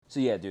So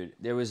yeah, dude,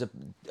 there was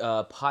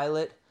a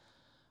pilot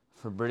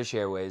for British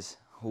Airways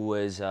who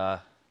was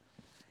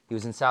he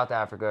was in South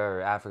Africa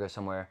or Africa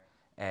somewhere,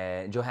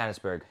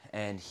 Johannesburg,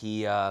 and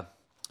he had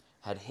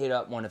hit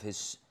up one of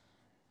his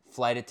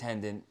flight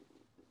attendant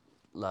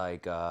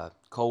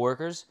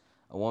co-workers,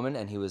 a woman,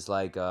 and he was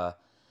like,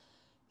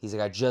 he's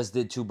like, I just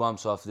did 2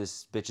 bumps off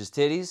this bitch's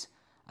titties,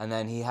 and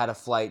then he had a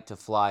flight to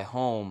fly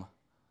home,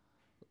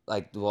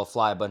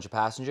 fly a bunch of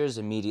passengers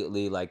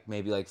immediately,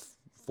 maybe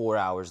 4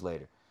 hours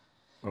later.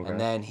 Okay. And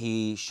then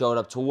he showed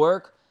up to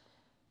work,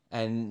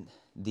 and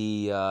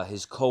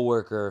his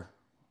coworker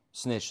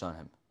snitched on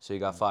him, so he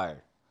got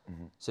fired.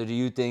 Mm-hmm. So do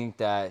you think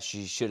that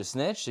she should have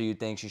snitched, or you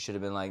think she should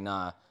have been like,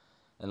 nah,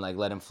 and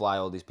let him fly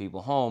all these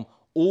people home?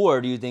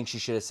 Or do you think she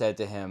should have said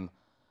to him,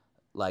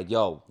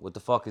 yo, what the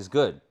fuck is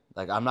good?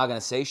 I'm not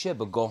gonna say shit,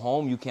 but go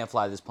home, you can't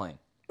fly this plane.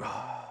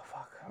 Oh,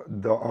 fuck.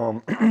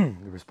 The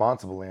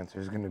responsible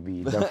answer is gonna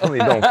be definitely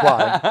don't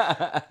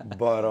fly.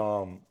 But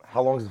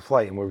how long is the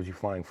flight, and where was you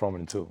flying from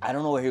and to? I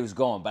don't know where he was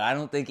going, but I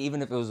don't think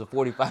even if it was a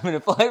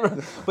 45-minute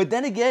flight. But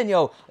then again,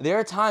 there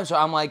are times where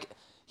I'm like,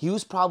 he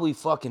was probably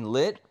fucking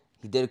lit.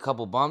 He did a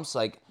couple bumps,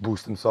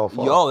 boost himself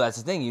up. Yo, that's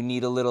the thing. You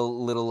need a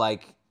little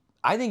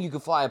I think you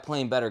could fly a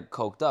plane better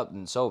coked up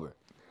than sober.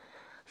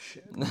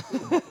 Shit.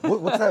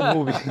 What's that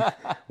movie?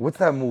 What's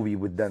that movie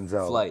with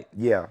Denzel? Flight.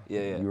 Yeah.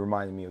 Yeah. You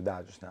reminded me of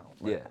that just now.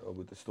 Right? Yeah.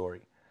 With the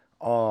story.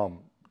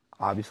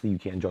 Obviously, you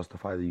can't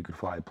justify that you could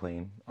fly a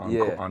plane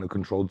on a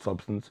controlled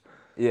substance.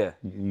 Yeah.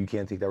 You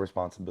can't take that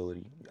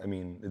responsibility. I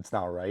mean, it's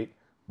not right.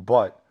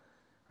 But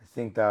I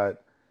think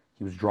that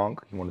he was drunk.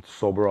 He wanted to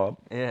sober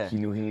up. Yeah. He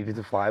knew he needed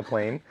to fly a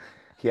plane.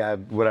 He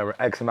had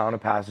X amount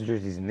of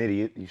passengers. He's an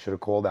idiot. He should have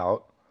called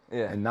out.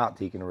 Yeah. And not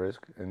taken a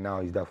risk. And now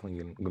he's definitely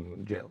going to go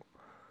to jail.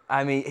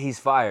 I mean, he's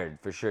fired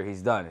for sure.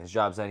 He's done. His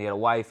job's done. He had a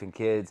wife and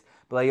kids.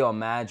 But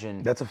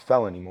imagine. That's a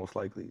felony, most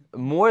likely.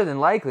 More than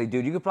likely,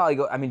 dude. You could probably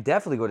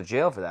definitely go to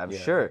jail for that. I'm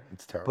sure.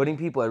 It's terrible. Putting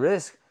people at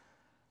risk.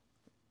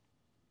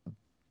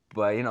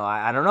 But,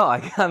 I don't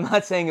know. I'm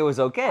not saying it was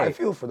okay. I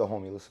feel for the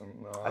homie. Listen.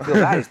 I feel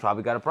bad. He's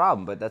probably got a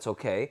problem, but that's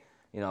okay.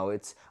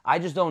 I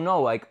just don't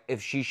know,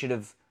 if she should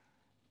have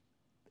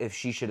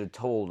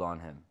told on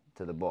him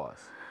to the boss.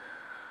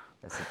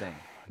 That's the thing.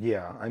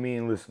 Yeah, I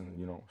mean, listen,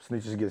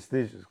 snitches get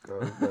stitches,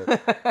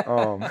 but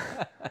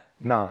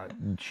nah,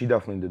 she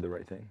definitely did the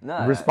right thing.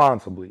 Nah,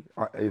 responsibly,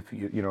 if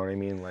you know what I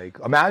mean.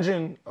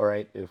 Imagine, all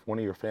right, if one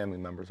of your family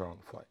members are on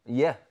the flight.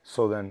 Yeah.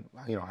 So then,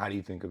 how do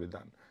you think of it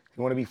then? If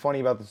you want to be funny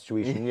about the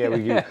situation, yeah,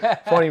 we give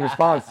funny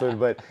response to it,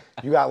 but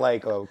you got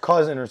a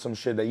cousin or some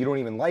shit that you don't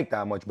even like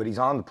that much, but he's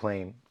on the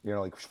plane,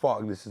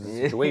 fuck, this is the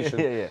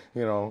situation.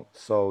 Yeah.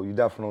 So you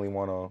definitely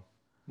want to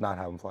not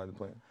have him fly the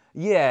plane.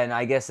 Yeah, and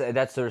I guess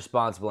that's the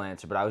responsible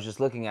answer, but I was just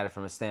looking at it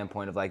from a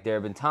standpoint of there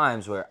have been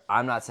times where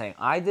I'm not saying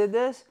I did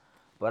this,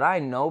 but I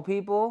know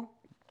people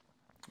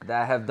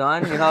that have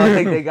done,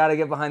 they got to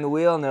get behind the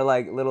wheel and they're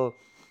little,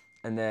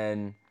 and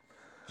then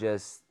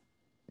just,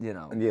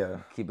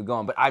 keep it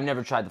going. But I've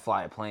never tried to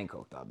fly a plane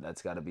coked up.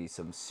 That's got to be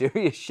some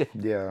serious shit.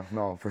 Yeah,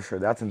 no, for sure.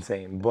 That's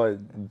insane. But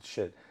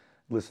shit,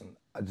 listen,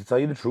 to tell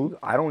you the truth,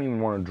 I don't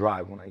even want to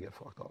drive when I get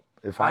fucked up.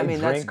 If I drink,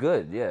 that's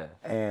good, yeah.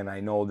 And I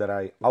know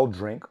that I'll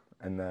drink.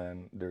 And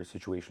then there's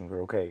situations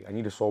where, okay, I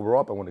need to sober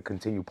up. I want to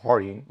continue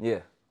partying. Yeah.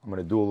 I'm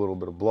going to do a little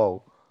bit of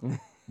blow.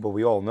 But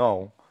we all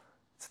know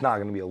it's not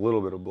going to be a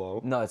little bit of blow.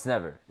 No, it's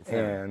never.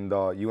 And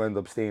you end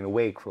up staying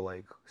awake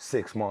for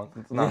 6 months.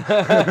 It's not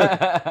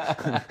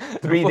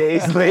 3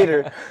 days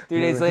later.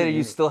 3 days later,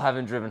 you still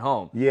haven't driven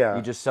home. Yeah.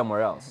 You're just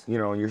somewhere else.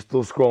 You're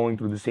still scrolling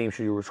through the same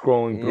shit you were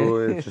scrolling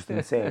through. It's just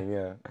insane,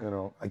 yeah.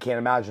 I can't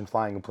imagine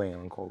flying a plane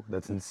on coke.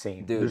 That's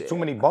insane. Dude, there's too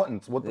many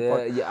buttons. What the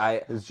fuck? Yeah,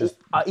 it's just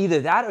either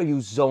that or you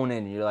zone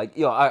in and you're like,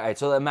 yo, all right,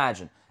 so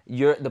imagine.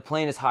 The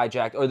plane is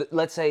hijacked, or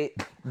let's say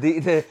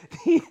the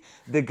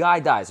guy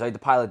dies, right? The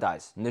pilot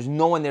dies, and there's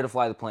no one there to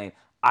fly the plane.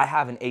 I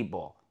have an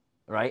 8-ball,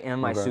 right, in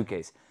my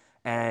suitcase,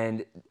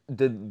 and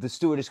the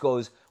stewardess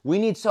goes, "We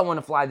need someone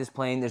to fly this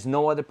plane. There's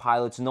no other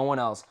pilots, no one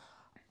else."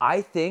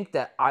 I think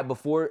that I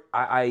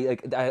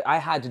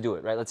had to do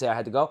it, right? Let's say I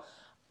had to go.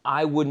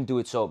 I wouldn't do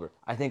it sober.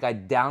 I think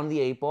I'd down the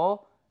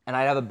 8-ball, and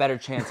I'd have a better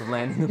chance of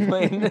landing the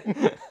plane.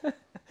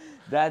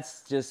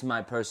 That's just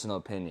my personal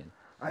opinion.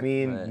 I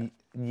mean.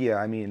 Yeah,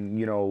 I mean,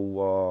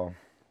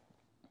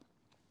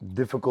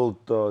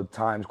 difficult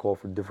times call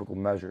for difficult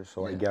measures.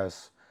 So I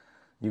guess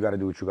you got to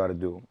do what you got to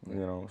do,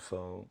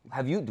 so.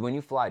 When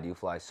you fly, do you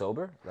fly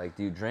sober?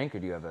 Do you drink or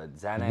do you have a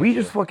Xanax? We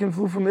just fucking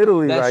flew from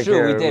Italy. That's true,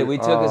 here. We did. We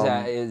took a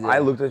Xanax. I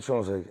looked at you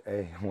and was like,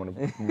 hey, you want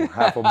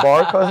half a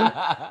bar, cousin?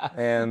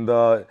 And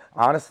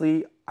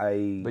honestly,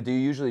 But do you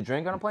usually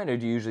drink on a plane or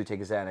do you usually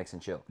take a Xanax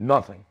and chill?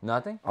 Nothing.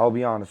 Nothing? I'll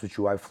be honest with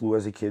you. I flew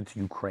as a kid to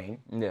Ukraine.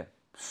 Yeah.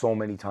 So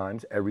many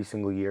times, every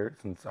single year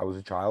since I was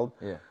a child.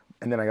 Yeah.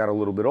 And then I got a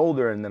little bit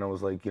older, and then I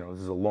was like, this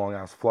is a long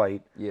ass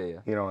flight. Yeah.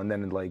 And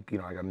then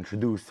I got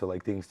introduced to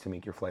things to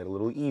make your flight a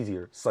little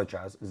easier, such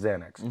as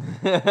Xanax.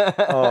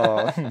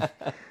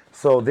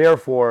 So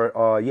therefore,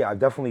 I've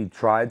definitely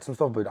tried some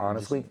stuff, but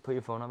honestly, just put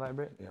your phone on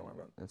vibrate. Yeah, my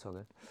bad. That's all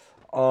good.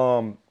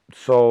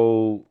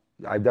 So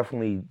I've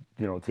definitely,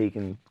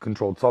 taken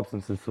controlled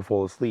substances to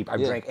fall asleep. I've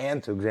Yeah. drank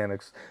and took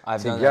Xanax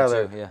I've done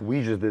together. that too, yeah.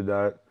 We just did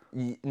that.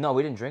 No,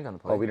 we didn't drink on the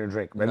plane. Oh, we didn't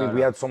drink. I mean, we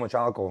had so much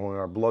alcohol in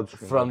our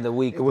bloodstream. From the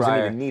week it wasn't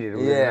prior. even needed. It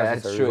was Yeah, necessary.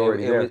 that's It true. was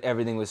already there.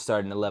 Everything was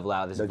starting to level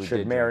out. As if That we shit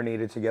did drink.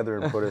 marinated together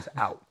and put us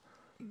out.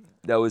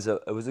 It was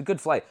a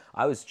good flight.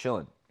 I was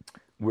chilling.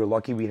 We're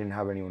lucky we didn't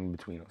have anyone in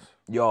between us.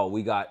 Yo,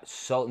 we got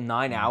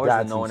 9 hours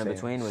That's with no one in insane.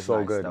 between. Was so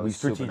nice. good. That We was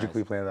super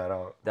strategically nice. planned that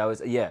out. That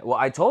was Well,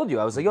 I told you.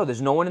 I was like, yo,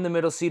 there's no one in the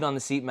middle seat on the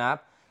seat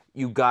map.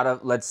 You gotta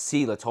let's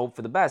hope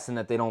for the best, and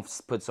that they don't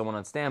put someone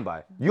on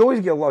standby. You always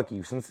get lucky.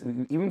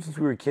 Even since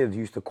we were kids, you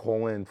used to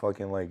call in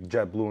fucking like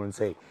JetBlue and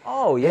say,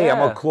 Oh yeah. "Hey,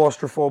 I'm a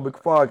claustrophobic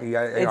fuck."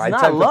 It's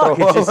not luck.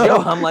 It's just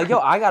I'm like, yo,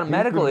 I got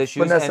medical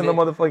issues. Finessing the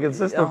motherfucking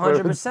system.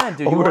 100%, dude.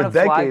 You over want a to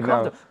fly decade now.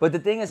 comfortable. But the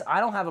thing is, I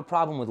don't have a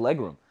problem with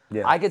legroom.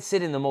 Yeah. I could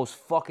sit in the most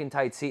fucking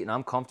tight seat and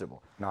I'm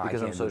comfortable Nah,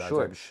 because I I'm can't so do that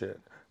short. type of shit.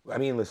 I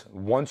mean, listen.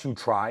 Once you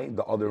try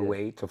the other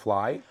way to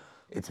fly,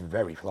 it's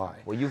very fly.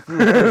 Well, you flew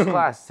first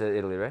class to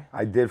Italy, right?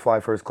 I did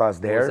fly first class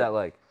there. What was that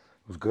like?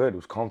 It was good. It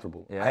was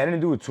comfortable. Yeah. I didn't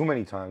do it too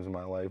many times in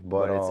my life,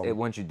 but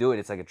Once you do it,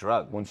 it's like a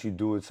drug. once you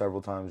do it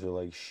several times, you're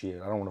like,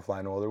 shit, I don't want to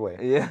fly no other way.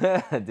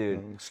 Yeah,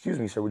 dude. Excuse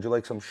me, sir, would you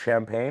like some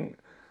champagne?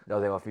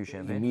 Oh, they offer you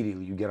champagne?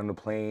 Immediately, you get on the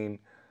plane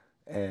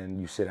and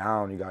you sit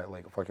down. You got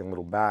like a fucking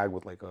little bag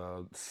with like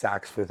a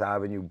Saks Fifth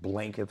Avenue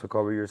blanket to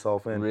cover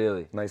yourself in.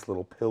 Really? Nice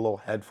little pillow,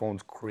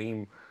 headphones,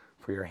 cream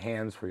for your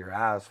hands, for your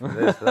ass, for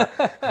this,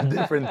 that,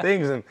 different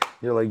things. And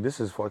you're like, this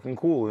is fucking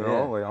cool, you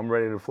know? Yeah. Like, I'm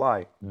ready to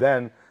fly.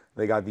 Then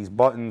they got these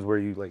buttons where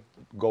you like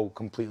go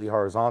completely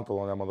horizontal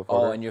on that motherfucker.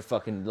 Oh, and your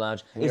fucking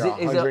lounge. And Is you're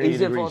it 180 easy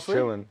to fall degrees asleep?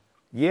 chilling.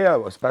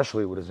 Yeah,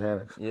 especially with a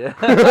Xanax.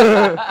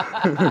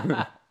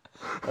 Yeah.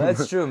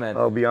 That's true, man.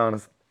 I'll be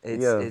honest.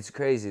 It's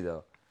crazy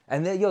though.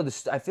 And then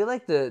I feel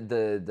like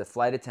the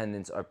flight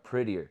attendants are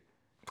prettier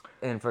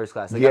in first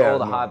class. They got all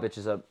the hot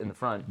bitches up in the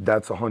front.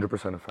 That's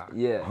 100% a fact.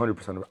 Yeah.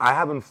 100%. I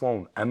haven't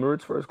flown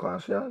Emirates first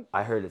class yet.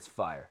 I heard it's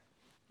fire.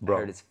 Bro, I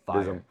heard it's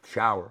there's fire. a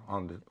shower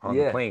on the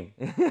Yeah. plane.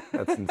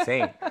 That's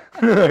insane.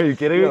 Are you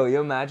kidding me? Yo, you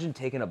imagine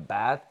taking a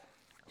bath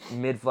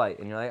mid-flight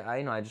and you're like,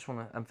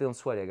 I'm feeling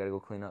sweaty. I gotta go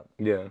clean up.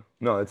 Yeah.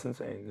 No, it's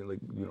insane. You like,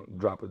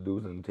 drop a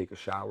deuce and take a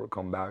shower,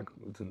 come back.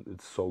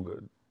 It's so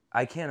good.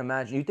 I can't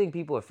imagine. You think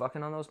people are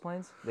fucking on those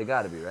planes? They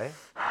gotta be, right?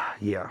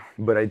 Yeah,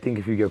 but I think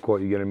if you get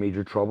caught, you get in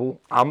major trouble.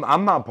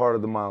 I'm not part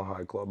of the Mile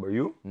High Club. Are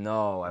you?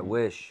 No, I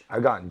wish. I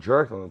got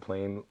jerked on the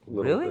plane a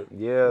little Really? bit.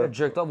 Yeah. You got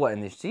jerked up what,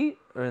 in the seat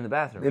or in the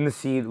bathroom? In the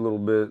seat a little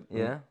bit.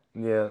 Yeah?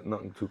 Yeah,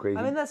 nothing too crazy.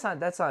 I mean, that's not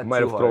Might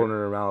too have hard. thrown it in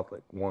her mouth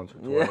like once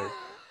or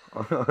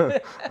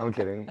twice. I'm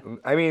kidding.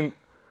 I mean,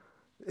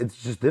 it's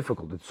just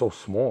difficult. It's so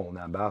small in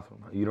that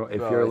bathroom. If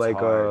Bro, you're it's like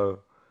hard.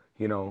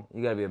 you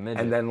gotta be a midget.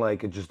 and then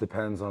like it just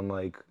depends on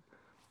like,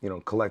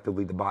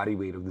 collectively the body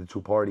weight of the two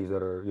parties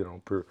that are,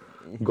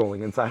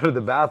 going inside of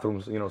the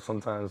bathrooms.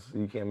 Sometimes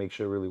you can't make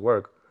shit really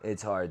work.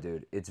 It's hard,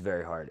 dude. It's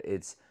very hard.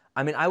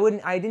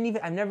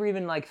 I've never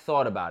even like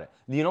thought about it.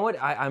 You know what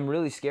I'm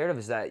really scared of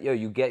is that,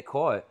 you get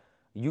caught,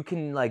 you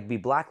can like be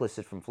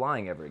blacklisted from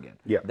flying ever again.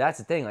 Yeah. That's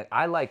the thing. Like,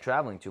 I like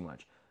traveling too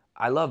much.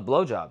 I love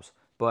blowjobs,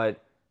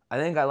 but I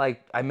think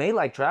I may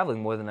like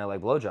traveling more than I like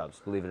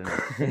blowjobs, believe it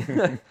or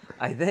not.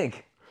 I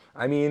think.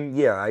 I mean,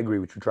 yeah, I agree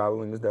with you.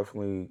 Traveling is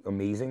definitely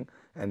amazing,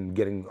 and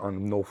getting on a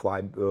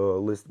no-fly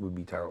list would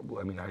be terrible.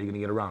 I mean, how are you gonna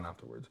get around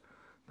afterwards?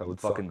 That would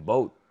Fucking suck.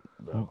 boat,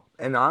 bro.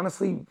 And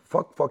honestly,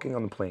 fuck fucking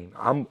on the plane.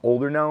 I'm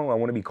older now. I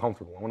want to be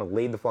comfortable. I want to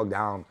lay the fuck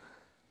down.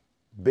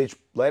 Bitch,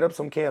 light up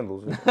some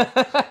candles.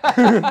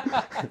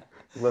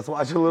 Let's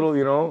watch a little,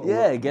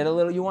 Yeah, get a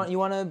little. You want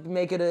to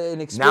make it an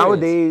experience.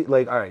 Nowadays,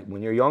 like, all right,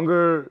 when you're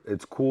younger,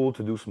 it's cool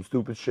to do some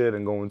stupid shit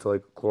and go into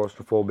like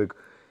claustrophobic,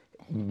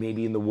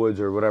 maybe in the woods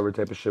or whatever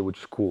type of shit, which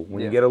is cool.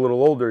 When you get a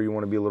little older, you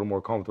want to be a little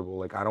more comfortable.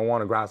 Like, I don't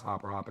want a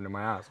grasshopper hopping in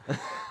my ass,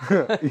 in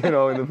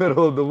the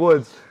middle of the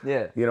woods.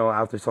 Yeah.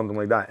 After something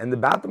like that. And the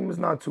bathroom is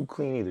not too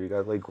clean either. You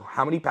guys, like,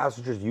 how many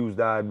passengers use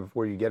that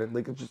before you get it?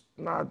 Like, it's just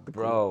not the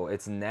Bro,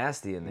 it's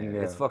nasty in there.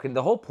 Yeah. It's fucking,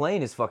 the whole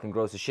plane is fucking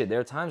gross as shit. There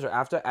are times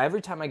where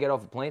every time I get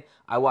off a plane,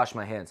 I wash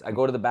my hands. I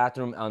go to the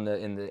bathroom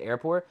in the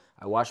airport,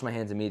 I wash my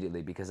hands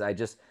immediately because I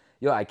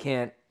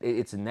can't,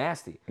 it's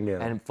nasty. Yeah.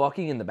 And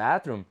fucking in the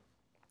bathroom,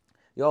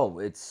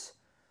 it's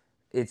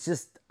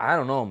just, I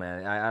don't know,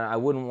 man. I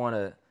wouldn't want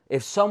to,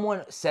 if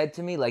someone said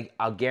to me, like,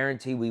 I'll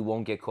guarantee we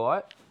won't get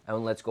caught,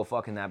 and let's go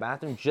fuck in that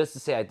bathroom, just to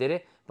say I did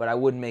it, but I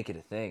wouldn't make it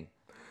a thing.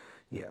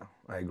 Yeah,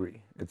 I agree.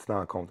 It's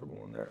not comfortable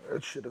in there.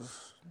 That shit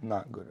is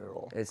not good at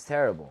all. It's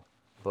terrible.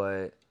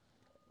 But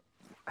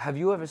have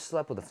you ever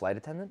slept with a flight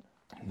attendant?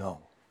 No.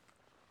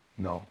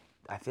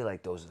 I feel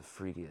like those are the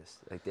freakiest.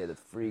 Like, they're the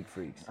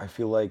freaks. I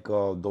feel like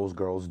those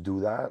girls do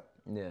that.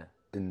 Yeah.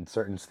 In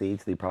certain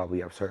states, they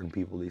probably have certain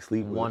people they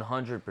sleep with.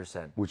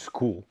 100%. Which is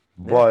cool.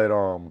 Yeah.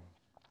 But,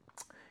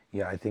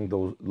 yeah, I think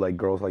those, like,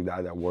 girls like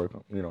that work,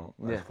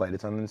 as flight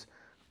attendants,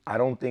 I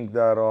don't think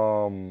that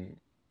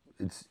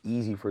it's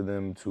easy for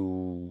them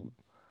to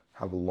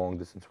have a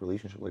long-distance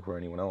relationship like for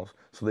anyone else.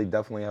 So they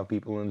definitely have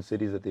people in the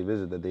cities that they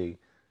visit that they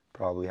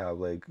probably have,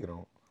 like,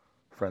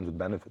 friends with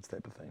benefits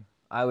type of thing.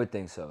 I would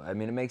think so. I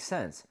mean, it makes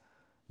sense.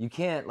 You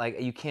can't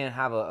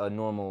have a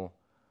normal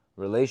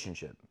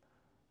relationship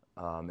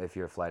if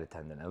you're a flight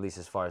attendant. At least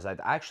as far as I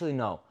actually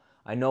know.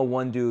 I know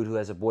one dude who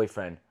has a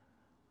boyfriend,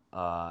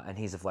 and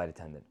he's a flight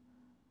attendant.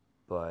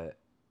 But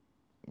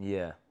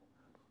yeah,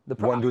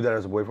 One dude that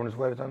has a boyfriend is a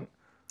flight attendant.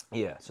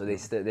 Yeah, so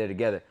they're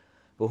together.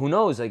 But who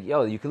knows? Like,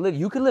 yo, you could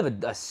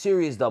live a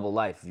serious double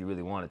life if you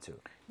really wanted to.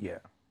 Yeah.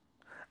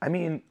 I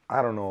mean,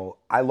 I don't know.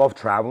 I love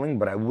traveling,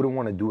 but I wouldn't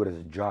want to do it as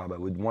a job. I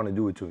would want to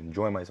do it to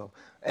enjoy myself.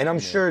 And I'm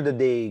sure that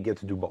they get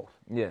to do both.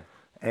 Yeah.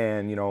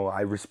 And, you know,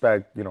 I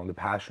respect, you know, the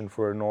passion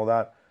for it and all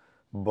that.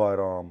 But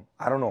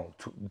I don't know.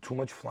 Too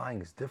much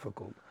flying is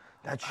difficult.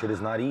 That shit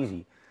is not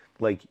easy.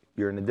 Like,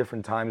 you're in a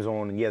different time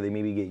zone, and yeah, they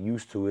maybe get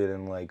used to it,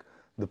 and like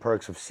the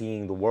perks of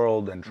seeing the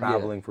world and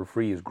traveling for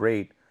free is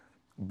great.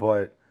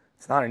 But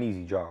it's not an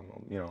easy job,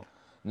 you know.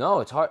 No,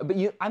 it's hard. But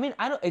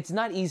it's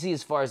not easy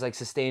as far as like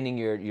sustaining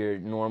your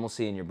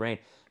normalcy in your brain.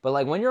 But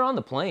like when you're on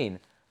the plane,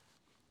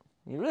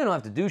 you really don't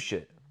have to do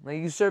shit. Like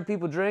you serve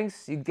people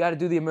drinks, you got to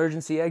do the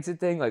emergency exit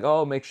thing. Like,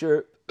 oh, make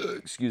sure.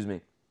 Excuse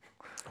me,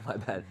 my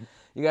bad.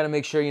 You got to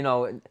make sure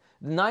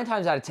 9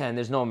 times out of 10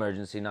 there's no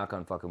emergency. Knock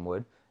on fucking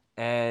wood.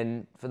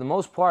 And for the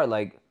most part,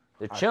 like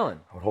they're chilling.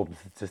 I would hope the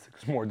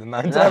statistics more than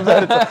 9 times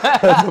out of 10.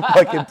 That's a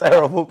fucking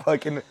terrible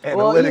fucking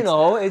analytics.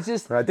 Well, it's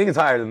just. I think it's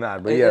higher than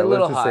that, but yeah, a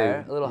little let's just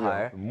higher, say a little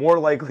higher. More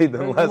likely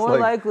than less. More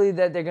likely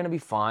that they're gonna be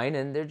fine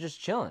and they're just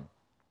chilling.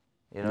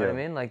 You know what I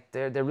mean? Like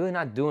they're really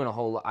not doing a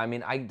whole lot. I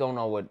mean, I don't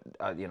know what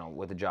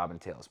what the job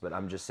entails, but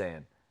I'm just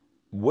saying.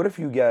 What if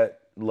you get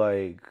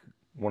like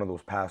one of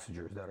those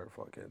passengers that are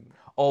fucking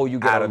you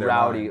get out a of their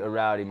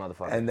rowdy mind.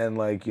 motherfucker, and then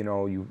like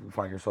you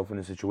find yourself in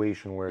a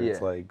situation where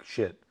it's like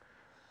shit.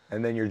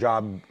 And then your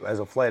job as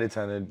a flight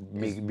attendant,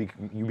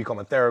 you become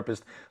a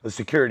therapist, a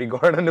security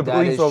guard, and a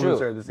police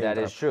officer at the same time.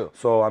 That is true.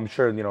 So I'm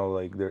sure,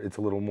 like it's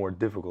a little more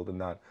difficult than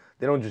that.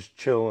 They don't just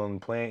chill and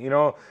play.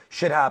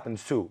 Shit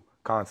happens too,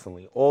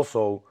 constantly.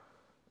 Also,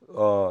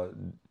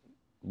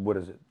 what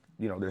is it?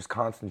 There's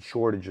constant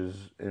shortages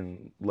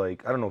in,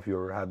 like, I don't know if you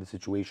ever had the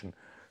situation,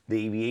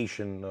 the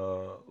aviation,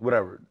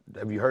 whatever.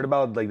 Have you heard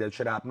about, like, that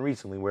shit happened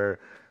recently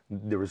where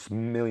there was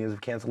millions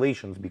of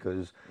cancellations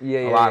because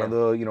a lot of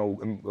the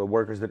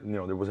workers that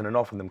there wasn't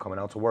enough of them coming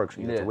out to work, so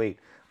you had to wait.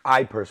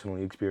 I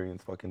personally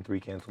experienced fucking 3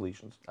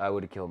 cancellations. I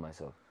would have killed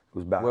myself. It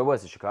was bad. Where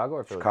was it? Chicago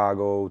or Philly?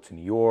 Chicago to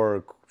New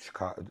York,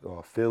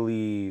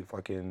 Philly,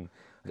 fucking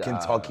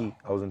Kentucky.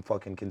 I was in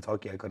fucking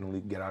Kentucky. I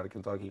couldn't get out of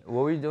Kentucky.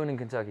 What were you doing in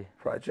Kentucky?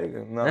 Fried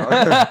chicken. No,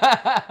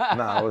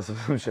 nah, it was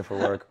some shit for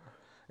work.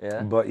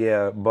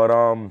 Yeah.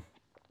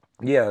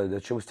 Yeah,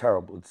 that shit was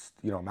terrible. It's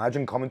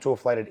imagine coming to a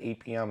flight at 8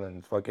 p.m.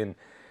 and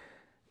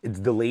it's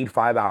delayed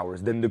 5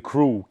 hours. Then the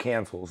crew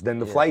cancels. Then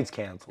the flight's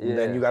canceled. Yeah.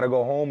 Then you gotta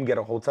go home, get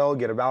a hotel,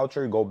 get a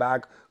voucher, go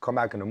back, come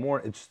back in the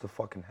morning. It's just a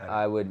fucking headache.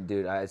 I would,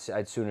 dude.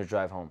 I'd sooner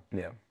drive home.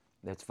 Yeah.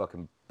 That's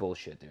fucking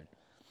bullshit, dude.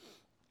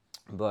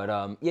 But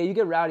you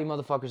get rowdy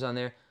motherfuckers on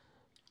there.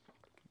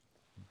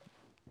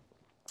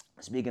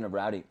 Speaking of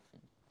rowdy,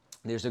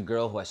 there's a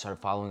girl who I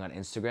started following on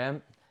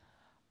Instagram.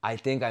 I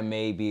think I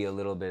may be a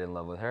little bit in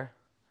love with her.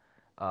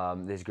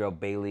 This girl,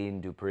 Baleen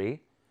Dupree.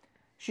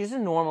 She's a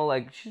normal,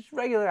 she's a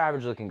regular,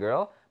 average-looking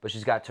girl, but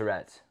she's got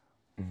Tourette's.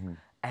 Mm-hmm.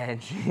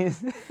 And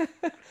she's,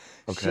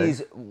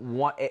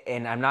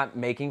 and I'm not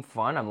making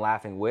fun, I'm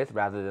laughing with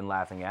rather than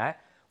laughing at,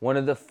 one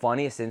of the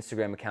funniest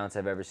Instagram accounts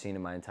I've ever seen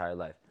in my entire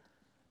life.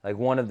 Like,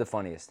 one of the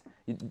funniest.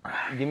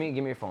 Give me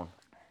your phone.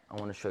 I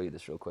want to show you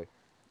this real quick.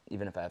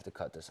 Even if I have to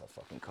cut this, I'll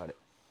fucking cut it.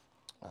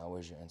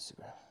 Where's your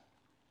Instagram?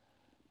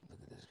 Look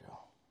at this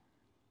girl.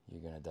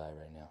 You're gonna die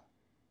right now.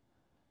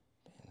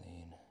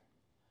 Baleen.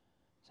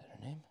 Is that her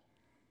name?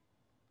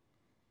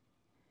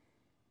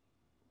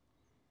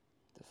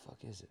 The fuck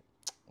is it?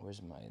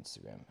 Where's my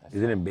Instagram?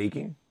 Isn't it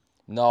baking?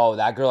 No,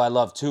 that girl I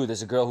love too.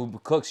 There's a girl who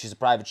cooks. She's a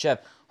private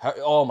chef.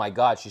 Oh my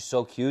God, she's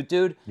so cute,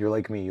 dude. You're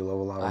like me. You love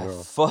a lot of girls.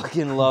 I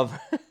fucking love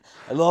her.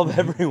 I love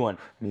everyone.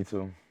 Me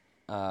too.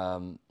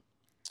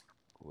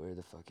 Where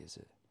the fuck is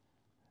it?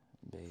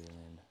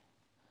 Baleen.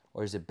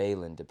 Or is it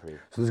Baleen Dupree?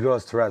 So this girl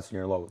has Tourette's and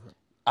you're in love with her.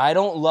 I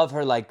don't love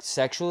her like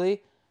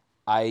sexually.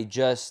 There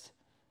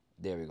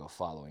we go,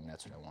 following.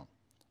 That's what I want.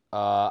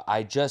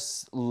 I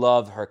just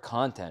love her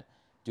content.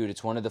 Dude,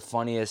 it's one of the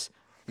funniest.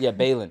 Yeah,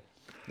 Baleen.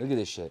 Look at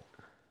this shit.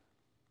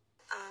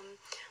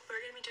 We're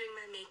going to be doing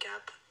my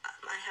makeup.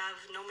 I have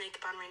no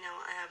makeup on right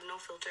now. I have no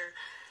filter.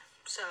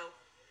 So.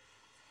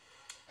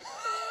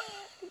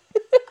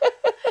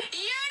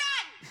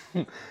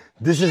 You're done!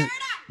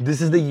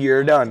 This is the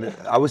year done.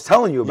 I was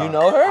telling you about. You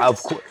know her?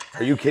 Of course.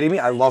 Are you kidding me?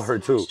 I love her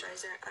too.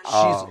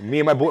 Me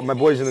and my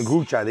boys in the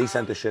group chat, they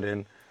sent the shit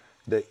in.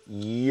 The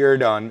year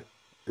done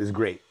is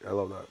great. I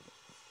love that.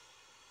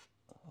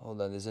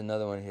 Hold on, there's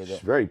another one here. She's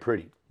very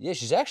pretty. Yeah,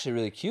 she's actually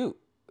really cute.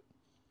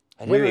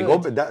 Wait, go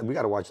back. We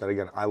gotta watch that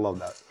again. I love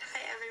that. Hi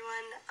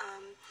everyone.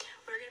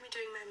 We're gonna be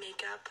doing my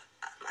makeup.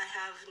 I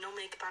have no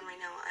makeup on right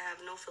now. I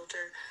have no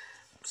filter.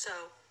 So.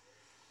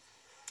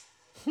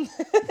 You're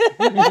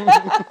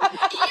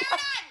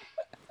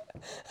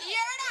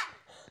done.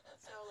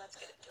 So let's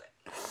get into it.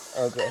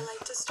 Okay. I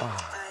like to start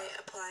by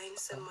applying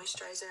some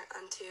moisturizer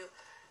onto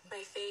my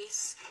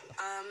face.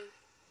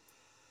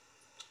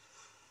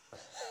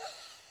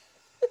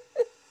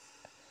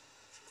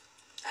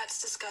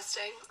 That's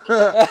disgusting.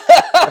 That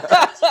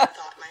was a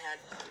thought in my head.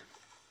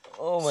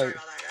 Oh my. Sorry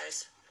about that,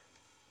 guys.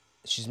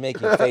 She's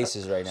making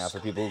faces right now for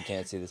people who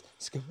can't see this.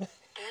 And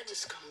a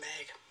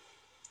scumbag.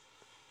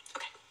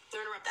 Okay, I'm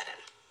gonna rub that in.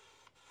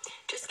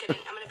 Just kidding.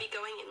 I'm gonna be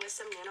going in with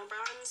some nano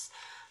bronze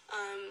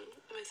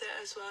with it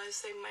as well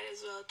as they might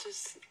as well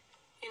just,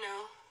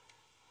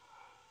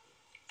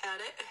 add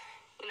it,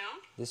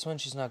 This one,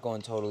 she's not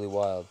going totally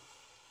wild.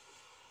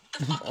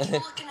 The fuck are you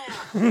looking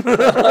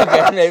at?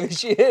 Okay, maybe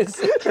she is.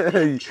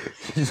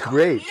 She's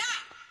great.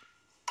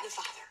 The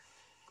father.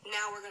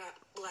 Now we're gonna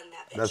blend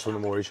that bitch. That's from the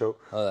Maury show.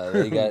 Hold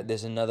on,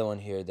 there's another one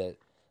here that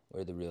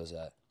where the reel's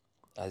at.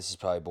 This is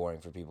probably boring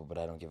for people, but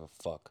I don't give a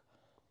fuck.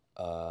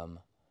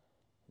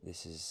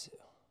 This is.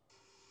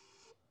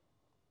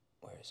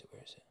 Where is it?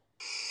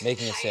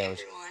 Making a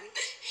sandwich. Everyone.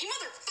 Hey,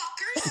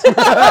 motherfuckers!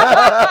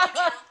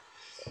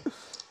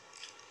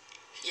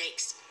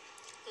 Yikes.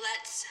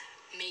 Let's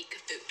make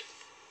food.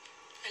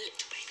 A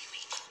little baby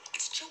wait.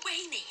 It's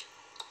Joanie.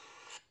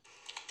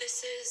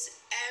 This is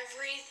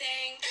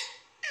everything.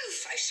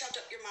 Oof, I shoved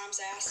up your mom's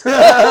ass. This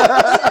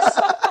is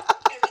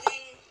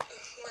everything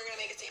we're gonna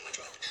make a sandwich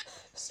with.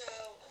 So,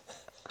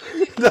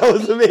 That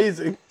was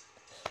amazing.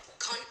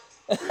 cunt.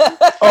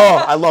 Oh,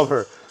 I love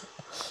her.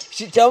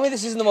 Tell me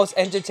this isn't the most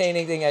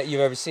entertaining thing that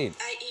you've ever seen.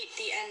 I eat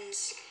the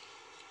ends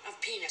of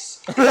penis.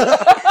 We're gonna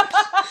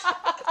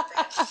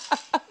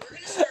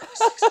start with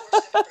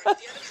 647 bread.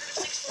 If you haven't heard of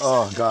 647,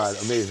 Oh, God,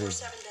 it's amazing.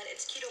 647 that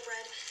it's keto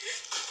bread.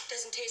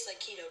 Doesn't taste like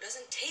keto.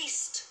 Doesn't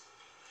taste.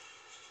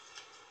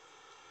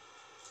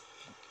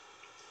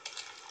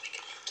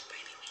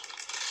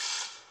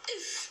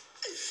 Oof,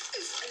 oof,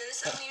 oof. And then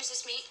this, I'm gonna use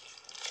this meat.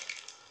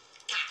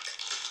 Cock.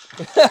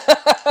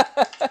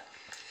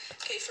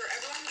 Okay, for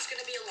everyone who's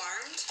gonna be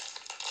alarmed.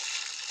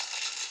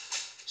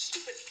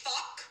 Stupid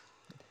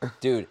fuck.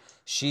 Dude,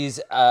 she's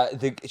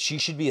she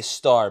should be a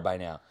star by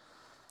now.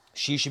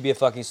 She should be a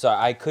fucking star.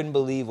 I couldn't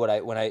believe you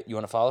want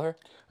to follow her?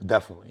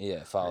 Definitely.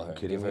 Yeah, follow her.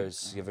 kidding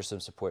Give her some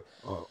support.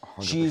 Oh,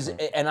 100%. She's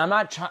and I'm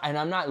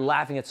not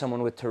laughing at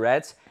someone with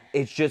Tourette's.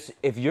 It's just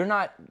if you're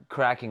not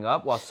cracking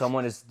up while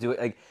someone is doing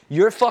like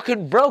you're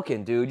fucking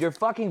broken, dude. You're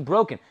fucking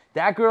broken.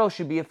 That girl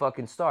should be a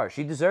fucking star.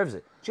 She deserves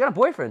it. She got a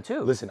boyfriend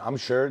too. Listen, I'm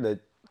sure that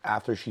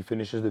after she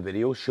finishes the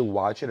video, she'll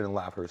watch it and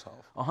laugh herself.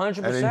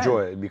 100%. And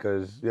enjoy it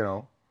because,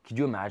 Could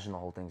you imagine the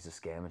whole thing's a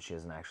scam and she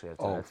doesn't actually have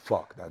oh, Tourette's?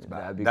 fuck, that's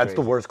bad. That'd be That's the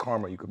crazy. worst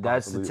karma you could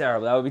That's possibly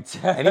terrible. That would be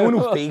terrible. Anyone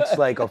who fakes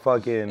like a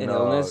fucking... An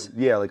illness?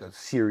 Yeah, like a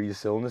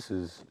serious illness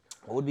is...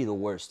 What would be the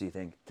worst, do you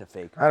think, to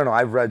fake? I don't know.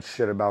 I've read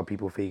shit about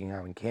people faking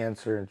having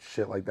cancer and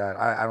shit like that.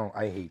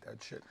 I hate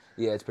that shit.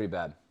 Yeah, it's pretty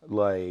bad.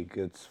 Like,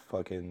 it's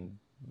fucking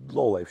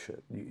low-life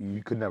shit.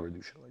 You could never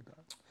do shit like that.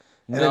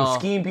 And No. then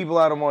scheme people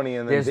out of money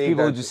and then There's take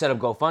people who that just shit. set up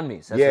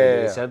GoFundMes. That's Yeah, what they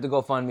do. yeah, They set up the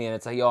GoFundMe and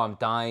it's like, yo, I'm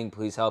dying,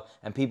 please help.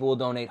 And people will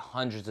donate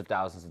hundreds of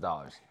thousands of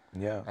dollars.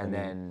 Yeah. And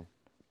then,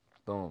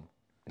 boom.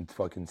 It's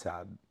fucking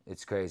sad.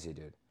 It's crazy,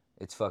 dude.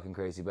 It's fucking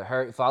crazy. But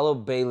follow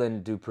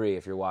Baylin Dupree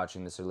if you're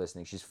watching this or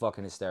listening. She's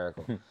fucking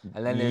hysterical.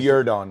 And then there's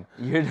You're done.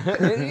 You're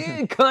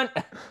cunt.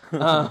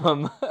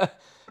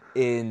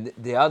 And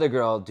the other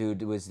girl,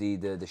 dude, was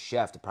the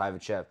chef, the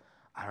private chef.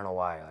 I don't know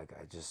why. Like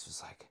I just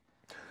was like,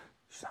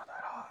 She's not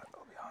that hot,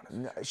 I'll be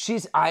honest.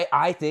 she's.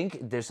 I think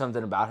there's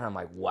something about her. I'm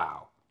like,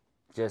 wow.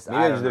 Just Maybe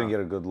I don't just didn't know.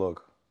 get a good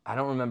look. I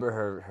don't remember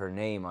her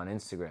name on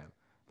Instagram,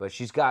 but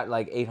she's got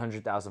like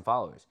 800,000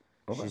 followers.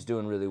 Okay. She's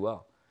doing really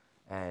well,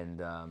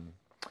 and I'm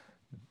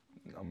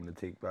gonna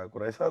take back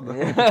what I said.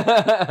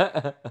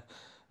 Though.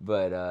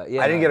 but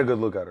yeah, I didn't get a good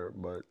look at her,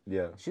 but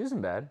yeah, She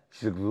wasn't bad.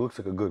 she looks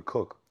like a good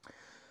cook.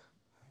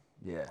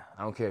 Yeah,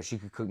 I don't care. She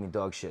could cook me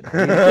dog shit.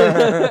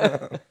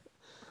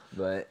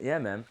 But yeah,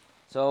 man.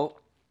 So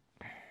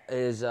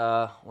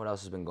what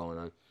else has been going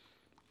on?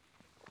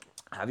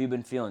 How have you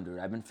been feeling, dude?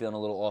 I've been feeling a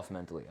little off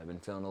mentally. I've been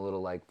feeling a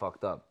little like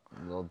fucked up.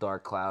 A little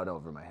dark cloud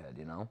over my head,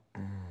 you know?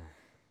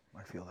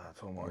 I feel that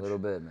so much. A little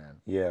bit, man.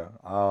 Yeah.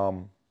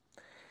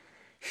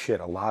 Shit,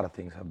 a lot of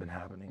things have been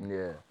happening.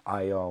 Yeah.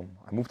 I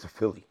moved to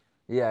Philly.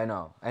 Yeah, I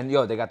know. And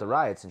yo, they got the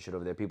riots and shit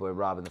over there. People are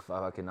robbing the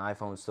fucking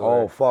iPhone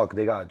store. Oh fuck,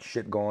 they got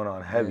shit going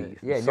on heavy.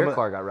 Yeah, and Some your of-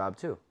 car got robbed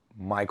too.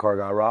 My car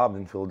got robbed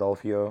in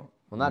Philadelphia.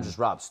 Well, not just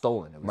robbed,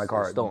 stolen. It was, My it was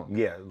car, stolen.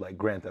 yeah, like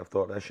Grand Theft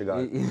Auto. That shit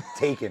got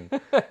taken.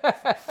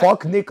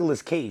 Fuck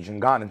Nicolas Cage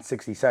and gone in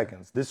 60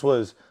 seconds. This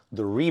was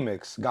the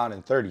remix, gone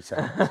in 30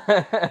 seconds.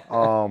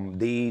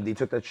 They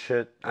took that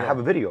shit. I have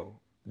a video.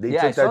 They Yeah,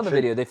 I took saw that the shit.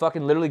 video. They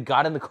fucking literally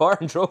got in the car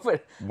and drove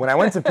it. When I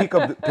went to pick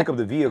up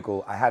the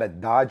vehicle, I had a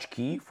Dodge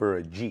key for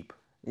a Jeep,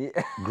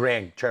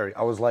 Grand Cherry.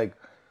 I was like,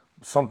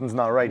 something's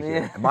not right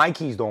here. My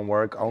keys don't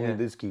work. Only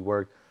this key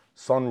worked.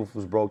 Sunroof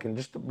was broken.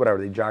 Just whatever.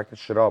 They jacked the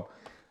shit up.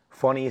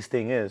 Funniest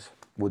thing is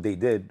what they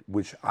did,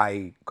 which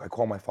I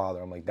called my father.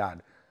 I'm like,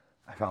 Dad,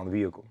 I found the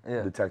vehicle. Yeah.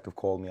 The detective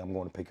called me. I'm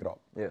going to pick it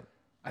up. Yeah.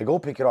 I go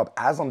pick it up.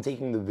 As I'm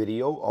taking the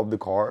video of the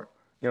car,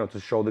 to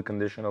show the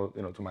condition of,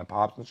 to my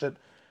pops and shit,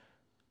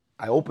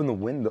 I opened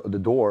the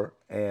door,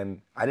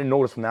 and I didn't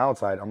notice from the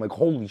outside. I'm like,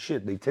 holy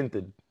shit, they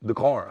tinted the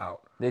car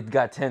out. They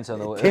got tints on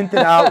the way. Tinted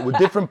out with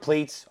different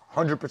plates,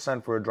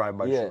 100% for a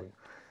drive-by Yeah. shooting.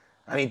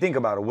 I mean, think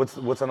about it.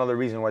 What's another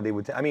reason why they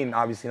would? I mean,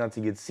 obviously not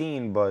to get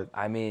seen, but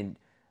I mean,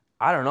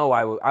 I don't know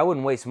why I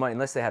wouldn't waste money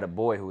unless they had a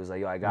boy who was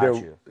like, yo, I got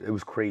you. it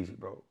was crazy,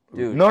 bro.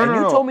 Dude, no, and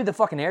you no. told me the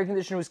fucking air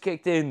conditioner was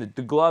kicked in,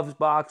 the gloves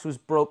box was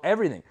broke,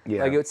 everything.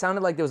 Yeah. Like, it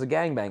sounded like there was a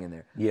gangbang in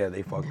there. Yeah,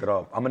 they fucked it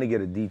up. I'm gonna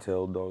get it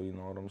detailed though. You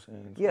know what I'm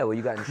saying? Yeah, well,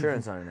 you got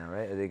insurance on it now,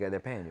 right? They're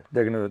paying you.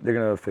 They're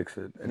gonna fix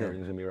it and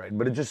everything's gonna be right.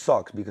 But it just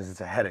sucks because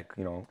it's a headache.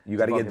 You know, you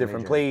got to get fucking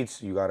different major.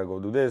 plates. You got to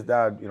go do this,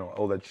 that. You know,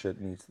 all that shit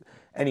needs.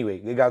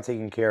 Anyway, it got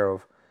taken care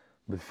of.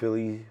 But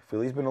Philly's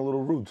been a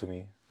little rude to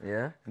me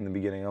Yeah? in the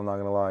beginning. I'm not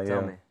gonna lie.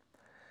 Tell yeah. me.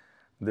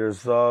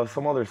 There's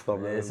some other stuff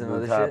There's some that's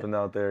other shit? happened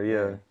out there.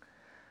 Yeah.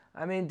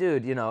 I mean,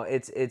 dude, you know,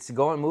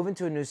 moving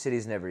to a new city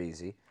is never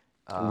easy.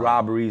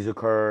 Robberies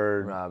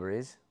occurred.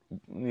 Robberies.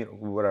 You know,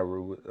 whatever.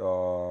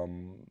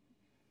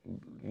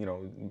 You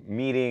know,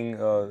 meeting. You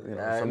know,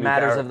 some new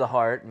Matters of the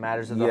heart.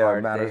 Matters of the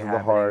heart. matters they of the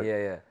happening. heart.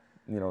 Yeah.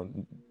 You know,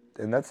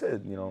 and that's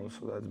it. You know,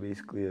 so that's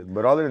basically it.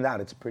 But other than that,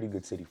 it's a pretty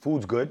good city.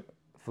 Food's good.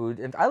 Food.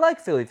 And I like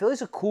Philly.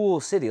 Philly's a cool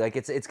city. Like,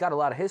 it's got a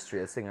lot of history.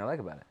 That's the thing I like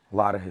about it. A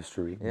lot of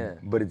history. Yeah.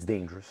 But it's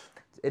dangerous.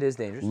 It is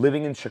dangerous.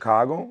 Living in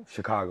Chicago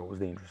was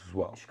dangerous as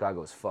well.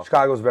 Chicago is fucked.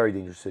 Chicago's a very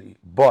dangerous city,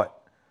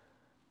 but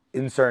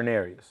in certain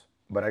areas.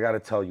 But I gotta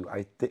tell you,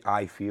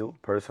 I feel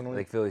personally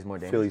Like Philly's more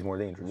dangerous. Philly's more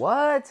dangerous.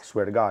 What?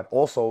 Swear to God.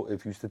 Also,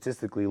 if you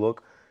statistically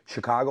look,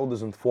 Chicago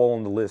doesn't fall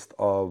on the list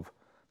of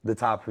the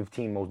top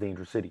 15 most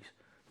dangerous cities.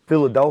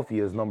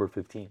 Philadelphia is number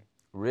 15.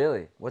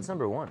 Really? What's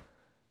number one?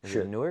 Is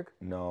Shit. it Newark?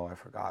 No, I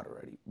forgot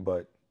already.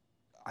 But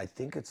I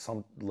think it's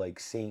some like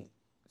St.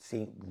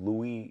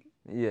 Louis.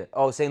 Yeah.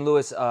 Oh, St.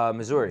 Louis,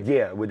 Missouri.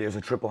 Yeah, where there's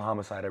a triple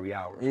homicide every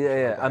hour.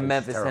 Yeah. It's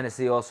Memphis, terrible.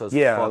 Tennessee also is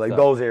Yeah, fucked like up.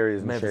 those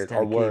areas and Memphis, shit.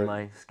 Tennessee, Word.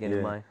 my skin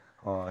of mine.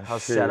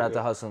 Shit. Shout out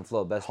to Hustle and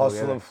Flow, best movie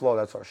Hustle ever. and Flow,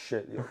 that's our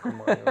shit. Yo,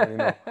 come on, you already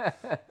know.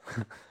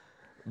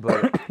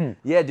 But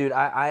yeah, dude,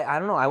 I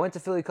don't know. I went to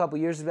Philly a couple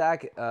years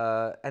back,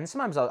 and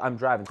sometimes I'm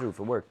driving through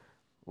for work.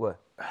 What?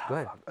 Go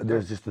ahead.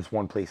 There's just this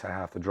one place I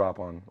have to drop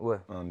on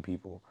What? on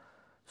people.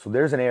 So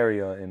there's an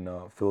area in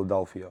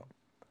Philadelphia.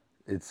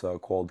 It's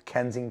called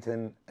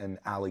Kensington and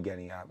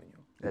Allegheny Avenue.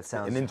 That It's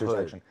sounds an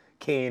intersection.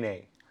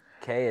 K&A.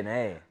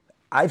 K&A.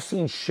 I've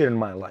seen shit in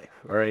my life,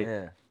 all right?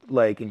 Yeah.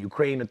 Like in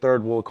Ukraine, a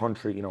third world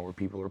country, you know, where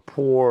people are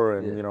poor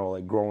and, Yeah. you know,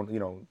 like growing, you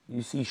know,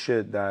 you see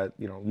shit that,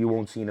 you know, you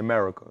won't see in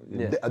America.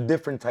 Yeah. A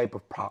different type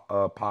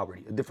of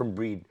poverty, a different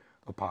breed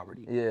of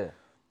poverty. Yeah.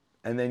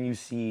 And then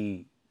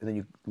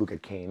you look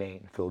at K&A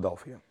in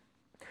Philadelphia.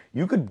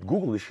 You could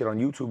Google this shit on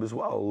YouTube as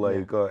well,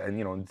 like, and,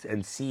 you know,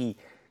 and see,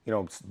 you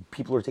know,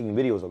 people are taking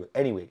videos of it.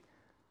 Anyway,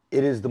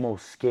 it is the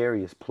most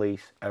scariest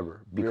place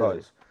ever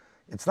because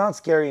it's not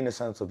scary in the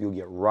sense of you'll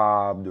get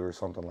robbed or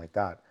something like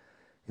that.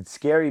 It's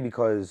scary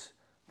because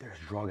there's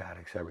drug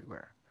addicts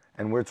everywhere.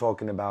 And we're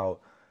talking about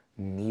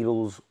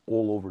needles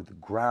all over the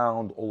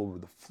ground, all over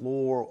the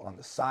floor, on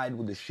the side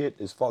where the shit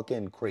is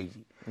fucking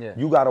crazy. Yeah.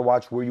 You gotta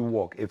watch where you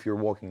walk if you're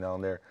walking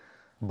down there.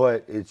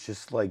 But it's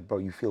just like, bro,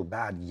 you feel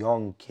bad.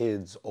 Young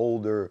kids,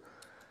 older.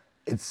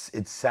 It's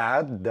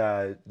sad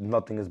that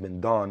nothing has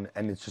been done,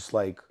 and it's just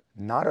like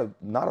not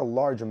a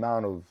large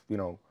amount of, you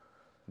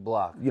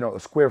know, a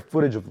square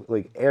footage of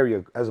like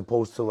area as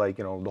opposed to like,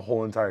 you know, the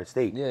whole entire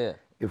state. Yeah.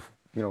 If,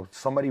 you know,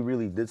 somebody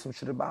really did some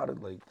shit about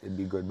it, like it'd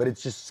be good. But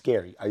it's just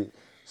scary. I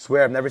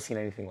swear I've never seen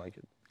anything like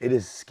it. It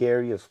is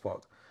scary as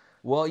fuck.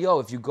 Well, yo,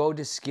 if you go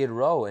to Skid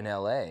Row in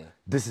LA,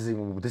 This is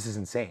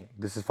insane.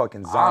 This is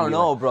fucking zombie. I don't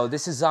know, bro.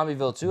 This is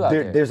Zombieville too out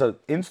there. There's an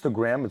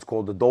Instagram. It's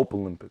called the Dope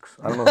Olympics.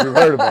 I don't know if you've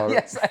heard about it.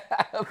 Yes,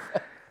 I have.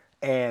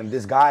 And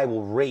this guy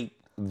will rate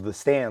the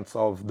stance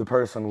of the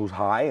person who's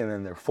high, and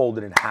then they're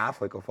folded in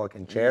half like a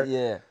fucking chair.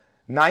 Yeah.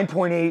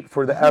 9.8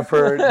 for the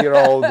effort. You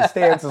know, the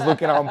stance is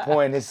looking on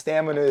point. His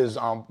stamina is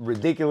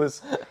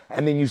ridiculous.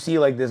 And then you see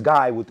like this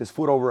guy with his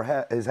foot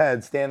over his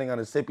head, standing on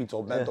his tippy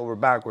toe, bent over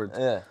backwards,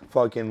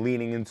 fucking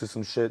leaning into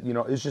some shit. You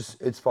know, it's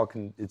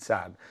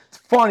sad. It's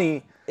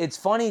funny. It's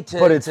funny to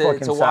But it's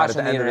fucking sad watch at on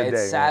the the end of the internet.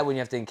 It's day, sad yeah. when you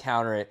have to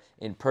encounter it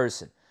in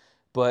person.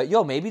 But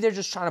yo, maybe they're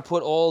just trying to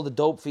put all the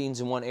dope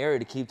fiends in one area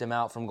to keep them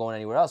out from going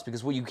anywhere else.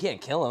 Because well, you can't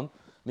kill them.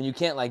 I mean, you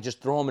can't like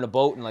just throw them in a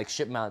boat and like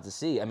ship them out to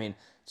sea. I mean,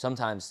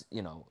 sometimes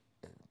you know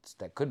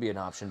that could be an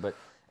option, but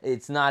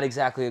it's not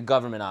exactly a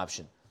government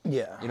option.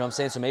 Yeah. You know what I'm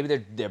saying? So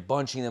maybe they're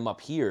bunching them up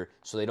here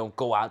so they don't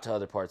go out to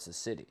other parts of the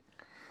city.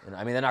 You know,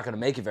 I mean, they're not going to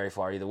make it very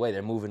far either way.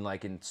 They're moving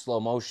like in slow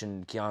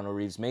motion, Keanu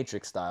Reeves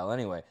Matrix style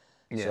anyway.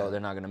 Yeah. So they're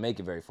not going to make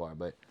it very far.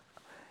 But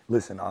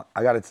listen,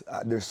 I got it.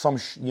 There's some,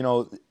 you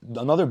know,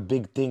 another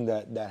big thing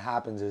that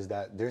happens is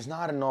that there's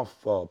not enough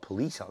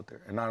police out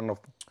there, and not enough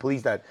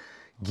police that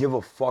give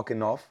a fuck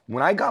enough.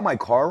 When I got my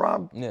car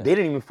robbed, they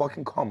didn't even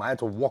fucking come. I had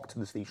to walk to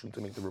the station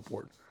to make the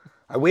report.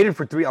 I waited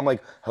for 3. I'm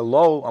like,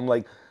 hello. I'm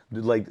like,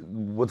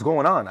 what's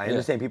going on? I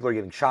understand people are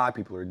getting shot,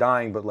 people are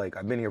dying, but like,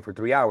 I've been here for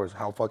 3 hours.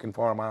 How fucking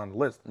far am I on the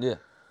list? yeah,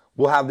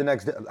 We'll have the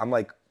next day. I'm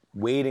like,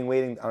 waiting.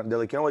 They're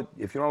like, you know what?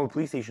 If you don't have a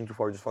police station too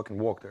far, just fucking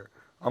walk there.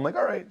 I'm like,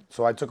 all right.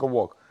 So I took a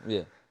walk.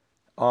 Yeah.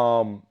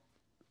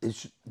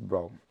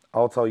 Bro,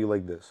 I'll tell you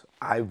like this.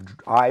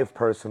 I've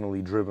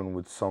personally driven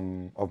with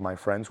some of my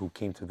friends who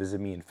came to visit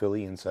me in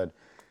Philly and said,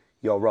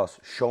 yo, Russ,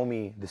 show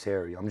me this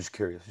area. I'm just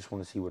curious. Just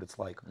want to see what it's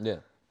like. Yeah.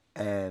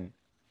 And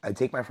I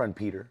take my friend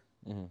Peter.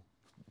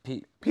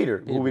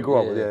 Peter, who we grew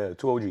up with. Yeah,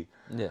 2OG.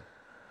 Yeah.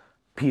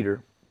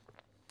 Peter.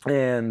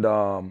 And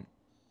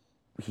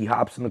he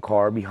hops in the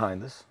car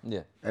behind us.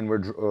 Yeah. And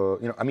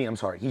I'm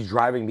sorry. He's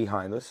driving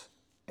behind us.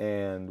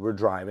 And we're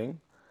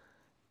driving.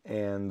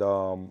 And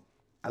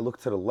I look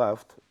to the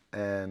left.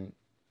 And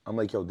I'm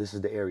like, yo, this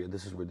is the area.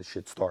 This is where the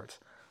shit starts.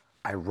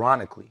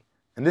 Ironically,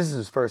 and this is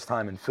his first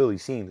time in Philly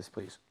seeing this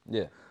place.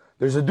 Yeah.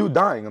 There's a dude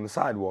dying on the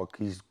sidewalk.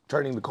 He's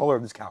turning the color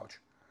of his couch.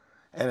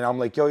 And I'm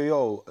like,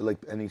 yo, like,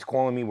 and he's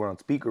calling me. We're on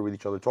speaker with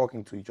each other,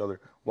 talking to each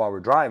other while we're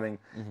driving.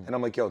 And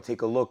I'm like, yo,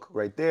 take a look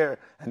right there.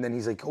 And then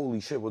he's like,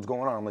 holy shit, what's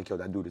going on? I'm like, yo,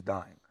 that dude is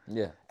dying.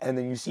 Yeah. And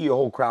then you see a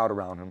whole crowd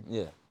around him.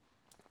 Yeah.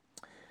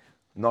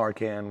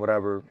 Narcan,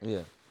 whatever.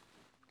 Yeah.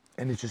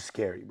 And it's just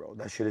scary, bro.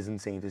 That shit is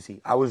insane to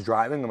see. I was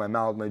driving and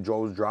my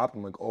jaws dropped.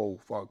 I'm like, oh,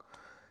 fuck.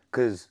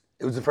 Because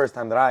it was the first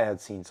time that I had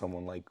seen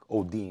someone like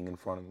ODing in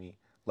front of me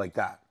like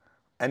that.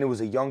 And it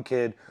was a young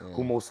kid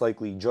who most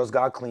likely just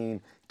got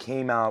clean,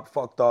 came out,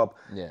 fucked up,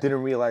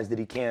 didn't realize that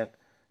he can't,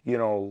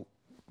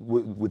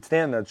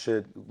 withstand that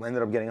shit,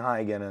 ended up getting high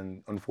again,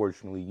 and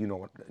unfortunately,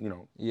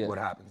 what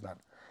happens.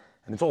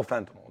 And it's all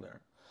fentanyl there.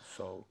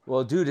 So.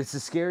 Well, dude, it's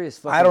the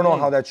scariest fucking I don't know thing.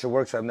 how that shit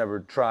works. I've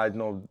never tried.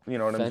 No, you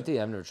know what I mean? Fenty?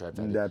 I've never tried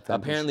Fenty. That Fenty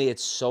Apparently,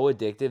 it's so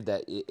addictive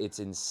that it's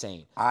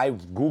insane. I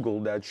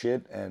Googled that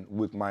shit and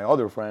with my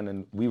other friend,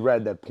 and we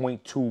read that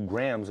 0.2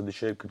 grams of the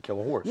shit could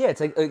kill a horse. Yeah, it's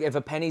like if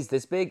a penny's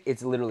this big,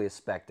 it's literally a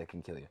speck that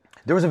can kill you.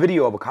 There was a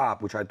video of a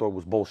cop, which I thought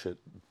was bullshit,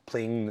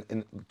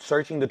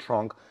 searching the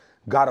trunk,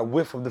 got a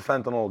whiff of the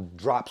fentanyl,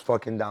 drops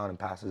fucking down and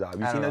passes out.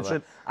 Have you seen that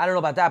shit? I don't know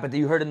about that, but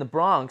you heard in the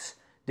Bronx,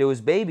 there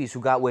was babies who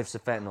got whiffs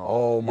of fentanyl.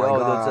 Oh my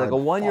God. It's like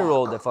a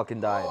 1-year-old that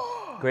fucking died.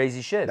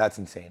 Crazy shit. That's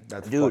insane.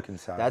 That's Dude, fucking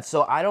sad. that's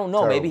so, I don't know.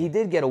 Terrible. Maybe he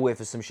did get a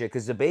whiff of some shit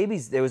because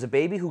there was a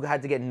baby who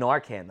had to get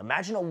Narcan.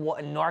 Imagine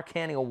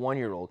Narcanning a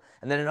 1-year-old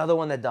and then another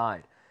one that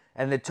died.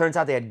 And it turns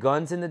out they had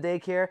guns in the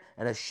daycare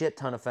and a shit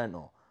ton of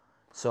fentanyl.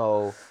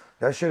 So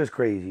that shit is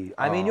crazy.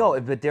 I mean,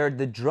 but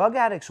the drug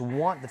addicts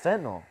want the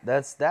fentanyl.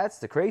 That's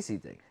the crazy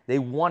thing. They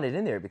want it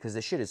in there because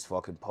the shit is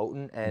fucking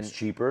potent and it's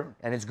cheaper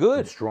and it's good.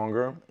 It's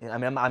stronger. I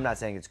mean, I'm not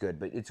saying it's good,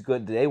 but it's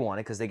good that they want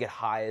it because they get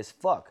high as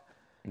fuck.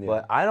 Yeah.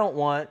 But I don't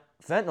want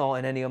fentanyl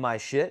in any of my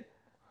shit.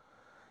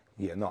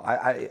 Yeah, no,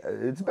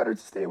 it's better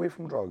to stay away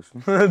from drugs.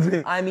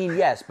 I mean,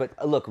 yes, but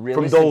look,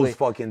 realistically, from those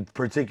fucking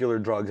particular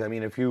drugs. I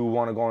mean, if you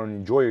want to go and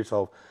enjoy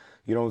yourself,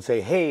 you don't say,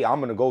 hey, I'm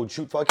going to go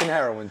shoot fucking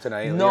heroin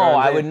tonight. No,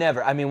 I would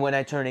never. I mean, when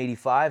I turn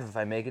 85, if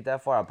I make it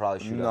that far, I'll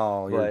probably shoot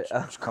up.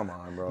 No, come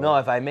on, bro. No,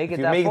 if I make it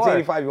that far. If you make it to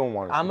 85, you won't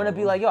want to. I'm going to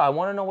be like, yo, I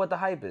want to know what the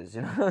hype is.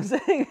 You know what I'm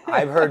saying?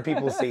 I've heard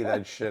people say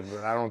that shit,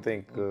 but I don't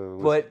think...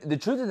 But the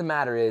truth of the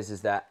matter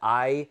is that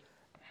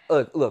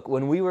look,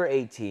 when we were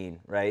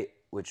 18, right,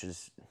 which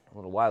is a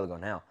little while ago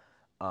now,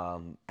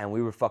 and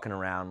we were fucking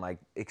around, like,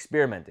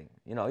 experimenting.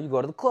 You know, you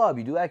go to the club,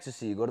 you do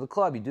ecstasy, you go to the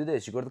club, you do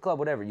this, you go to the club,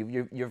 whatever.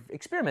 You're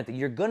experimenting.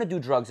 You're going to do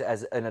drugs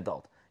as an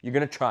adult. You're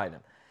going to try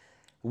them.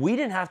 We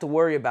didn't have to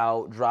worry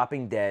about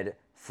dropping dead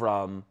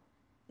from,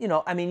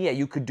 I mean, yeah,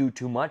 you could do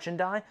too much and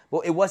die,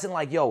 but it wasn't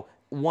like, yo,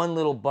 one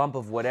little bump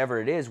of whatever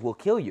it is will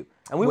kill you.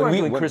 And we weren't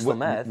doing crystal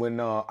meth. When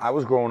I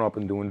was growing up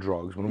and doing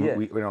drugs, I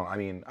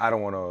mean, I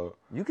don't want to...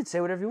 You could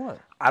say whatever you want.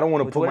 I don't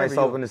want to put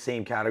myself in the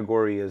same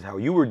category as how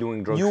you were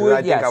doing drugs, because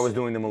I think I was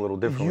doing them a little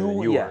differently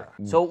than you were.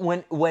 So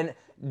when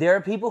there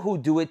are people who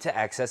do it to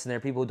excess and there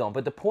are people who don't,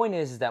 but the point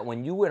is that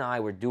when you and I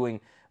were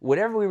doing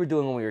whatever we were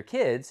doing when we were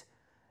kids,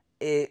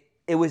 it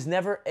was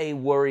never a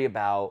worry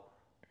about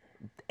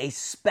a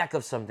speck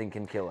of something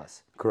can kill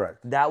us. Correct.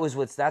 That's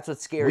what's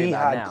scary about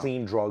now. We had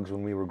clean drugs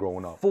when we were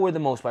growing up. For the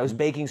most part. It was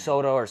baking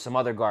soda or some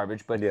other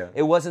garbage, but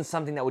it wasn't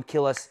something that would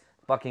kill us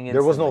fucking instantly.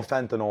 There was no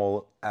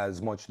fentanyl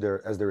as much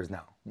as there is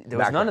now. There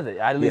was none of it.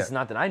 At least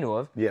not that I knew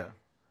of. Yeah.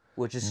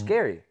 Which is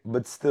scary.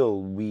 But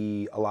still,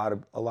 a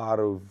lot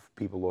of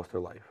people lost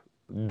their life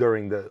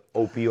during the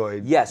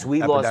opioid Yes,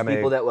 we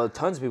epidemic. lost people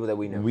tons of people that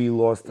we knew. We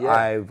lost,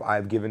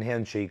 I've given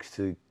handshakes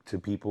to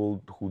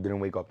people who didn't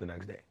wake up the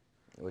next day.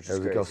 Which is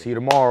crazy. I'll see you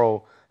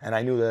tomorrow. And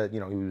I knew that, he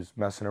was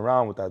messing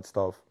around with that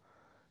stuff.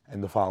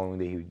 And the following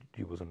day,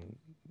 he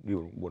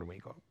wouldn't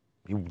wake up.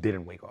 He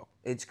didn't wake up.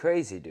 It's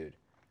crazy, dude.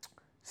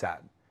 Sad.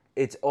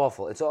 It's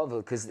awful. It's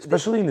awful.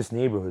 Especially in this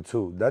neighborhood,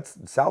 too. That's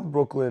South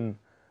Brooklyn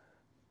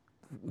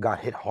got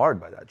hit hard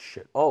by that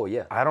shit. Oh,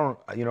 yeah. I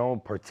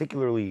don't,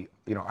 particularly,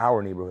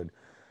 our neighborhood.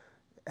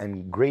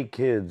 And great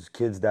kids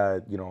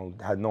that,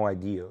 had no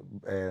idea.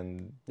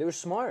 And they were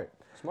smart.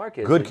 Smart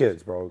kids. Good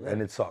kids, bro. Yeah.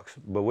 And it sucks.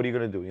 But what are you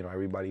going to do?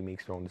 Everybody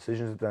makes their own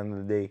decisions at the end of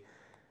the day.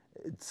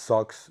 It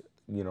sucks,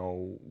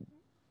 to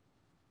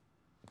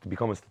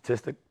become a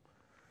statistic.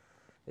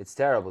 It's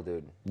terrible,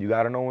 dude. You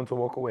got to know when to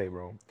walk away,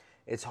 bro.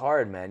 It's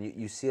hard, man.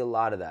 You see a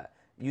lot of that.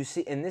 You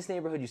see in this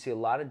neighborhood, you see a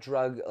lot of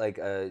drug,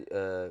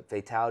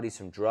 fatalities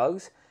from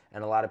drugs.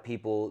 and a lot of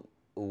people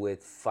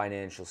with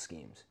financial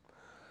schemes.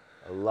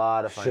 A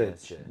lot of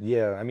finance shit.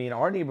 Yeah, I mean,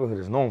 our neighborhood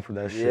is known for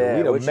that shit. Yeah,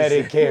 We the which is-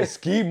 Medicare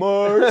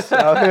schemers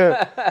out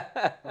here.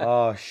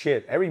 Oh,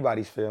 shit.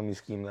 Everybody's family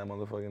scheme that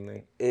motherfucking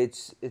thing.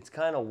 It's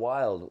kind of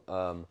wild.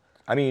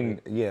 I mean,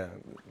 yeah.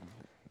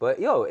 But,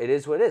 yo, it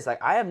is what it is.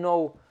 Like, I have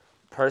no...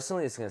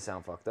 Personally, it's going to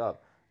sound fucked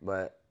up,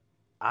 but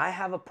I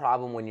have a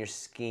problem when you're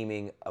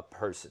scheming a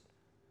person.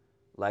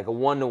 Like a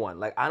one-to-one.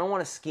 Like, I don't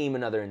want to scheme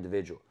another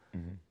individual.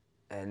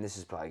 And this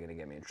is probably going to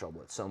get me in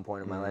trouble at some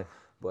point in my life.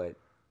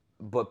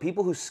 But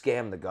people who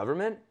scam the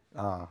government...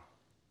 Because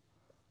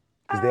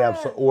they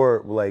have,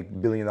 or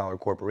like billion-dollar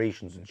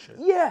corporations and shit.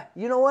 Yeah,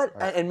 you know what?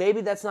 Right. And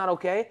maybe that's not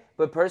okay,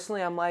 but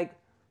personally, I'm like,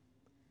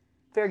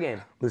 fair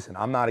game. Listen,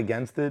 I'm not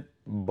against it,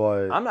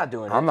 but... I'm not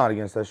doing it. I'm not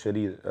against that shit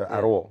either,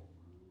 at all.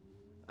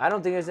 I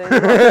don't think there's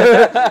anything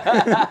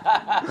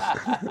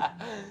wrong.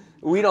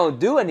 We don't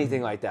do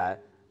anything like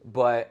that,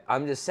 but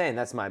I'm just saying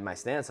that's my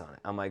stance on it.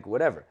 I'm like,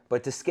 whatever.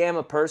 But to scam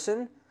a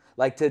person,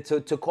 like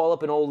to call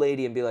up an old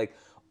lady and be like,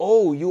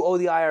 oh, you owe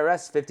the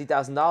IRS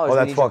 $50,000. Oh,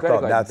 that's fucked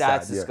up. That's sad,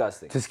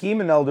 disgusting. Yeah. To scheme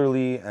an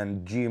elderly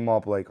and G him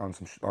up like on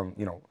some,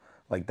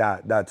 like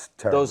that's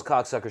terrible. Those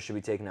cocksuckers should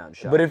be taken out and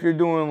shot. But if you're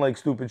doing like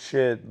stupid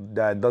shit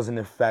that doesn't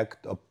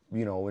affect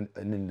an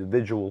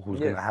individual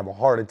who's gonna have a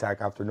heart attack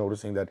after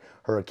noticing that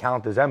her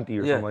account is empty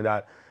or something like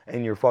that,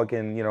 and you're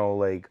fucking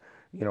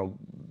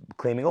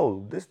claiming,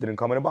 oh, this didn't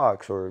come in a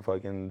box, or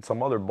fucking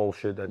some other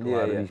bullshit that a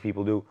lot of these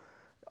people do.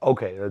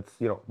 Okay, that's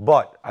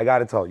But I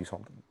gotta tell you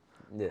something.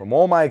 Yeah. From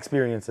all my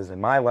experiences in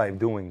my life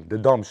doing the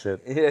dumb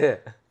shit,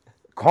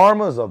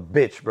 karma's a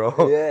bitch, bro.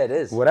 Yeah, it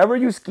is. Whatever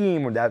you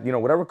scheme or that,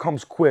 whatever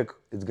comes quick,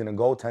 it's gonna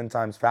go 10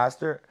 times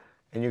faster,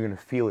 and you're gonna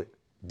feel it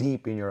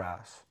deep in your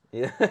ass.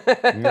 Yeah.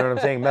 You know what I'm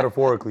saying?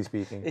 Metaphorically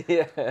speaking.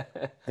 Yeah.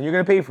 And you're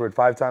gonna pay for it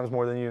 5 times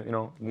more than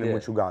than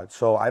what you got.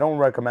 So I don't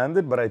recommend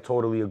it, but I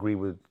totally agree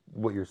with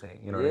what you're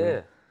saying. You know what I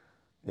mean?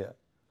 Yeah.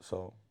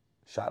 So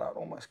shout out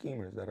all my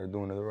schemers that are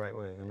doing it the right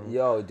way.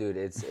 Yo, dude,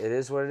 it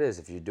is what it is.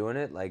 If you're doing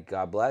it, like,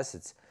 God bless.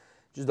 It's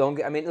just don't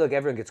get. I mean, look,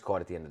 everyone gets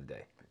caught at the end of the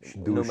day. She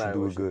do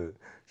it good.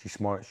 She's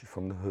smart. She's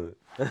from the hood.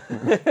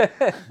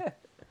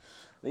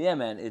 But yeah,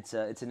 man, it's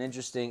an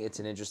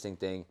interesting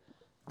thing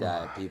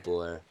that people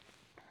are.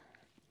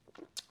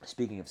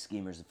 Speaking of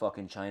schemers, the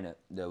fucking China,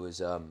 there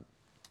was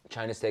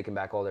China's taking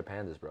back all their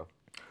pandas, bro.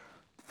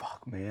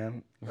 Fuck,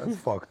 man, that's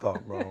fucked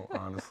up, bro.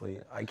 Honestly,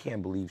 I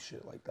can't believe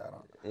shit like that.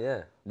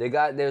 Yeah,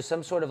 there's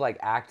some sort of like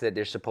act that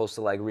they're supposed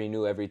to like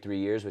renew every 3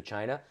 years with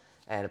China,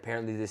 and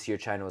apparently this year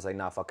China was like,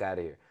 nah, fuck out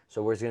of here.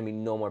 So there's gonna be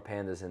no more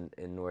pandas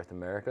in North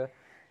America.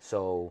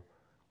 So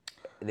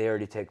they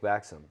already take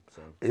back some.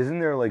 So isn't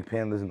there like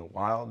pandas in the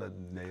wild that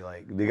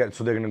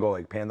so they're gonna go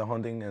like panda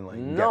hunting and like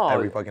get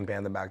every fucking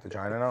panda back to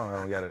China now? I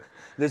don't get it.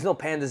 There's no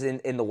pandas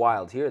in the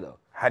wild here though.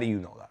 How do you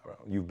know that, bro?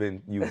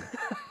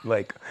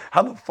 Like,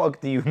 how the fuck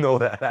do you know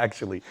that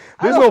actually?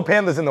 There's no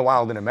pandas in the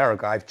wild in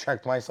America. I've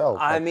checked myself.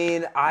 I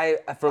mean, I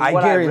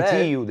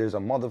guarantee you there's a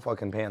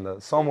motherfucking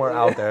panda somewhere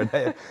out there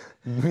that,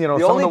 some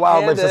of the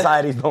wildlife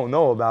societies don't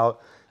know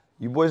about.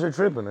 You boys are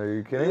tripping. Are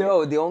you kidding?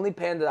 Yo, the only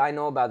panda I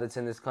know about that's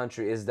in this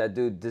country is that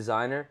dude,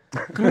 Designer.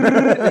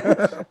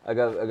 I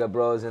got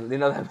bros and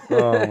that.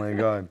 Oh my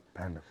God,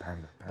 panda.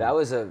 That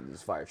was a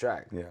fire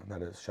track. Yeah,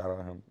 that is. Shout out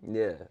to him.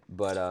 Yeah,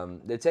 but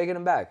they're taking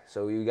them back,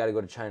 so you got to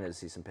go to China to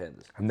see some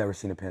pandas. I've never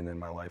seen a panda in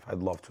my life. I'd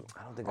love to.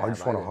 I don't think I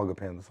just want to hug a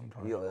panda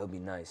sometime. Yo, it'll be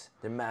nice.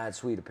 They're mad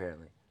sweet,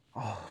 apparently.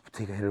 Oh,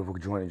 take a hit of a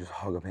joint and just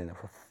hug a panda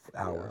for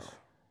hours. Yo,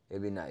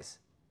 it'd be nice.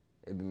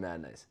 It'd be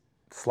mad nice.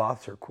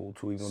 Sloths are cool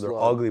too, even though they're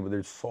ugly, but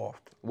they're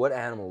soft. What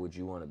animal would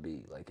you want to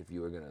be? Like, if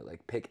you were gonna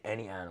pick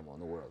any animal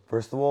in the world.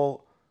 First of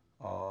all,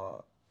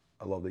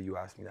 I love that you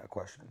asked me that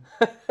question.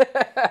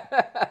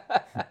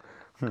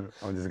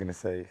 I'm just gonna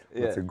say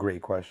that's a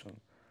great question.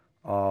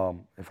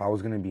 If I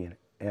was gonna be an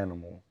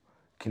animal,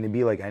 can it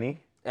be like any?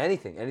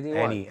 Anything you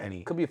want.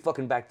 Any. Could be a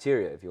fucking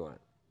bacteria if you want.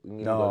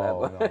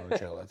 No,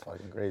 chill. That's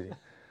fucking crazy.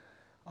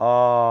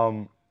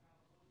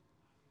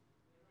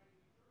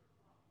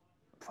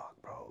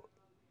 Fuck, bro.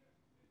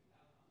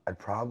 I'd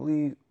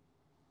probably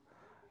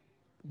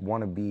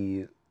want to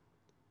be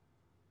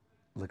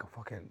like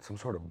some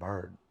sort of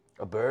bird.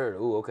 A bird?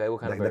 Ooh, okay. What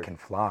kind of bird? That can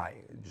fly,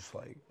 just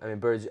like. I mean,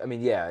 birds. I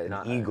mean, yeah.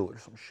 An eagle or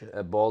some shit.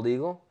 A bald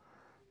eagle?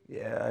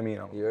 Yeah, I mean.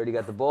 You already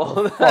got the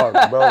ball.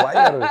 Fuck, bro. Why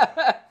you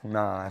gotta?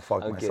 Nah, I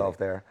fucked myself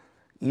there.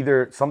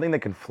 Either something that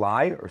can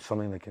fly or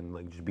something that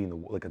can just be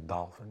in like a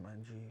dolphin,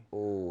 man. G.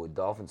 Oh,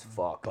 dolphins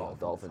fuck.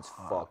 Dolphins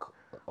fuck.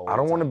 I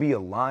don't want to be a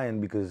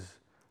lion because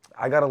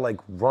I gotta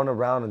run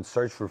around and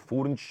search for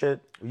food and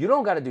shit. You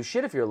don't gotta do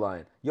shit if you're a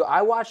lion. Yo,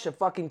 I watched a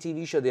fucking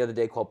TV show the other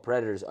day called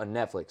Predators on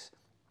Netflix.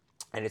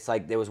 And it's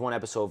there was one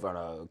episode on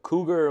a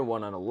cougar,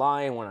 one on a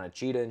lion, one on a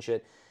cheetah and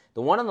shit.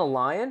 The one on the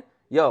lion,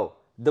 yo,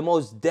 the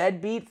most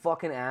deadbeat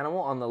fucking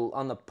animal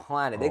on the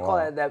planet. They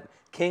call that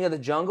king of the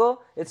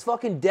jungle. It's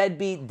fucking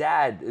deadbeat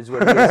dad is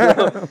what he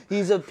is.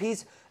 He's a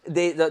piece.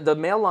 The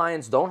male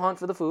lions don't hunt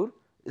for the food.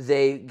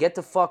 they get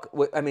to fuck.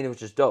 I mean, it was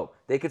just dope.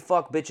 They could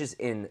fuck bitches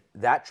in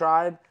that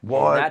tribe,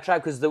 What? in that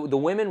tribe, because the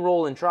women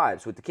roll in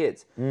tribes with the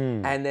kids.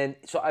 And then,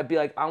 so I'd be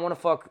like, I want to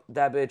fuck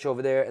that bitch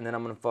over there, and then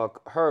I'm gonna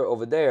fuck her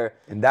over there.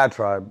 In that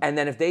tribe. And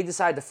then if they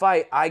decide to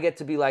fight, I get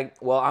to be like,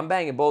 well, I'm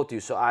banging both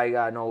you, so I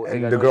got no.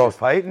 And the girls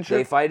fight and shit?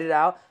 They fight it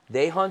out.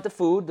 They hunt the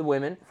food, the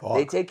women. Fuck.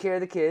 They take care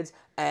of the kids,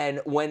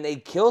 and when they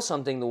kill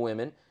something, the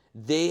women,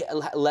 they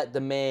let the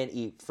man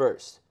eat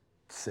first.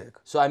 Sick.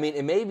 So, I mean,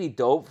 it may be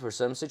dope for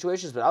some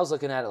situations, but I was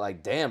looking at it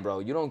like, damn, bro,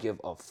 you don't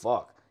give a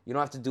fuck. You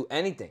don't have to do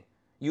anything.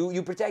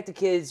 You protect the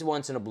kids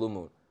once in a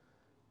blue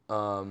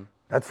moon.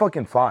 That's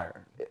fucking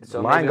fire.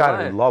 So Mine maybe got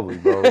mine. it lovely,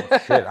 bro.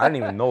 Shit, I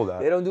didn't even know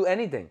that. They don't do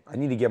anything. I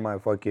need to get my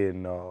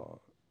fucking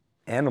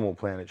Animal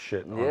Planet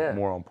shit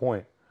more on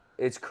point.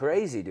 It's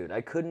crazy, dude.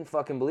 I couldn't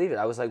fucking believe it.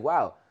 I was like,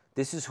 wow,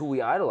 this is who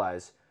we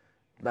idolize.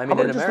 I mean, How in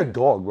about just America. a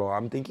dog, bro?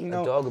 I'm thinking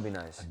now. A dog would be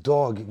nice. A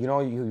dog, you know,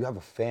 you have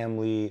a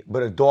family,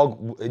 but a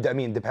dog, I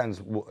mean, it depends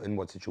in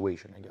what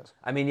situation, I guess.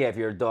 I mean, yeah, if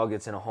you're a dog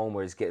that's in a home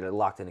where it's getting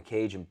locked in a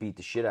cage and beat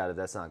the shit out of,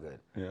 that's not good.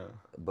 Yeah.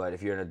 But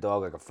if you're in a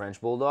dog like a French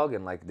bulldog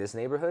in like this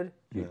neighborhood,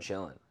 you're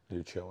chilling.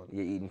 You're chilling.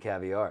 You're eating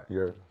caviar.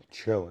 You're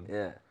chilling.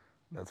 Yeah.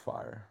 That's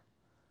fire.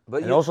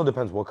 But It also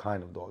depends what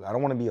kind of dog. I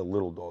don't want to be a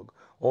little dog.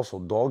 Also,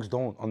 dogs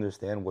don't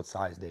understand what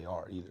size they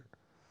are either.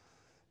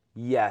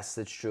 Yes,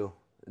 that's true.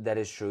 That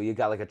is true. You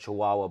got like a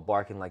Chihuahua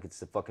barking like it's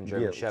the fucking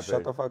German Shepherd.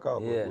 Shut the fuck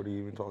up. Yeah. What are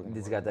you even talking about?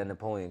 He's got that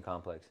Napoleon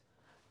complex.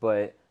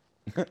 But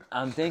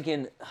I'm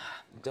thinking,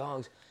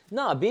 dogs.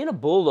 Nah, being a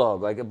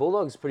bulldog, like a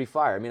bulldog is pretty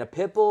fire. I mean, a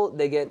pit bull,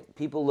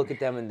 people look at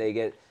them and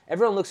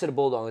everyone looks at a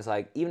bulldog and it's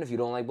like, even if you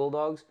don't like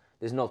bulldogs,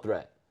 there's no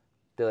threat.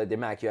 They're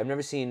mad cute. I've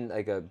never seen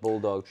like a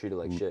bulldog treated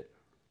like shit.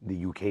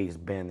 The UK is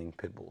banning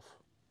pit bulls.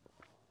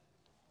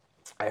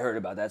 I heard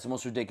about that. It's the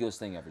most ridiculous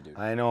thing ever, dude.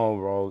 I know,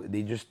 bro.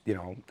 They just,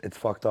 it's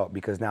fucked up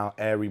because now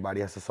everybody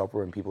has to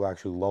suffer and people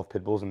actually love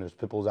pit bulls and there's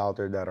pit bulls out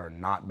there that are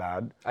not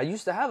bad. I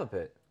used to have a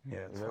pit. Yeah,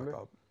 it's Remember?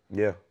 fucked up.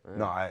 Yeah.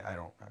 No, I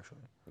don't actually.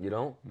 You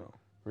don't? No.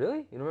 Really?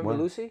 You don't remember When?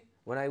 Lucy?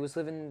 When I was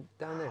living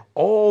down there?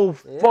 Oh,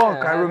 fuck. I I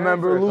had her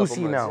remember for a couple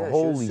Lucy months. now. Yeah, she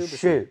was Holy super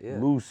shit. sweet, yeah.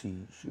 Lucy.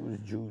 She was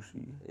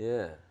juicy.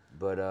 Yeah.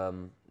 But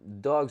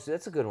dogs,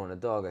 that's a good one. A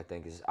dog, I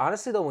think, is...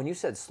 Honestly, though, when you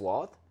said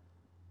sloth,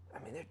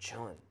 I mean, they're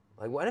chilling.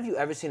 Like, when have you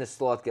ever seen a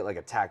sloth get, like,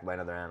 attacked by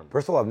another animal?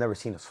 First of all, I've never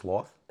seen a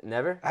sloth.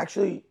 Never?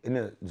 Actually, in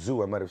a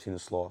zoo, I might have seen a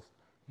sloth.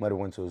 Might have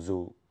went to a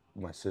zoo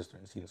with my sister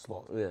and seen a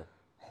sloth. Yeah.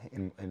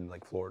 In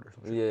like Florida or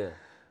something. Yeah.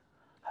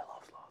 I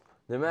love sloth.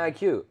 They're mad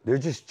cute. They're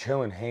just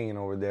chilling, hanging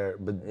over there.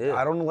 But Yeah.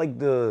 I don't like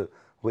the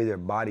way their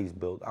body's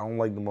built. I don't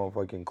like the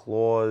motherfucking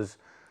claws.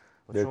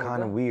 They're wrong with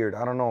kind of that? weird.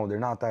 I don't know. They're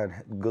not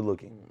that good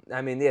looking.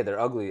 I mean, yeah, they're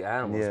ugly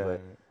animals, Yeah.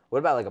 but... What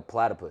about, like, a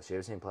platypus? You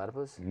ever seen a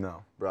platypus?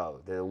 No.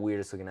 Bro, they're the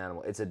weirdest looking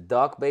animal. It's a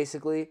duck,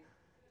 basically.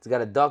 It's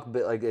got a duck,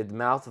 like the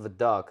mouth of a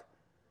duck.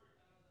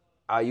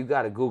 You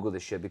gotta Google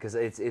this shit because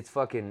it's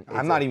fucking...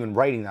 I'm not even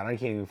writing that. I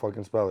can't even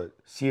fucking spell it.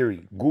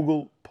 Siri,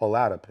 Google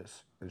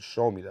platypus and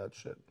show me that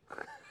shit.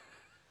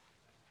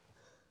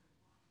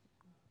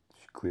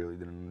 She clearly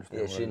didn't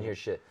understand. Yeah, she didn't hear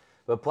shit.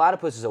 But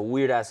platypus is a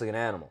weird ass looking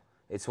animal.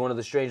 It's one of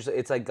the strangest.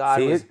 It's like God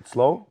Say was it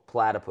slow.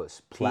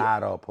 platypus.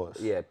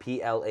 Platypus. Yeah,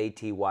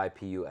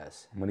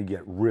 Platypus. I'm gonna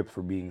get ripped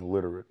for being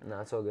illiterate.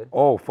 No, it's all good.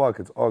 Oh fuck,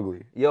 it's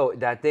ugly. Yo,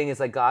 that thing is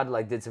like God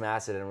like did some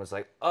acid and was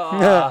like,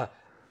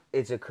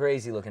 it's a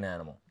crazy looking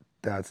animal.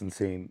 That's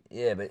insane.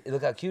 Yeah, but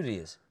look how cute he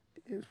is.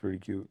 It's pretty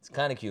cute. It's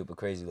kind of cute, but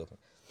crazy looking.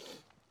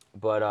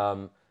 But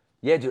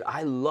yeah, dude,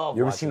 I love.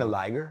 You ever watching seen a them.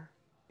 liger?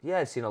 Yeah,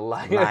 I've seen a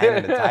lion. Lion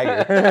and a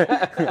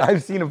tiger.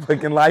 I've seen a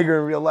fucking liger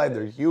in real life.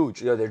 They're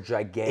huge. Yo, they're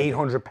gigantic.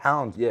 800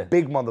 pounds. Yeah.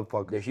 Big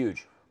motherfuckers. They're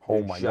huge. Oh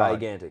They're my god.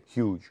 gigantic.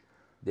 Huge.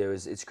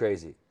 It's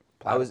crazy.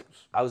 I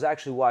was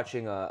actually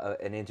watching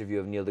an interview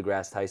of Neil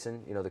deGrasse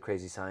Tyson, the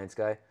crazy science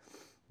guy,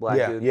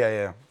 black dude.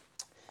 Yeah.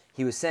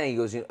 He was saying, he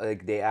goes,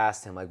 like they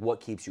asked him, like, what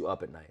keeps you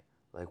up at night?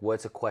 Like,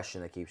 what's a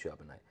question that keeps you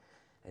up at night?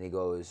 And he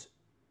goes,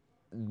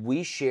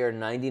 we share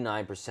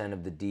 99%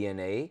 of the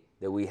DNA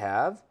that we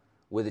have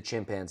with a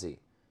chimpanzee.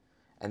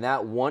 And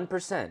that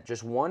 1%,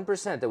 just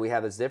 1% that we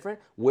have that's different,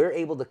 we're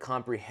able to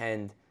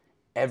comprehend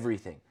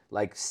everything,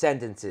 like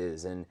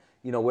sentences, and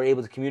we're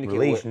able to communicate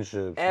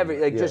Relationships,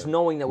 just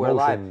knowing that we're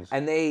alive. Emotions.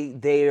 And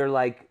they are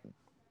like,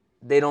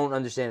 they don't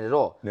understand it at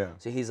all. Yeah.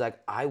 So he's like,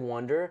 I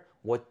wonder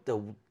what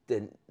the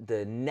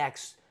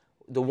next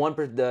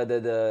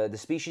the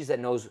species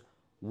that knows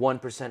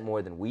 1%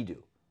 more than we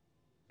do.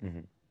 Mm-hmm.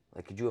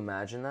 Like, could you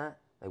imagine that?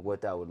 Like, what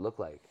that would look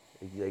like?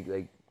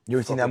 Like You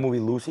ever seen that movie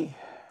Lucy?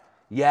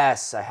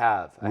 Yes, I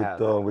have.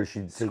 Where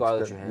she takes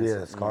Scarlett Johansson.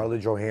 Yeah,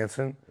 Scarlett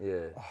Johansson. Yeah.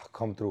 Oh,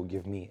 come through,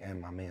 give me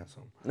and my man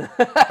some.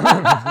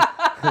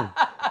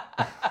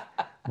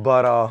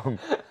 But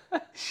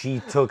she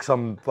took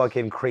some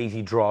fucking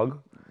crazy drug.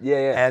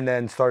 Yeah. And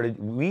then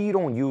we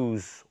don't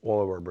use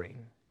all of our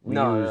brain. We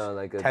use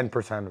like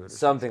 10% of it.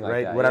 something like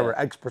right? that, Whatever,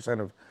 yeah. X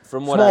percent of,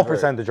 From what small I've heard.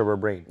 percentage of our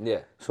brain. Yeah.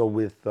 So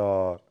with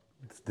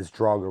this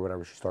drug or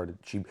whatever she started,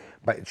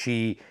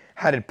 she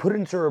had it put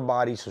into her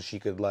body so she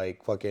could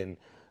like fucking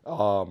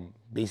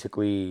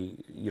basically,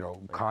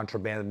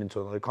 contraband it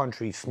into another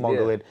country,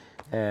 smuggle Yeah. it,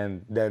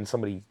 and then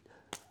somebody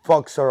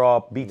fucks her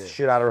up, beats the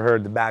shit out of her,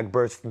 the bag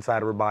bursts inside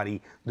of her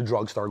body, the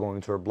drugs start going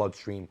into her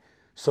bloodstream.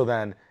 So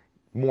then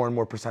more and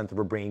more percent of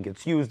her brain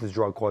gets used, this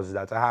drug causes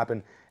that to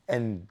happen,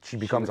 and she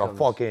becomes a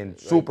fucking like,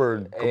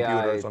 super computer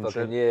or AI some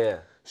fucking, shit. yeah.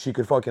 She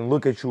could fucking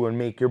look at you and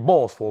make your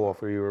balls fall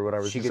off of you or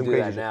whatever. She Just could some do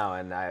crazy that shit. now,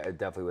 and it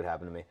definitely would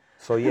happen to me.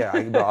 So yeah,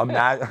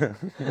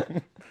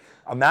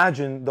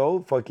 imagine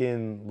though,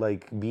 fucking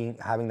like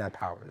having that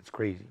power. It's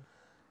crazy.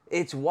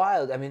 It's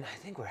wild. I mean, I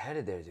think we're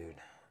headed there, dude.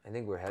 I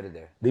think we're headed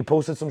there. They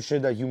posted some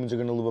shit that humans are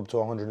gonna live up to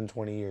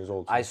 120 years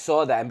old. I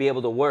saw that and be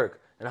able to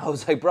work. And I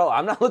was like, bro,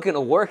 I'm not looking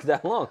to work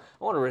that long.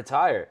 I want to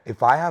retire.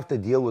 If I have to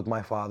deal with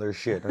my father's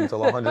shit until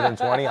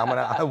 120,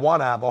 I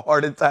wanna have a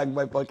heart attack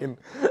by fucking,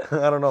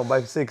 I don't know,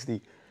 by 60.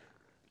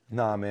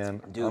 Nah,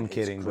 man, Dude, I'm it's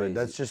kidding, crazy. but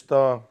that's just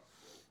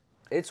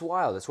It's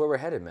wild. That's where we're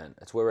headed, man.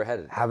 That's where we're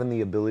headed. having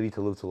the ability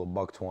to live till a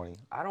buck 20.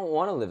 I don't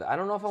want to live. I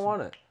don't know if I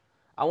want to.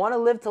 I want to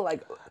live to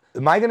like.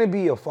 Am I gonna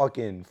be a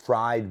fucking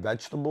fried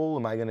vegetable?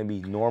 Am I gonna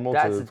be normal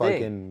That's to the fucking?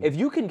 thing. If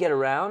you can get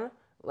around,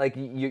 like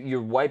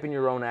you're wiping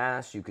your own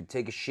ass, you could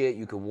take a shit,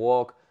 you could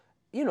walk,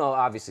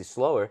 obviously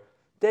slower,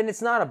 then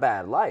it's not a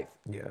bad life.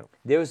 Yeah.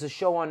 There was a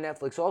show on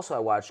Netflix also I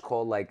watched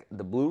called like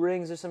The Blue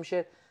Rings or some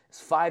shit.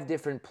 It's 5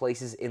 different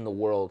places in the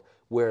world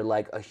where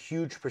like a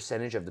huge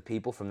percentage of the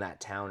people from that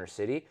town or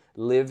city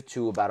live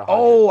to about 100.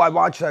 Oh, I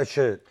watched that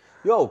shit.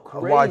 Yo, I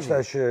crazy. watched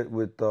that shit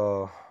with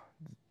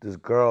this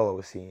girl I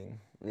was seeing.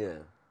 Yeah,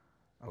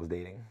 I was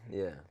dating.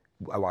 yeah.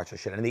 I watched that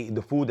shit. And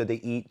the food that they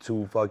eat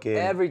to fucking...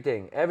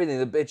 Everything.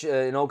 The bitch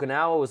in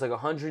Okinawa was like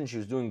 100 and she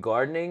was doing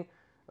gardening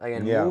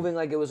and Yeah. moving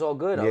like it was all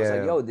good. I was like,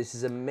 Yeah. yo, this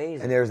is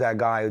amazing. And there's that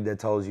guy that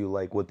tells you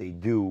like what they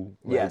do.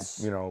 Like, Yes.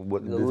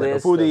 What The there's like a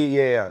list food they of- eat.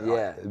 Yeah.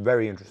 Yeah.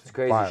 Very interesting. It's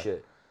crazy Fire.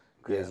 shit.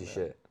 Crazy man.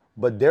 shit.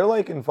 But they're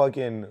like in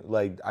fucking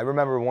like I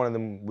remember one of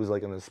them was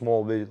like in a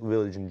small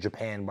village in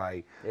Japan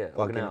by Yeah,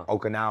 fucking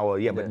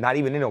Okinawa. Yeah, but not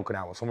even in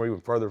Okinawa, somewhere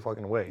even further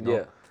fucking away. You know?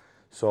 Yeah.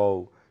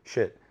 So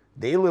shit,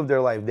 they live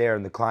their life there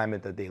in the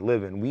climate that they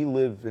live in. We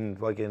live in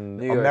fucking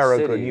New York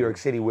America, City. New York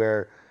City,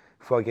 where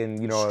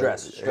fucking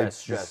Stress.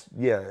 it's just-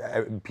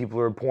 yeah, people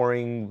are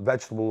pouring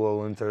vegetable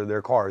oil into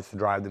their cars to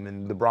drive them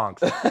in the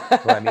Bronx. So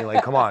I mean,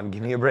 like, come on,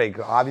 give me a break.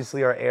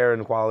 Obviously, our air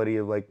and quality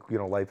of like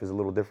life is a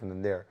little different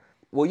than there.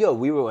 Well, yo,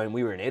 when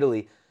we were in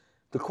Italy,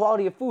 the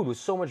quality of food was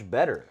so much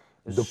better.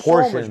 It was The so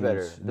portions, much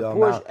better. the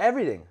amount-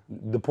 Everything.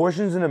 The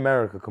portions in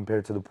America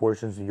compared to the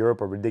portions in Europe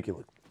are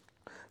ridiculous.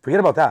 Forget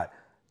about that.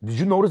 Did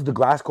you notice the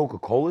glass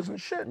Coca-Colas and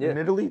shit in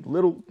Italy?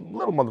 Little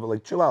motherfucker,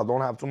 like chill out,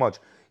 don't have too much.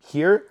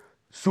 Here,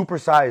 super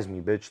size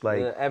me, bitch.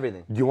 Like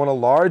Everything. Do you want a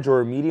large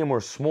or a medium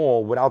or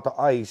small without the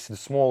ice? The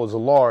small is a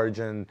large,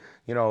 and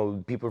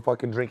people are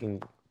fucking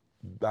drinking,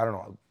 I don't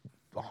know,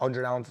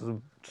 100 ounces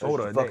of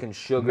soda. a day. Fucking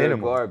sugar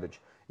Minimum. garbage.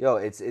 Yo,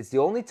 it's the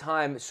only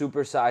time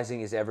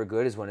supersizing is ever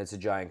good is when it's a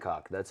giant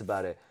cock. That's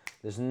about it.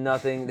 There's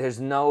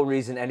no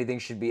reason anything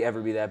should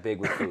ever be that big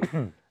with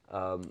food.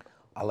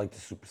 I like to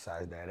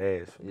supersize that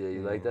ass. Yeah,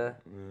 you like that?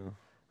 Yeah.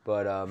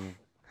 But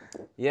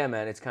yeah,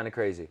 man, it's kind of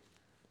crazy.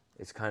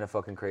 It's kind of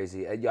fucking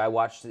crazy. I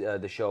watched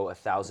the show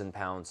 1,000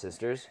 Pound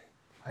Sisters.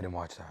 I didn't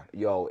watch that.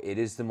 Yo, it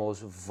is the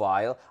most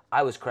vile.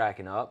 I was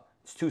cracking up.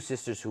 It's 2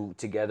 sisters who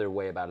together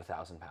weigh about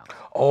 1,000 pounds.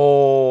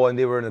 Oh, and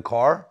they were in the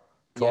car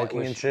Yeah, talking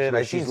where and she- shit.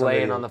 where I seen she's some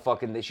laying videos. on the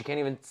fucking. She can't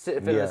even fit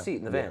in the seat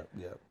in the van.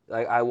 Yeah.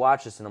 Like I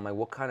watch this and I'm like,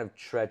 what kind of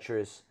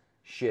treacherous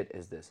shit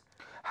is this,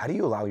 How do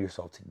you allow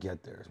yourself to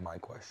get there? Is my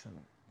question.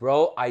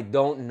 bro? I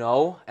don't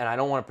know, and I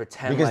don't want to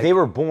pretend Because like they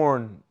were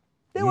born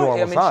normal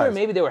I mean, size. sure,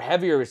 maybe they were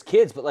heavier as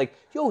kids, but like,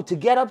 yo, to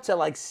get up to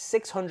like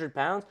 600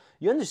 pounds,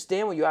 you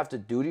understand what you have to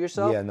do to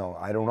yourself? Yeah, no,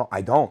 I don't know.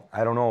 I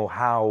don't know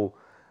how.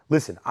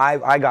 Listen,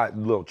 I got a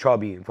little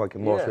chubby and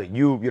fucking lost Yeah. weight.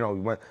 You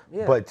went,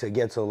 Yeah. but to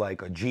get to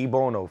like a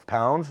G-bone of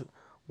pounds,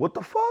 what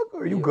the fuck?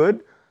 Are you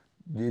good?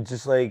 It's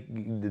just like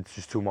it's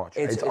just too much.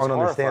 It's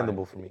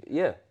ununderstandable for horrifying. me.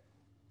 Yeah,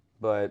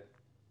 but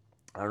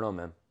I don't know,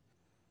 man.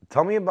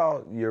 Tell me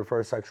about your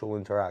first sexual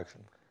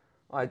interaction.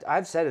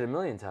 I've said it a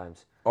million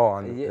times. Oh,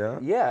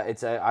 Yeah,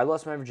 it's I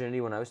lost my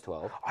virginity when I was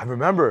 12. I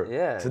remember.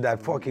 Yeah. To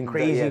that fucking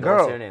crazy Yeah, girl.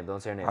 Don't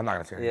say her name. I'm not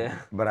gonna say her Yeah. name,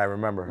 but I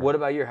remember her. What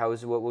about you?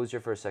 What was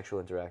your first sexual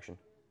interaction?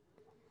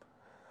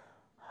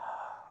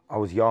 I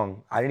was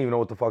young. I didn't even know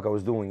what the fuck I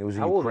was doing. It was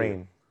in How old were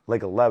Ukraine,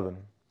 like 11.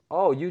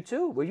 Oh, you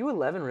too? Were you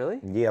 11 really?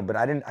 Yeah, but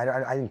I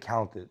didn't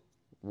count it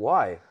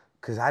Why?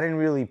 because I didn't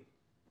really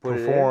Put it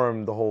in?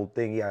 perform the whole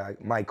thing. Yeah,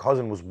 my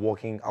cousin was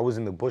walking. I was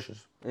in the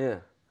bushes Yeah.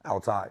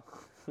 outside,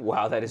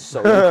 Wow, that is so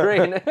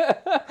Ukraine.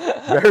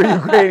 very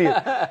Ukrainian,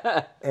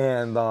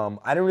 and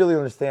I didn't really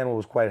understand what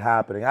was quite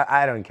happening.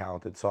 I didn't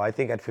count it, so I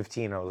think at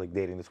 15 I was like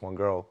dating this one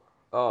girl.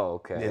 Oh,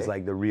 okay. It's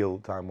like the real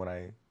time when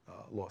I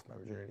lost my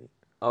virginity.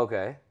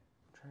 Okay.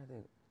 I'm trying to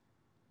think.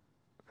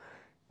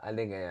 I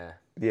think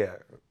Yeah.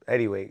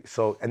 Anyway,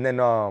 so and then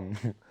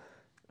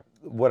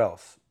what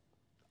else?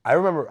 I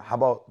remember. How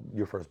about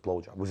your first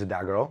blowjob? Was it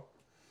that girl?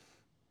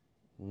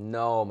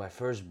 no, my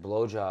first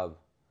blowjob.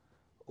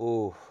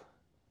 Ooh.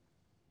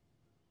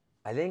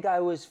 I think I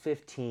was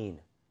 15.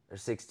 or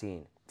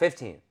 16,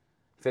 15,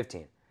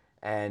 15.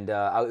 And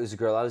it was a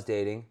girl I was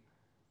dating.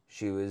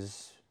 We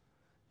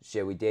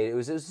dated. It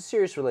was a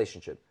serious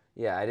relationship.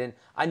 Yeah,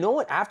 I know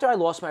what, after I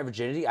lost my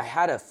virginity, I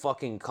had a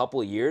fucking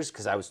couple of years,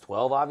 because I was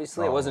 12,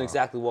 obviously. I wasn't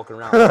exactly walking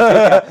around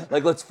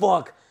like, let's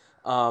fuck.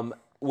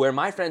 Where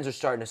my friends were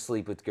starting to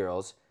sleep with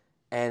girls,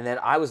 and then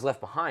I was left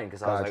behind,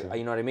 because I was like,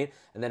 you know what I mean?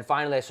 And then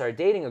finally I started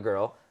dating a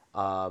girl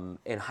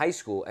in high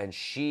school, and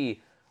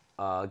she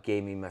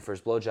gave me my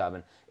first blowjob.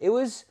 And it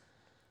was,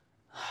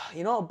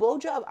 a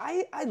blowjob,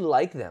 I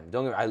like them.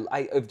 Don't get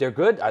me, if they're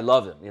good, I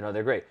love them.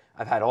 They're great.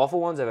 I've had awful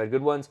ones, I've had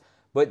good ones.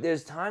 But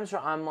there's times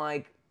where I'm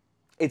like,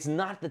 it's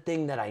not the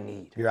thing that I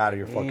need. You're out of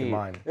your fucking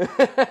mind.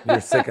 You're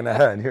sick in the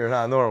head. You're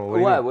not normal.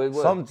 What?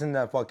 Something's in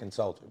that fucking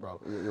seltzer,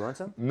 bro. You want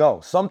some?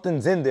 No,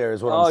 something's in there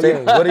is what I'm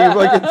saying. Yeah. What are you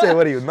fucking saying?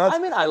 What are you, nuts? I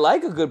mean, I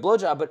like a good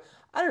blowjob, but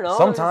I don't know.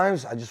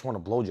 Sometimes I just want a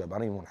blowjob. I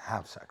don't even want to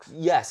have sex.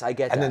 Yes, I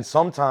get that. And then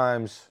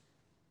sometimes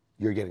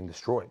you're getting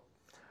destroyed.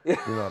 You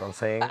know what I'm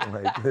saying?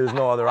 Like, there's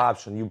no other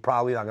option. You're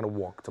probably not going to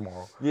walk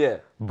tomorrow. Yeah.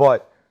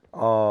 But,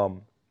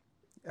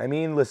 I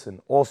mean,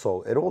 listen,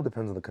 also, it all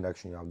depends on the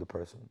connection you have with the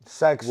person.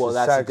 Sex Well, is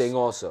that's sex. the thing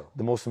also.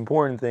 The most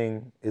important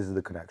thing is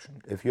the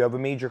connection. If you have a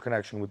major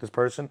connection with this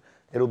person,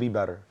 it'll be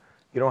better.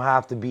 You don't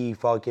have to be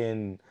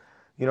fucking,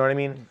 you know what I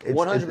mean?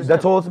 100%.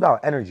 That's all it's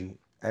about, energy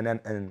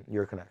and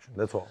your connection.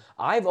 That's all.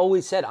 I've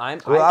always said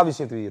obviously, you have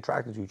to be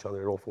attracted to each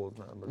other. It all falls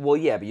down. Well,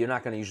 yeah, but you're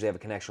not going to usually have a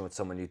connection with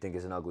someone you think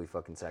is an ugly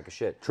fucking sack of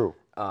shit. True.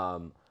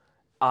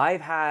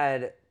 I've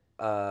had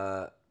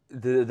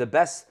the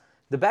best.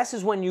 The best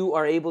is when you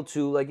are able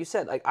to, like you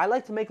said, like, I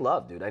like to make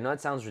love, dude. I know it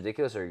sounds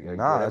ridiculous or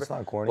nah, whatever, that's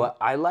not corny. but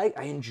I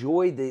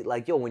enjoy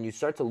when you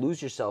start to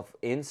lose yourself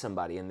in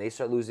somebody and they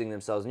start losing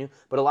themselves in you.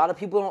 But a lot of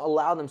people don't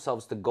allow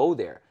themselves to go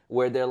there,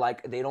 where they're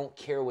like, they don't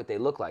care what they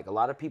look like. A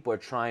lot of people are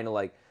trying to,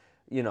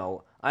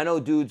 I know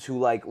dudes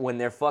who, when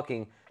they're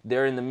fucking,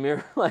 they're in the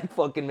mirror,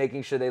 fucking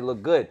making sure they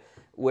look good.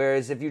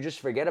 Whereas if you just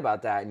forget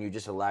about that and you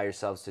just allow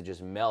yourselves to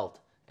just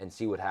melt and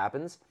see what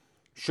happens,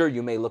 sure,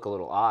 you may look a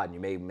little odd and you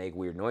may make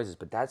weird noises,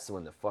 but that's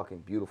when the fucking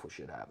beautiful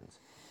shit happens.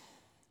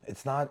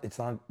 It's not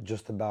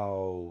just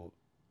about,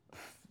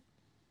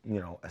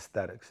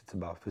 aesthetics. It's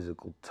about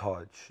physical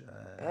touch.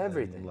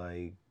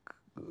 Everything.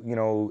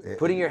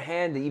 Putting your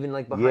hand even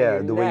behind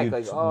your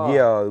neck.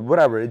 Yeah,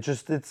 whatever.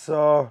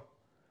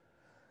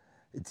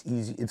 It's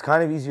easy. It's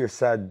kind of easier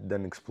said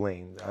than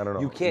explained. I don't know.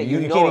 You can't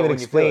even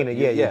explain it.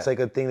 Yeah, it's like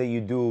a thing that you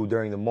do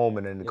during the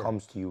moment, and it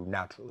comes to you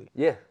naturally.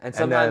 Yeah, and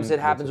sometimes it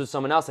happens with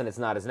someone else, and it's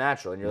not as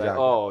natural, and you're like,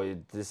 oh,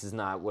 this is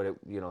not what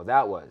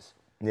that was.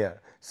 Yeah.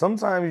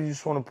 Sometimes you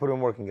just want to put in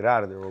work and get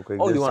out of there real quick.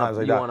 Oh, you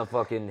want to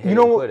fucking hit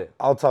and quit it.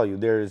 I'll tell you.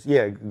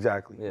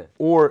 Exactly. Yeah.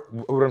 Or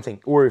what I'm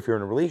saying. Or if you're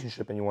in a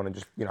relationship and you want to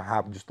just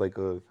have just like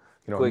a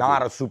quickie.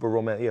 Not a super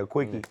romantic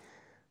quickie.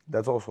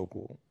 That's also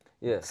cool.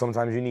 Yeah.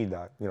 Sometimes you need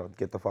that.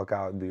 Get the fuck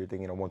out, do your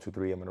thing. 1, 2,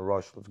 3. I'm in a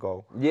rush. Let's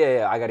go.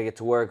 Yeah. I gotta get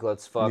to work.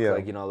 Let's fuck. Yeah.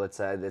 Let's.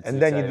 And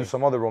then you do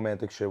some other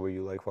romantic shit where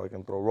you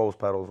fucking throw rose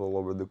petals all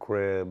over the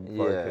crib.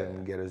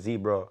 Fucking get a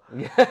zebra.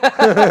 Yeah. You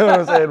know what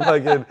I'm saying?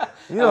 Fucking.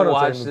 You know what I'm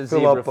watch saying? The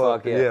zebra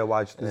fuck. Yeah.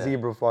 Watch the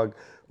zebra fuck.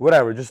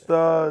 Whatever. Just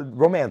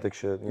romantic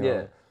shit. You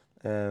know?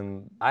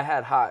 And I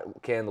had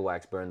hot candle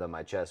wax burned on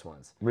my chest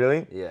once.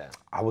 Really? Yeah.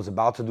 I was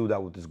about to do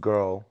that with this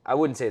girl. I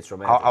wouldn't say it's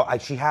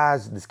romantic. She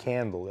has this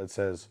candle that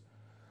says,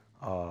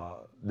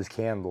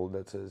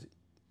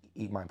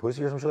 eat my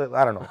pussy or some shit.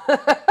 I don't know.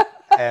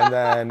 And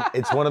then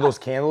it's one of those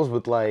candles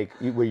with where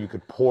you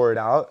could pour it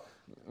out.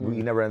 But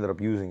you never ended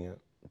up using it.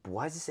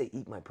 Why does it say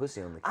eat my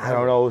pussy on the candle? I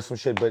don't know, some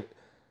shit, but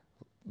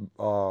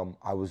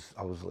I was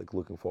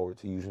looking forward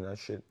to using that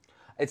shit.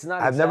 It's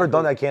not. I've never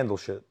done that candle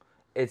shit.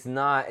 It's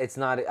not.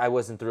 I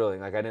wasn't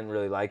thrilling. I didn't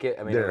really like it.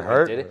 I mean, did it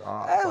hurt? Did it?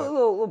 A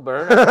little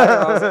burn.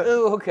 I was like,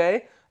 ooh,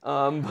 okay.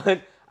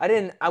 But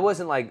I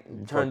wasn't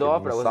turned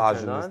off, but I wasn't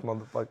turned on. This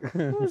motherfucker.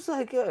 It was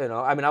I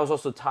mean, I was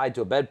also tied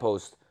to a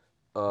bedpost.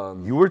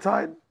 You were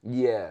tied?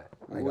 Yeah.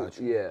 I got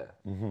you. Yeah.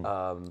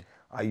 Mm-hmm.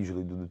 I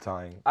usually do the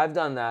tying. I've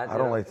done that. I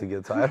don't like to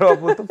get tied up.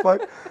 What the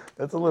fuck?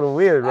 That's a little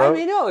weird, bro. I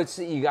mean, no,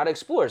 you gotta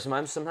explore.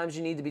 Sometimes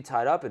you need to be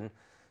tied up, and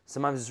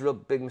sometimes it's a real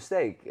big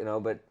mistake,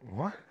 But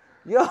what?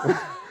 Yo.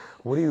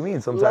 What do you mean?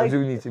 Sometimes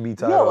you need to be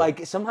tied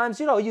up. Sometimes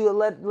you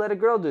let a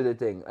girl do their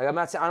thing. I'm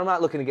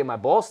not looking to get my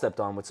balls stepped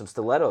on with some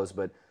stilettos,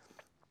 but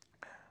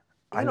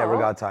I never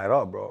got tied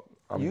up, bro.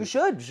 You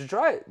should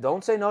try it.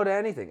 Don't say no to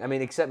anything. I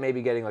mean, except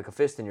maybe getting a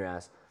fist in your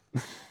ass.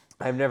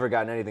 I've never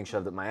gotten anything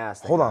shoved up my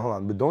ass. Hold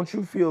on. But don't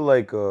you feel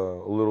like a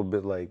little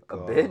bit like a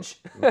bitch?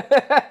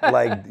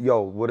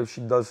 What if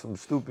she does some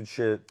stupid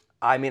shit?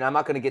 I mean, I'm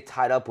not gonna get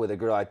tied up with a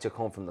girl I took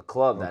home from the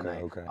club that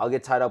night. Okay. I'll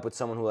get tied up with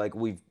someone who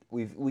we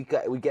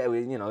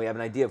have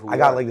an idea of who we are. I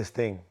got this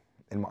thing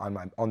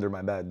under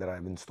my bed that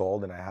I've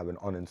installed and I haven't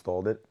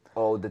uninstalled it.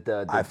 Oh,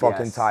 I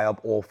fucking tie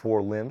up all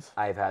 4 limbs.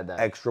 I've had that.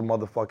 Extra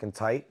motherfucking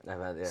tight. I've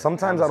had, yeah.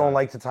 Sometimes I don't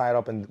like to tie it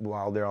up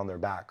while they're on their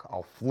back.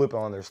 I'll flip it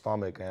on their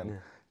stomach and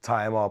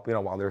tie him up,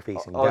 while they're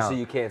facing Oh, down. so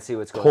you can't see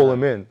what's going Pull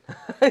on. him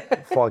in.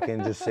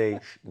 Fucking just say,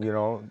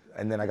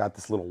 and then I got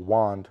this little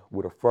wand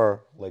with a fur,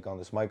 like on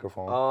this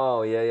microphone.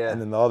 Oh, yeah. And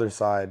then the other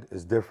side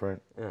is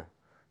different. Yeah.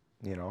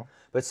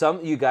 But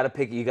some, you got to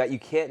pick, you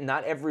can't,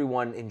 not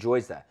everyone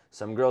enjoys that.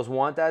 Some girls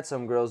want that,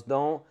 some girls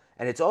don't.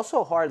 And it's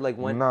also hard, like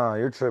when. Nah,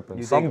 you're tripping.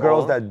 You Some think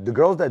girls all- the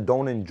girls that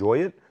don't enjoy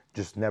it,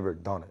 just never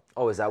done it.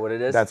 Oh, is that what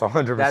it is? That's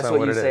 100% That's what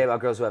what you it say is.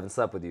 about girls who haven't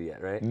slept with you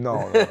yet, right?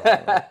 No.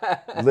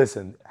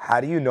 Listen, how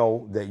do you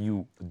know that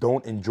you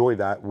don't enjoy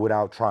that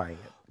without trying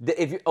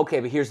it? Okay,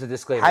 but here's the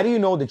disclaimer. How do you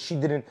know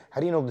that how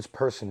do you know this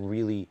person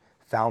really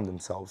found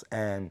themselves?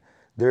 And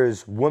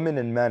there's women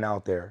and men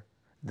out there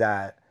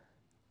that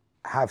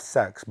have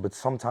sex, but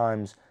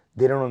sometimes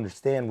they don't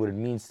understand what it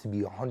means to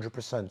be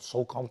 100%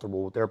 so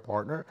comfortable with their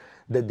partner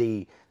that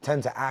they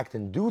tend to act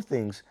and do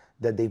things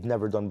that they've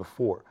never done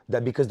before.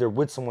 That because they're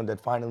with someone that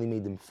finally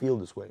made them feel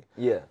this way.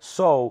 Yeah.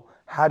 So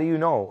how do you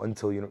know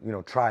until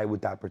you try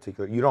with that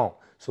particular? You don't.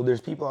 So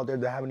there's people out there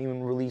that haven't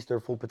even released their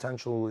full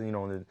potential, in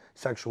the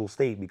sexual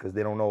state because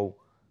they don't know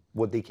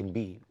what they can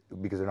be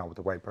because they're not with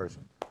the right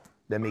person.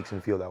 That makes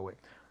them feel that way.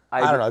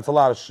 I don't know. It's a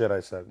lot of shit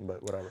I said,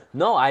 but whatever.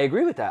 No, I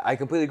agree with that. I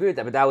completely agree with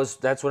that. But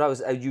that's what I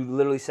was. You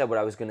literally said what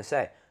I was gonna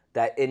say.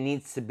 That it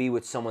needs to be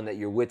with someone that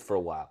you're with for a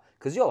while.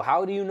 Cause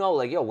how do you know?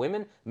 Like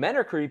men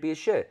are creepy as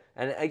shit.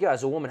 And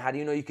as a woman, how do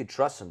you know you could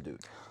trust some dude?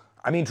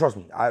 I mean, trust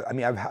me.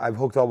 I've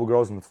hooked up with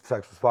girls and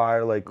sex was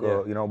fire.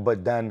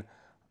 But then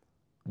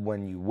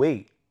when you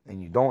wait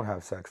and you don't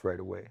have sex right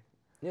away,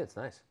 Yeah, it's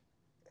nice.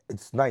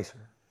 it's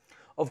nicer.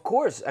 Of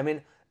course. I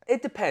mean,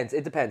 it depends.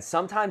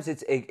 Sometimes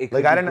it could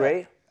Like be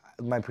great.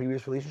 My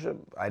previous relationship,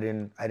 I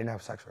didn't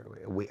have sex right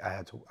away.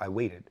 I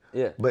waited.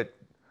 Yeah. But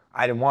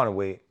I didn't want to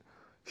wait.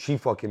 She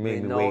fucking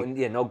made me wait.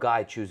 Yeah, no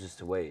guy chooses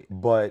to wait.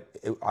 But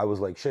I was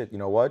like, shit. You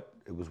know what?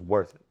 It was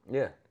worth it.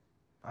 Yeah.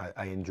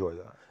 I enjoy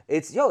that.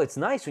 It's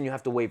nice when you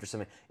have to wait for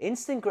something.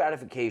 Instant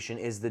gratification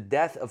is the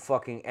death of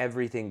fucking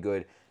everything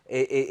good.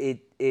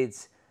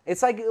 It's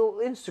like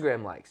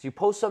Instagram likes. You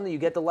post something, you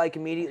get the like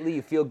immediately,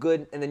 you feel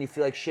good, and then you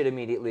feel like shit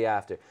immediately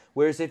after.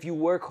 Whereas if you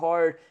work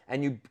hard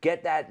and you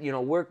get that,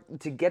 work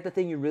to get the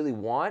thing you really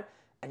want,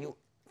 and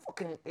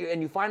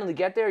you finally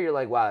get there, you're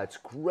like, wow, that's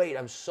great.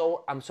 I'm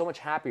so much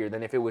happier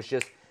than if it was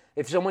just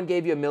if someone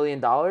gave you $1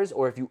 million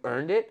or if you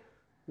earned it.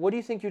 What do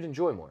you think you'd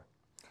enjoy more?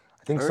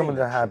 I think some of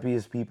the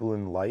happiest people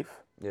in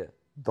life Yeah.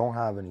 don't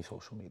have any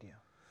social media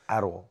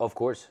at all. Of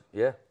course,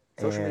 yeah.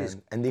 Social media,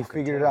 And they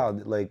figured it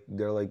out. Like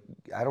they're like,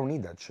 I don't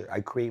need that shit.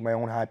 I create my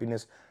own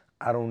happiness.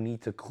 I don't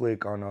need to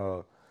click on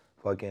a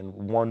fucking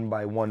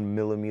 1x1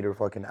 millimeter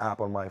fucking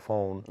app on my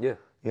phone. Yeah.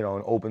 And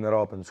open it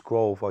up and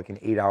scroll fucking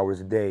 8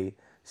 hours a day.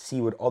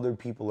 See what other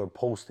people are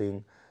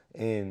posting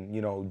in,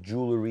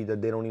 jewelry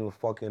that they don't even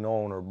fucking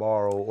own or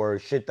borrow or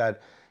shit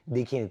that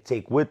they can't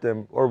take with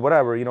them or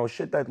whatever.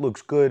 Shit that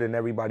looks good and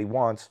everybody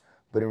wants,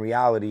 but in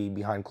reality,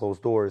 behind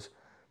closed doors,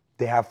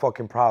 they have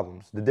fucking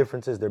problems. The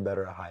difference is they're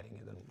better at hiding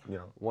it than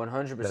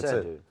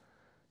 100%, dude.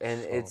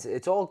 And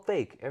it's all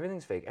fake.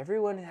 Everything's fake.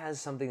 Everyone has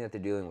something that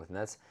they're dealing with,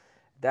 and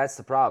that's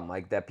the problem.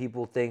 Like that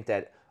people think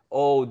that,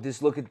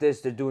 look at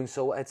this, they're doing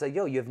so. It's like,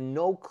 you have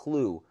no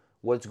clue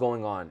what's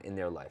going on in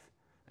their life,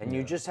 and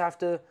you just have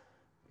to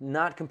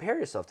not compare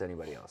yourself to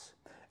anybody else.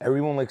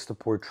 Everyone likes to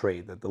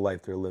portray that the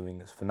life they're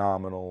living is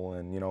phenomenal,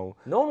 and no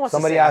one wants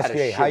somebody to say, asks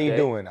you, "Hey, how you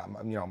doing?"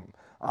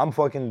 I'm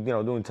fucking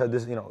doing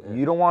this.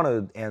 You don't want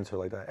to answer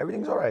like that.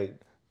 Everything's all right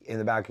in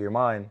the back of your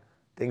mind.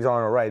 Things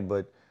aren't all right,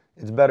 but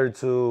it's better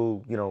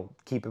to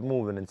keep it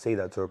moving and say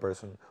that to a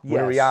person.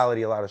 When in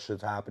reality, a lot of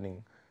shit's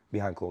happening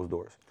behind closed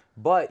doors.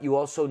 But you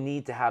also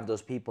need to have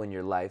those people in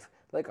your life.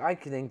 Like I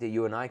think that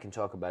you and I can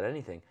talk about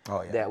anything.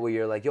 Oh yeah. That where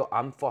you're like,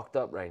 I'm fucked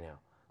up right now.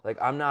 Like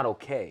I'm not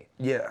okay.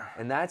 Yeah.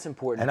 And that's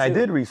important. And too.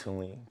 I did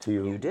recently to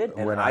you. You did.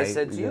 And I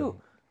said to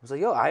you, I was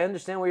like, I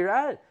understand where you're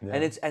at.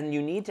 Yeah. And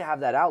you need to have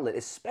that outlet,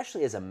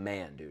 especially as a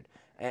man, dude.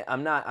 And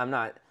I'm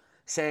not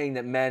saying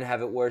that men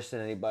have it worse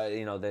than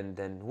anybody,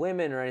 than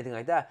women or anything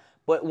like that.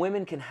 But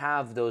women can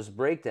have those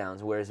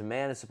breakdowns, whereas a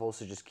man is supposed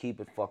to just keep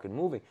it fucking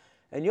moving.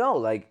 And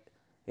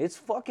it's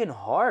fucking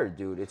hard,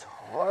 dude. It's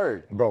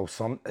hard. Bro,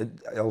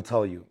 I'll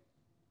tell you,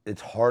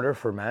 it's harder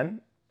for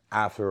men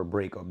after a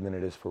breakup than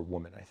it is for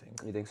women, I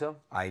think. You think so?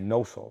 I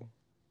know so.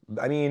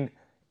 I mean,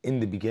 in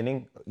the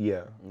beginning,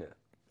 yeah. Yeah.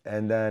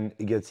 And then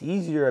it gets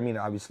easier,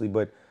 obviously,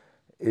 but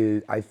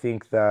I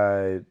think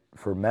that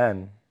for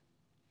men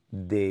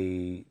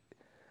that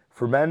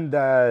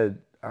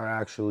are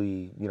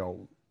actually,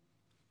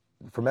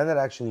 for men that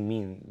actually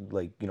mean,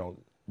 like,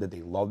 that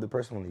they love the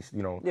person when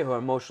they, Yeah, who are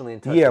emotionally in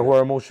touch. Yeah, who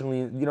are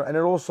emotionally, and it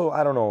also,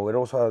 I don't know, it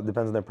also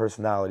depends on their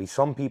personality.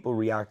 Some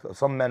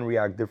men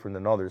react different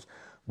than others,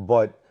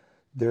 but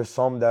there's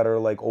some that are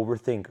like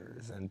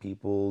overthinkers and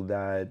people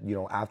that,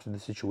 after the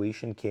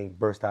situation can't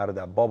burst out of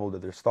that bubble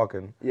that they're stuck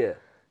in. Yeah.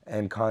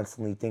 And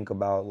constantly think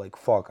about like,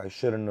 fuck, I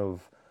shouldn't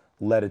have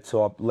let it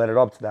up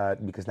to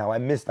that because now I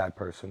miss that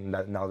person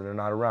now that they're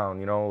not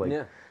around,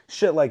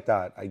 shit like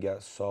that, I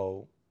guess.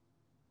 So,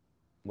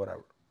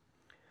 whatever.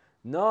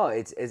 No,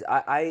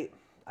 I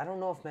don't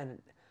know if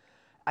men,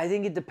 I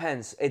think it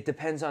depends. It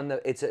depends on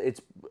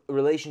it's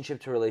relationship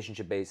to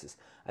relationship basis.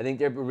 I think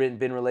there have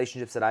been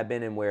relationships that I've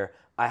been in where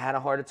I had a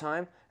harder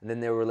time, and then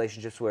there were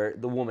relationships where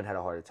the woman had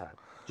a harder time.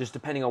 Just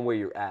depending on where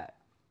you're at.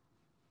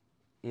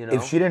 You know?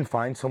 If she didn't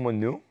find someone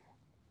new,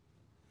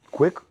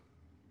 quick,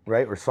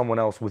 right, or someone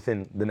else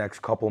within the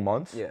next couple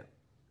months, Yeah.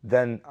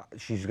 then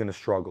she's gonna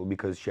struggle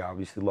because she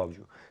obviously loves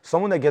you.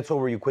 Someone that gets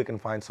over you quick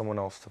and finds someone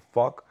else to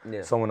fuck,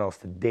 Yeah. someone else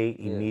to date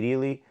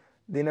immediately,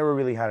 they never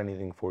really had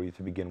anything for you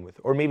to begin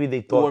with, or maybe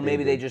they thought. Or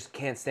maybe they did. just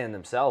can't stand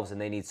themselves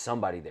and they need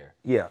somebody there.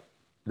 Yeah,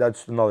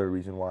 that's another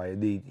reason why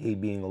they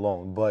hate being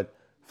alone. But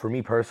for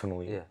me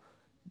personally, Yeah.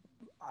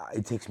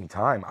 it takes me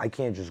time. I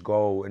can't just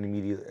go and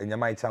immediately. And I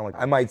might sound,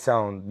 a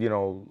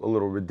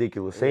little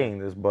ridiculous saying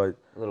this, but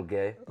A little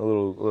gay. a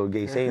little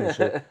gay saying this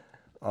shit.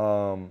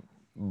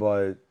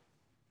 But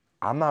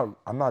I'm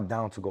not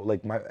down to go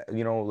like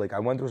I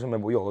went through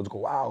something. Yo, let's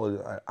go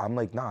out. I'm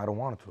like, nah, I don't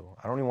want to.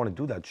 I don't even want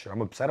to do that shit.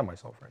 I'm upset at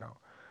myself right now.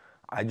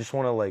 I just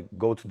want to like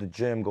go to the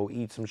gym, go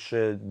eat some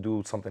shit,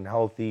 do something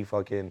healthy,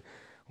 fucking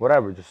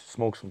whatever. Just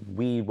smoke some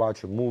weed,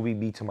 watch a movie,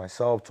 be to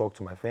myself, talk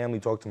to my family,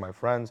 talk to my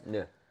friends,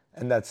 Yeah.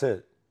 and that's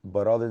it.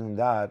 But other than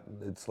that,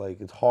 it's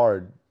like it's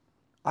hard.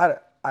 I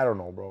don't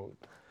know, bro.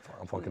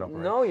 I'm fucking up.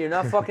 Right? No, you're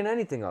not fucking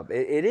anything up.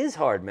 It is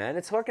hard, man.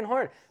 It's fucking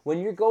hard. When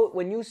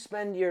you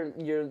spend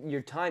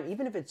your time,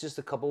 even if it's just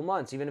a couple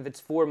months, even if it's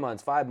 4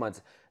 months, 5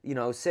 months,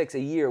 6, a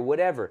year,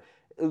 whatever.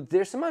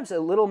 There's sometimes a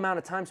little amount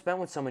of time spent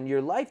with someone,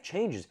 your life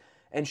changes.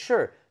 And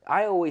sure,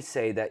 I always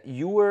say that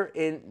you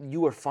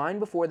were fine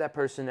before that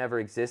person ever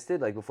existed,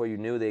 like before you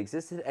knew they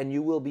existed, and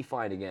you will be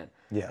fine again.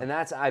 Yeah. And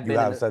that's I've been. You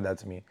have said that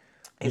to me.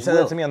 You It said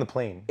will. that to me on the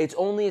plane. It's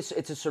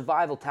a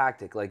survival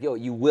tactic. Like, yo,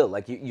 you will.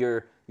 Like,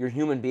 you're a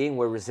human being.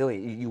 We're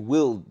resilient. You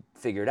will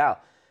figure it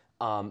out.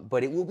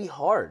 But it will be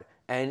hard.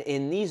 And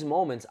in these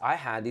moments, I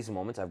had these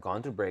moments. I've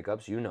gone through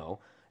breakups,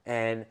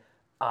 and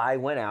I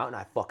went out and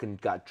I fucking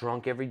got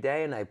drunk every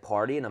day and I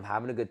party and I'm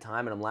having a good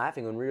time and I'm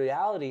laughing. When in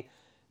reality,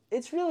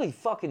 it's really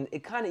fucking.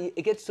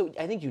 It gets so.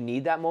 I think you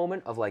need that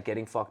moment of like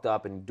getting fucked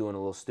up and doing a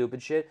little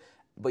stupid shit.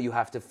 But you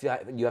have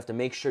to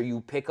make sure you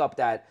pick up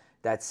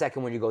that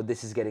second when you go,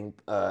 this is getting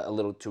a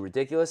little too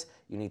ridiculous.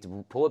 You need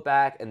to pull it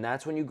back, and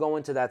that's when you go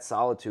into that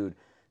solitude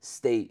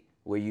state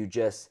where you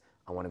just,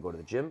 I want to go to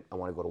the gym, I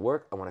want to go to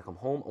work, I want to come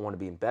home, I want to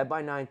be in bed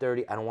by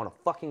 9:30. I don't want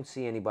to fucking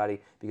see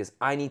anybody because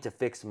I need to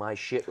fix my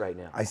shit right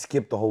now. I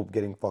skipped the whole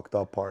getting fucked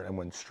up part and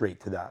went straight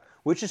to that.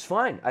 Which is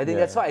fine. I think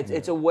that's fine.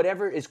 It's a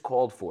whatever is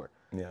called for.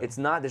 Yeah. It's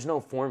not. There's no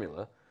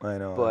formula. I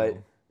know. But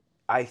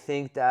I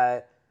think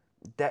that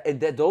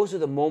those are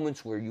the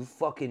moments where you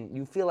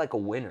feel like a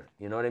winner.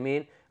 You know what I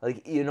mean?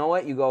 Like, you know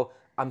what? You go,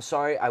 I'm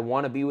sorry, I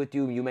want to be with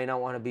you. You may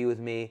not want to be with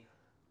me.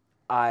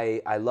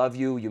 I love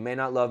you. You may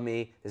not love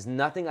me. There's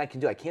nothing I can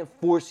do. I can't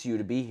force you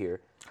to be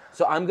here.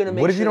 So I'm going to make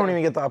sure. What if you don't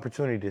even get the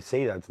opportunity to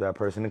say that to that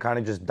person? It kind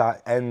of just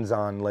ends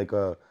on like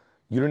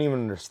you don't even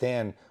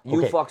understand.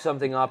 You okay, fuck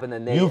something up and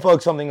then you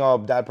fuck something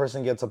up, that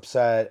person gets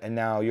upset, and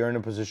now you're in a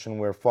position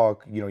where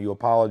you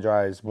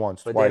apologize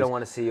once, but twice. they don't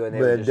want to see you, and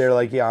they're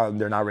like, yeah,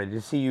 they're not ready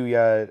to see you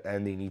yet,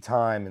 and they need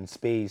time and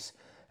space,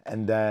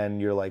 and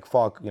then you're like,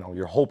 fuck,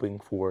 you're hoping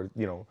for,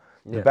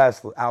 the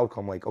best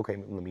outcome. Like, okay,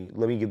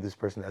 let me give this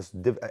person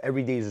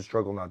every day is a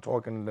struggle not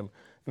talking to them,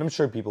 and I'm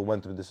sure people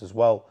went through this as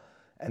well,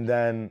 and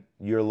then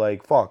you're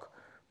like, fuck,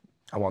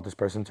 I want this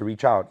person to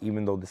reach out,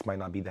 even though this might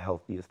not be the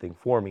healthiest thing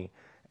for me.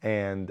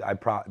 And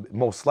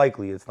most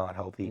likely it's not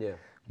healthy,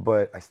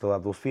 but I still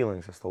have those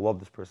feelings. I still love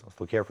this person. I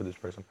still care for this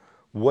person.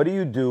 What do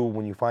you do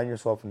when you find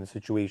yourself in a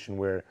situation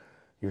where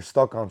you're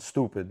stuck on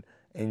stupid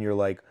and you're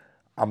like,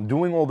 I'm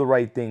doing all the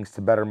right things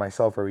to better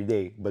myself every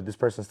day, but this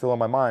person's still on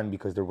my mind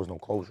because there was no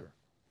closure?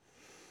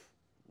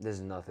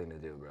 There's nothing to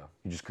do, bro.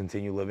 You just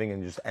continue living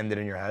and just end it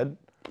in your head?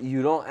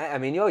 You don't,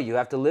 you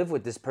have to live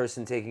with this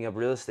person taking up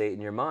real estate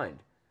in your mind.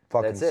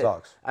 Fucking That's it.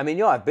 sucks. I've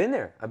been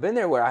there. I've been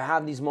there where I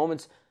have these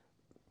moments.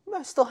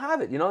 I still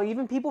have it,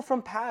 even people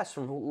from past,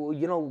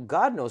 from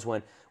God knows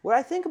when, where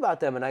I think about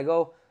them and I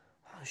go,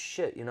 oh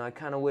shit, I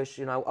kind of wish,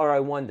 or I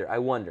wonder.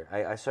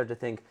 I start to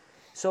think,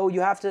 so you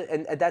have to,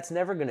 and that's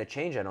never going to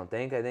change, I don't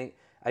think. I think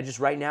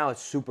right now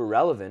it's super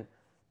relevant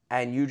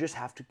and you just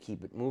have to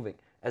keep it moving.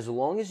 As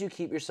long as you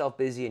keep yourself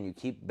busy and you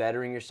keep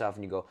bettering yourself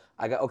and you go,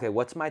 okay,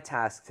 what's my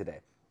task today?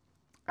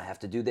 I have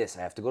to do this.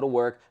 I have to go to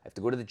work. I have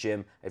to go to the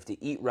gym. I have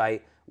to eat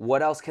right.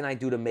 What else can I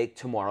do to make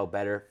tomorrow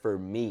better for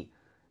me?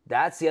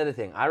 That's the other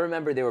thing. I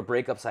remember there were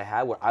breakups I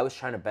had where I was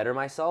trying to better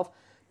myself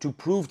to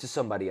prove to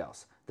somebody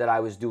else that I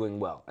was doing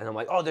well. And I'm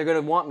like, oh, they're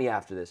going to want me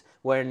after this.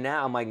 Where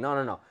now I'm like,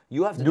 no.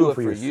 You have to do it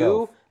for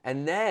you.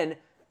 And then,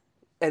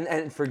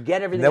 and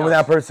forget everything else. Then when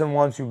that person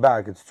wants you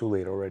back, it's too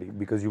late already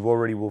because you've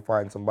already will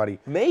find somebody.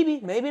 Maybe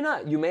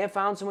not. You may have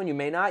found someone, you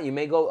may not. You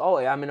may go, oh,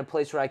 I'm in a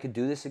place where I could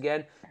do this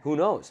again. Who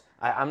knows?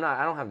 I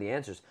don't have the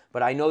answers.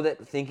 But I know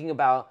that thinking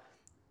about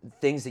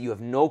things that you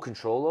have no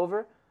control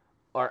over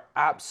are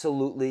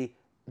absolutely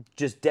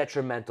just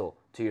detrimental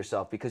to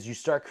yourself because you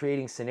start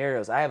creating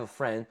scenarios. I have a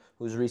friend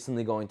who's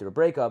recently going through a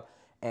breakup,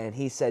 and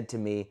he said to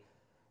me,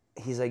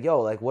 he's like,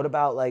 yo, like, what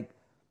about, like,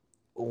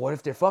 what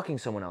if they're fucking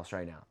someone else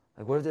right now?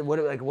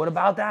 Like, what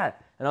about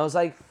that? And I was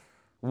like,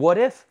 what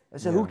if? I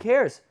said, who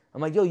cares?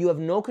 I'm like, yo, you have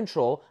no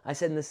control. I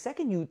said, in the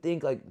second you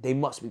think like they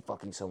must be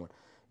fucking someone,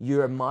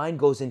 your mind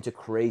goes into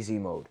crazy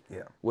mode.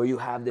 Yeah. Where you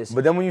have this.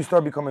 But then when you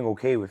start becoming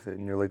okay with it,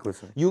 and you're like,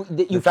 listen,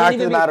 the fact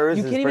of the matter is,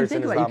 you can't even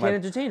think about it. You can't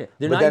entertain it.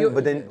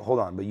 But then, hold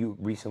on. But you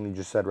recently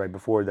just said right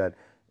before that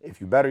if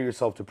you better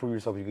yourself to prove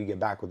yourself, you can get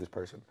back with this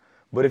person.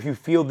 But if you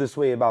feel this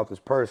way about this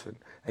person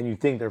and you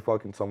think they're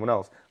fucking someone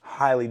else,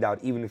 highly doubt,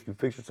 even if you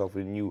fix yourself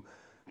and you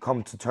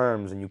come to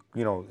terms and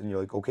you know, and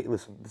you're like, okay,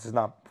 listen, this is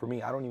not for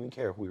me. I don't even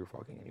care if we were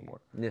fucking anymore.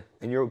 Yeah.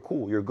 And you're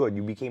cool. You're good.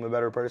 You became a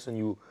better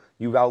person.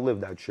 You've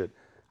outlived that shit.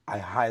 I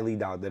highly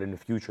doubt that in the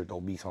future there'll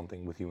be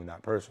something with you and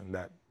that person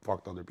that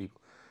fucked other people.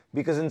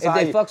 Because inside,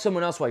 if they fuck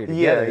someone else while you're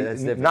together,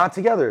 that's different. Not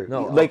together.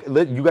 No, like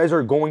you guys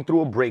are going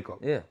through a breakup.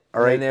 Yeah.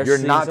 All right. You're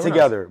not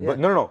together. Yeah. But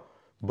no.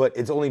 But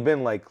it's only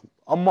been like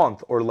a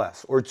month or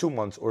less, or 2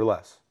 months or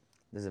less.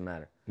 Doesn't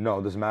matter. No,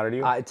 it doesn't matter to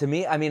you? To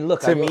me, I mean,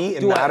 look. To me,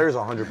 it matters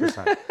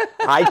 100%.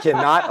 I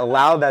cannot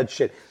allow that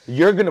shit.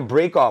 You're going to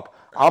break up.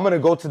 I'm going to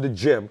go to the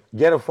gym,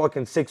 get a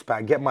fucking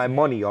six-pack, get my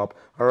money up,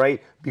 all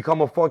right?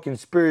 Become a fucking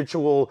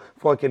spiritual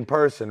fucking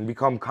person,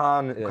 become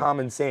calm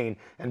and sane,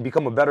 and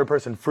become a better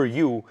person for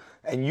you.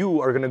 And you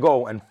are going to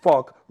go and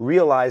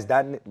realize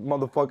that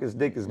motherfucker's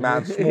dick is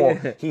mad small.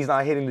 He's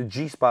not hitting the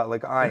G-spot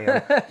like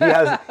I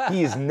am.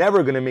 He is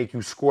never going to make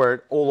you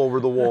squirt all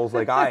over the walls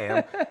like I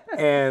am.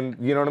 And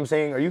you know what I'm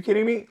saying? Are you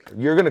kidding me?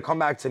 You're going to come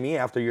back to me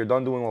after you're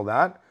done doing all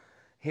that?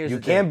 You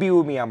can't be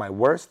with me at my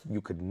worst.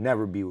 You could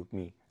never be with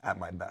me at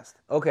my best.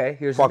 Okay,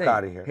 here's the thing. Fuck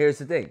out of here. Here's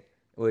the thing,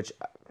 which,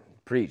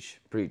 preach.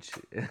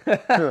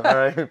 All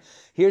right.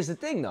 Here's the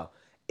thing, though.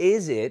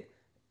 Is it,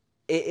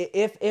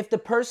 if the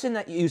person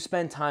that you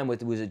spend time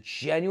with was a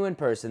genuine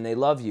person, they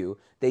love you,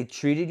 they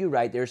treated you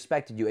right, they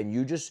respected you, and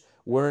you just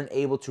weren't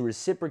able to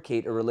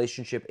reciprocate a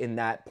relationship in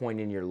that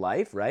point in your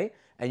life, right?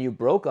 And you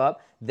broke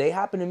up, they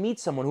happen to meet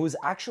someone who is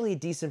actually a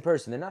decent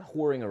person. They're not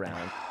whoring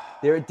around.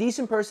 They're a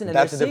decent person, and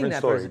they're seeing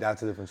that person.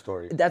 That's a different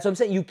story. That's what I'm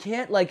saying. You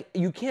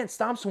can't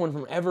stop someone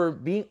from ever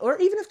being, or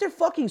even if they're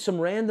fucking some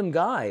random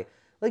guy,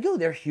 like, yo,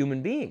 they're a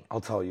human being.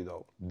 I'll tell you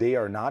though, they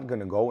are not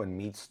gonna go and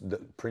meet the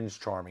Prince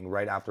Charming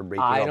right after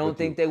breaking up. I don't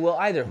think they will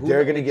either.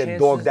 They're gonna get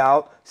dogged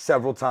out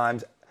several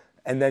times,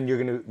 and then you're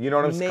gonna, you know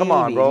what I'm saying? Come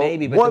on, bro.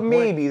 Maybe, but what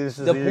maybe? This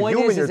is the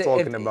human you're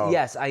talking about.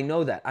 Yes, I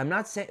know that. I'm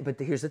not saying, but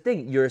here's the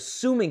thing: you're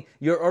assuming,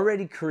 you're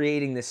already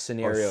creating this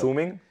scenario.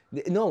 Assuming?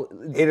 No,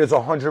 it is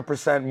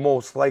 100%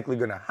 most likely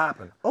gonna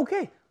happen.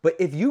 Okay, but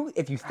if you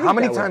think how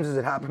many times has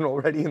it happened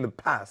already in the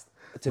past?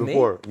 To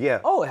before? Me? Yeah.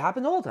 Oh, it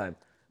happened all the time.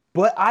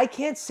 But I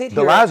can't sit here.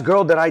 The last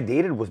girl that I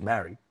dated was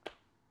married.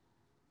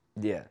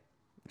 Yeah,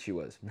 she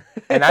was.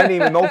 And I didn't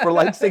even know for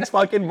like 6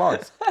 fucking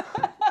months.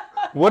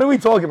 What are we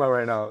talking about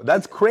right now?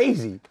 That's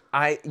crazy.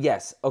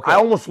 Yes. Okay. I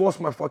almost lost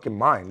my fucking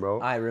mind,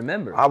 bro. I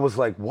remember. I was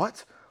like,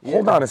 what? Yeah.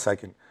 Hold on a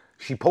second.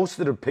 She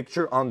posted a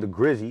picture on the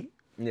Grizzy.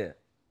 Yeah.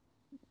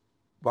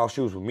 While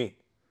she was with me.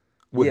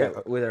 With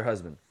her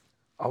husband.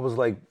 I was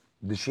like,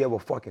 does she have a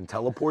fucking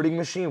teleporting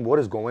machine? What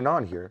is going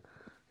on here?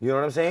 You know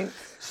what I'm saying?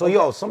 So,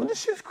 yo, some of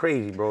this shit's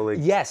crazy, bro. Like,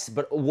 yes,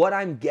 but what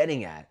I'm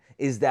getting at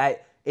is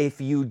that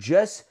if you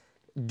just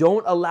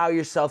don't allow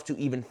yourself to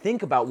even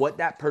think about what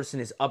that person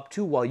is up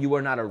to while you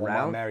are not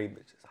around. Married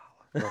bitches.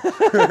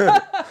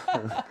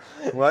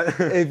 What?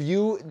 If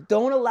you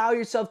don't allow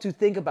yourself to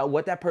think about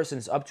what that person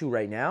is up to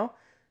right now,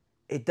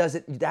 it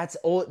doesn't. That's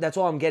all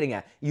I'm getting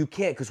at. You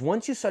can't, because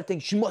once you start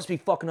thinking she must be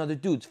fucking other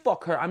dudes,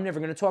 fuck her, I'm never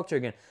gonna talk to her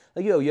again.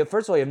 Like, yo,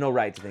 first of all, you have no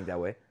right to think that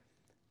way.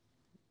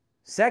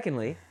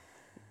 Secondly,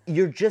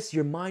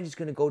 your mind is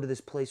gonna go to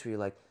this place where you're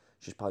like,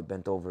 she's probably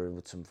bent over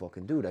with some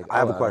fucking dude. Like, I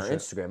have a question. On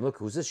Instagram, look,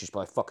 who's this? She's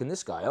probably fucking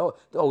this guy. Oh,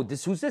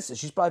 who's this?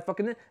 She's probably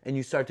fucking this. And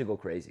you start to go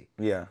crazy.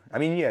 Yeah. I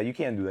mean, yeah, you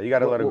can't do that. You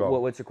gotta let it go.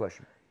 What's your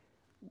question?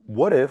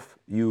 What if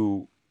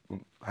you,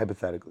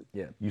 hypothetically,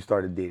 you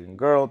started dating a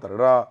girl,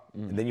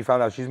 and then you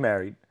found out she's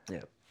married,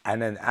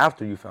 and then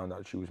after you found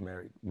out she was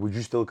married, would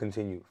you still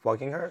continue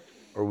fucking her,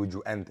 or would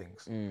you end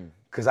things?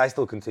 Because I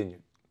still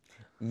continued.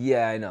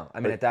 Yeah, I know. I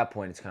mean, at that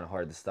point, it's kind of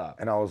hard to stop.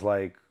 And I was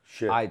like,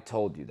 shit. I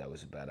told you that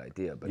was a bad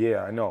idea, but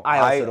yeah, I know.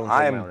 I also don't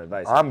take my own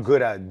advice. I'm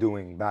good at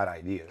doing bad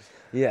ideas.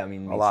 Yeah, I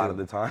mean, a lot of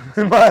the time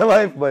in my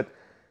life, but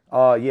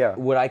yeah.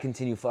 Would I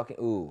continue fucking?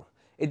 Ooh,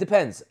 it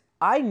depends.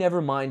 I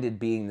never minded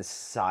being the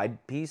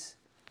side piece.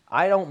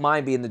 I don't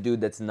mind being the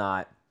dude that's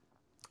not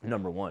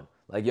number one.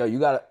 Like, yo,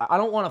 I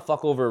don't want to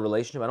fuck over a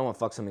relationship. I don't want to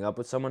fuck something up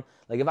with someone.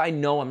 Like, if I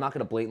know I'm not going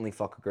to blatantly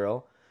fuck a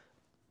girl,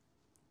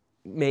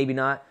 maybe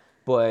not.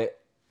 But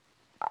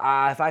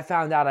if I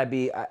found out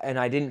and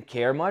I didn't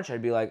care much,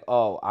 I'd be like,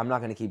 oh, I'm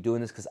not going to keep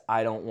doing this because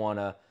I don't want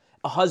to.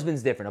 A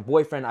husband's different. A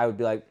boyfriend, I would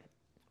be like,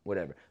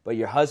 whatever. But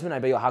your husband,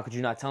 I'd be, yo, how could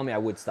you not tell me? I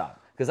would stop.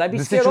 Because I'd be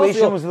scared. The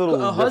situation was a little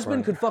different. A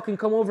husband could fucking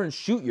come over and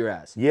shoot your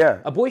ass. Yeah.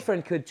 A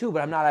boyfriend could too,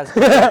 but I'm not as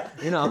scared.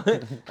 You know,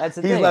 that's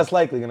the thing. He's less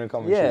likely going to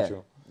come and shoot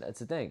you. That's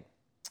the thing.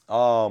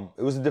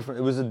 It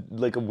was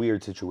like a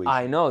weird situation.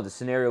 I know, the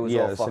scenario was all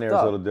fucked up. The scenario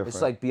was a little different.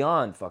 It's like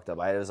beyond fucked up.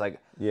 I was like,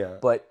 yeah.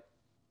 But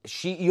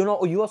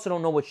you also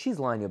don't know what she's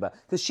lying about,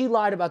 because she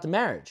lied about the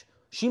marriage.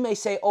 She may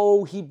say,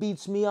 oh, he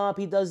beats me up,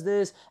 he does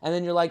this, and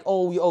then you're like,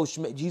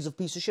 he's a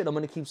piece of shit. I'm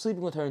going to keep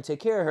sleeping with her and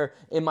take care of her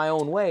in my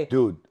own way.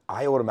 Dude,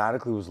 I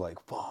automatically was like,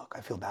 fuck,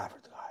 I feel bad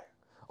for the guy.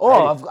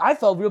 Oh, I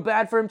felt real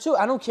bad for him too.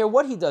 I don't care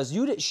what he does.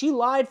 She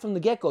lied from the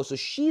get-go, so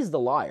she's the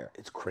liar.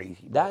 It's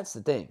crazy. Bro. That's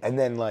the thing. And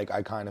then, like,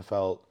 I kind of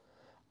felt,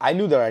 I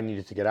knew that I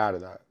needed to get out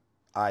of that.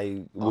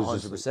 I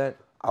was 100%.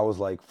 I was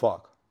like,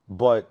 fuck.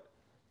 But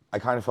I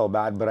kind of felt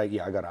bad, but I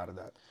got out of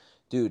that.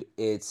 Dude,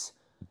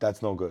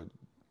 that's no good.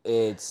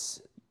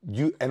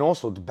 And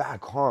also the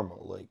bad karma.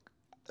 Like,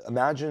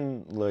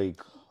 imagine,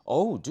 like,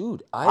 oh,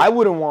 dude, I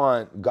wouldn't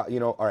want,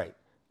 all right,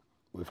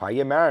 if I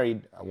get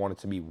married, I want it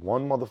to be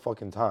one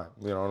motherfucking time.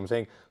 You know what I'm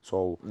saying?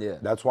 So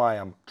that's why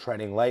I'm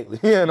treading lightly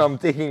and I'm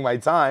taking my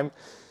time.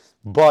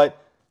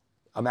 But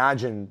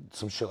imagine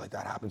some shit like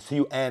that happens to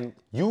you, and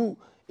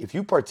if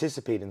you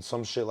participate in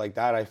some shit like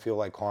that, I feel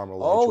like karma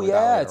will hit you with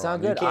that later it's not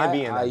on. good. You can't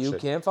be in that you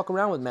shit. can't fuck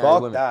around with married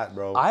women. Fuck that,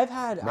 bro. I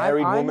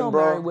know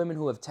married women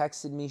who have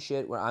texted me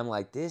shit where I'm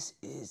like,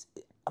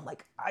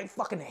 I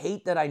fucking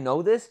hate that I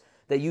know this,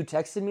 that you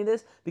texted me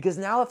this, because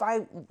now if I,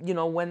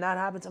 when that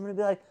happens, I'm gonna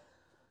be like,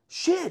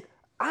 shit,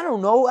 I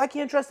don't know. I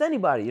can't trust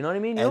anybody. You know what I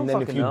mean? And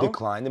then if you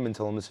decline them and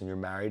tell them, listen, you're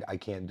married, I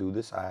can't do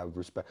this, I have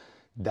respect,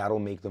 that'll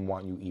make them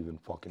want you even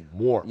fucking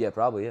more. Yeah,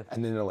 probably, yeah.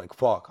 And then they're like,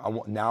 fuck,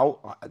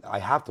 I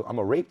have to, I'm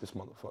gonna rape this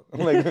motherfucker.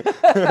 Like,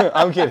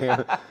 I'm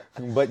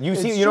kidding. But you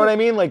see, you know what I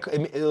mean?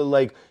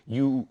 Like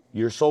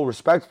you're so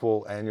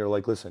respectful, and you're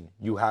like, listen,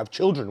 you have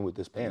children with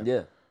this man.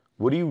 Yeah.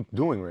 What are you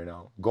doing right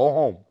now? Go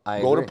home.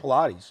 Go to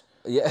Pilates.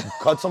 Yeah.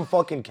 Cut some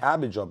fucking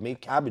cabbage up.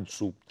 Make cabbage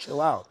soup. Chill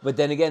out. But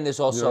then again, there's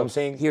also, you know what I'm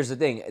saying? Here's the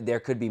thing.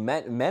 There could be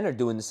men are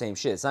doing the same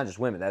shit. It's not just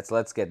women.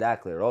 Let's get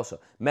that clear also.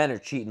 Men are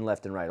cheating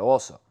left and right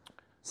also.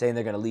 Saying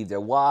they're going to leave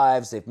their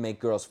wives. They make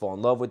girls fall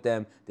in love with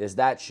them. There's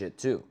that shit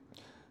too.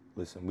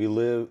 Listen, we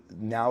live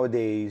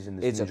nowadays in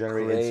this new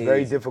generation. It's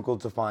very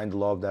difficult to find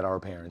love that our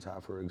parents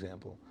have, for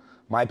example.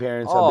 My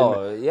parents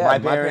my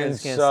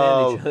parents can't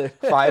stand each other.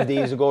 5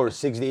 days ago or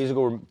 6 days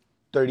ago were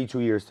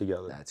 32 years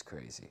together. That's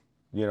crazy.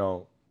 You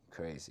know,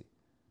 crazy.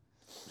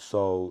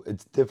 So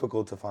it's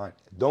difficult to find.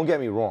 Don't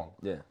get me wrong.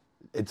 Yeah.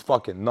 It's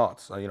fucking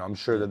nuts. I'm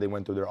sure that they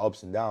went through their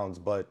ups and downs,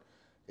 but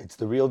it's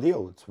the real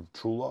deal. It's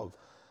true love.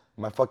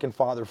 My fucking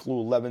father flew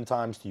 11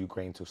 times to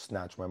Ukraine to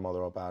snatch my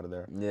mother up out of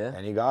there. Yeah.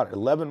 And he got it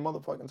 11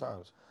 motherfucking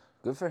times.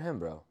 Good for him,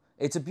 bro.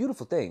 It's a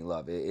beautiful thing,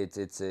 love. It's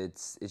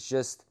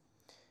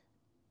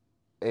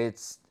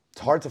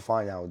hard to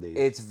find nowadays.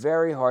 It's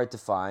very hard to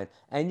find.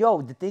 And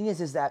the thing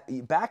is that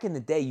back in the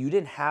day, you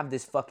didn't have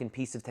this fucking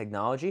piece of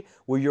technology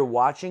where you're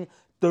watching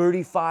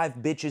 35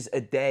 bitches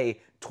a day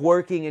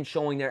twerking and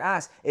showing their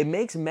ass. It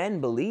makes men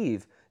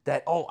believe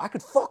that, I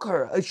could fuck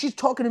her. She's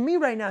talking to me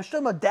right now. She's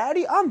talking about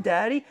daddy. I'm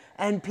daddy.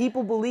 And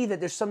people believe that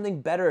there's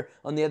something better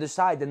on the other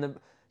side than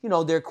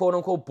their quote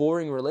unquote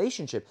boring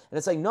relationship. And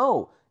it's like,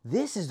 no,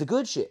 this is the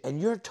good shit. And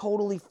you're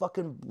totally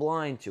fucking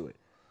blind to it.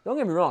 Don't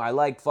get me wrong. I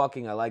like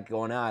fucking. I like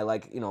going out. I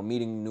like,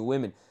 meeting new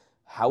women.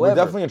 However, we're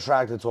definitely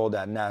attracted to all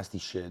that nasty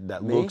shit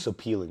that looks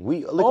appealing.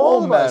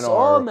 All men are.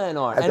 All men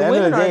are. And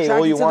women are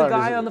attracted to the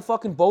guy on the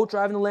fucking boat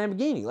driving the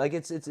Lamborghini. Like,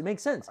 it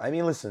makes sense. I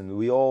mean, listen,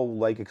 we all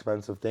like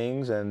expensive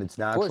things, and it's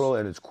natural,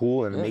 and it's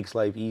cool, and it makes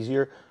life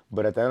easier.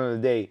 But at the end of the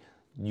day,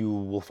 you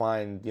will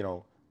find,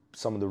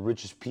 some of the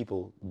richest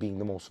people being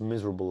the most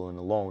miserable and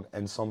alone,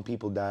 and some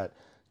people that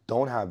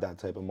don't have that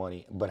type of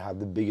money, but have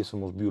the biggest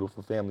and most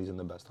beautiful families in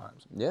the best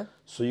times. Yeah.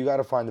 So you got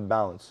to find the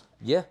balance.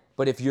 Yeah,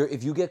 but if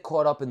you get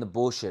caught up in the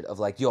bullshit of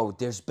like,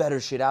 there's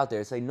better shit out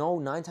there, it's like, no,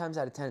 9 times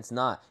out of 10, it's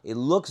not. It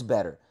looks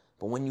better,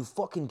 but when you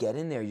fucking get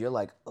in there, you're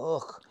like,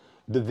 ugh.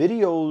 The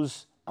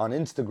videos on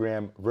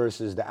Instagram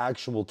versus the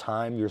actual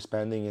time you're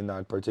spending in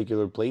that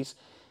particular place,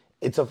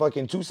 it's a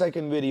fucking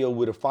 2-second video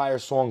with a fire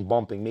song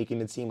bumping, making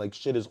it seem like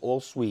shit is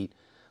all sweet,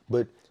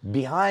 but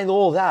behind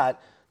all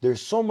that, there's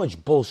so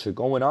much bullshit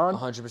going on.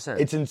 100%.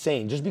 It's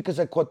insane. Just because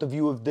I caught the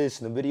view of this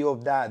and the video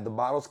of that, the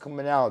bottle's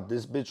coming out,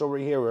 this bitch over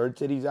here, her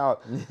titties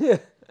out.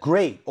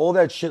 Great. All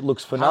that shit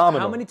looks phenomenal.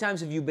 How many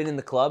times have you been in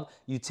the club,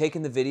 you've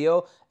taken the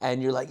video,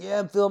 and you're like, yeah,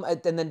 I'm filming,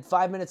 and then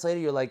 5 minutes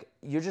later, you're like,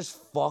 you're just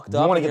fucked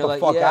up. You want to get the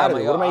fuck out of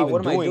it. What am I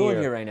even doing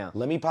here right now?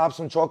 Let me pop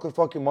some chocolate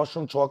fucking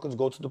mushroom chocolates,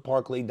 go to the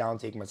park, lay down,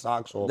 take my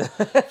socks off,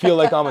 feel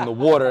like I'm in the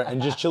water, and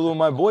just chill with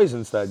my boys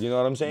instead. You know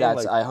what I'm saying? I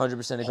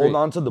 100% agree. Hold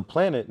on to the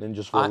planet and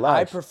just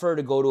relax. I prefer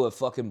to go to a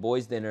fucking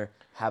boys' dinner,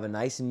 have a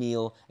nice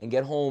meal, and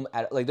get home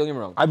at, don't get me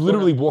wrong. I've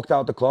literally walked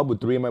out the club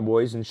with 3 of my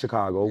boys in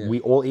Chicago. Yeah. We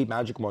all ate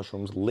magic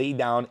mushrooms, lay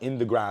down in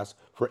the grass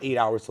for 8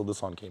 hours till the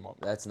sun came up.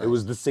 That's nice. It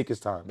was the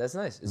sickest time. That's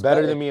nice. It's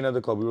better than me in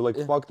other club. We were like,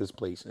 fuck this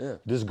place. Yeah.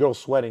 This girl's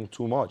sweating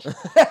too much.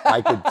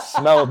 I could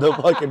smell the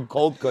fucking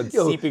cold cut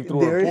seeping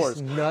through her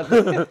pores.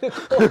 Nothing.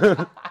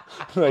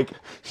 Like,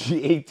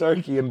 she ate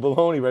turkey and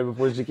bologna right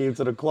before she came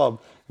to the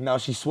club. Now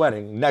she's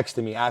sweating next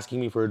to me,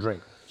 asking me for a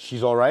drink.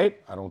 She's all right?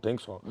 I don't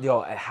think so.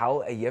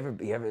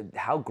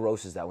 How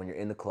gross is that when you're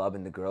in the club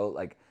and the girl,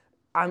 like,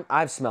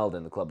 I've smelled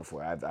in the club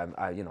before.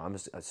 I'm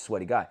a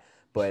sweaty guy,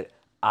 but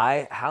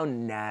how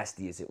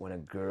nasty is it when a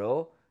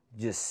girl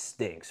just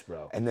stinks,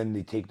 bro. And then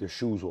they take their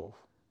shoes off.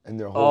 And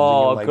they're Oh,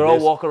 holding a him like girl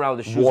this. walking around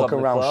with the shoes walking up in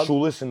the around club?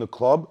 shoeless in the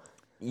club.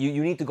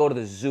 You need to go to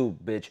the zoo,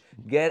 bitch.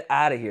 Get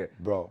out of here.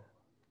 Bro,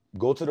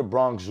 go to the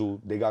Bronx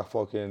Zoo. They got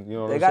fucking, you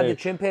know what They I'm got saying? the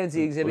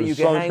chimpanzee exhibit. Or You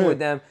can hang with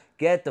them.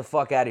 Get the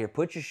fuck out of here.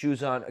 Put your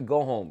shoes on.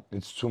 Go home.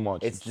 It's too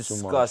much. It's too much.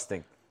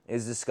 disgusting.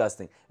 It's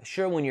disgusting.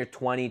 Sure, when you're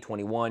 20,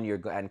 21, you're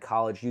in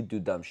college, you do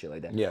dumb shit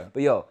like that. Yeah.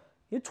 But yo,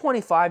 you're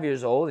 25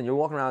 years old and you're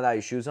walking around without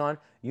your shoes on.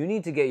 You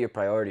need to get your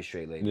priorities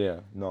straight, lady. Yeah,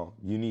 no.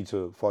 You need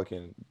to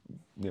fucking,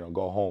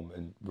 go home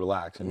and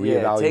relax and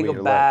Yeah, reevaluate take a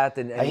your bath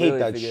life. and I hate really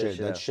that figure shit.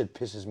 that That shit shit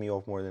pisses me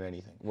off more than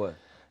anything. What?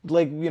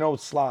 Like,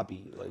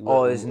 sloppy. Like,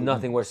 Oh, there's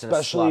nothing worse than a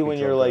especially sloppy when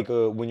you're drunk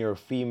like when you're a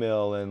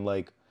female and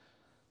like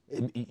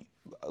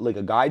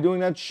a guy doing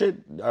that shit.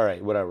 All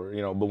right, whatever.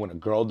 But when a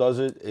girl does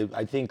it,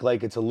 I think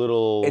like it's a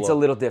little. It's a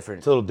little different.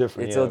 It's a little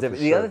different. It's yeah, a little different.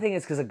 for The sure. other thing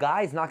is because a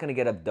guy's not going to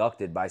get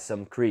abducted by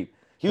some creep.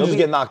 He'll just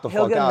get knocked the fuck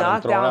out. He'll get and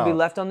knocked thrown down, be out.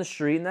 left on the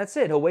street, and that's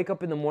it. He'll wake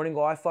up in the morning,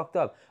 go, I fucked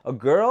up. A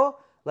girl,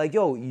 like,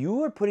 yo,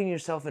 you are putting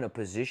yourself in a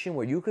position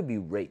where you could be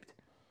raped.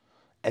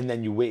 And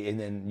then you wait, and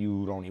then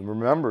you don't even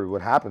remember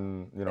what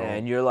happened,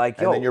 And you're like,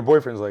 yo. And then your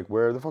boyfriend's like,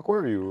 where the fuck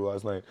were you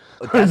last night?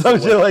 That's Some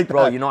the shit way- like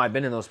bro, that. I've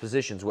been in those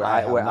positions where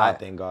I have not,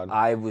 thank God.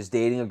 I was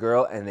dating a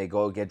girl and they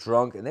go get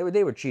drunk and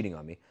they were cheating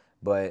on me,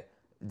 but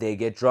they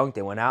get drunk.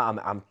 They went out.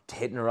 I'm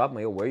hitting her up. I'm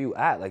like, yo, where you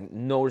at? Like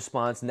no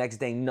response. Next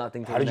day,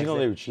 nothing. How did you know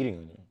they were cheating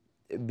on you?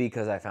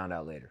 Because I found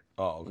out later.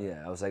 Oh, okay.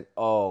 Yeah, I was like,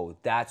 oh,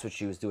 that's what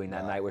she was doing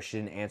that night, where she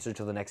didn't answer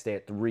until the next day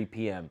at 3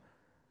 p.m.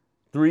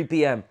 3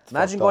 p.m.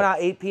 Imagine going up.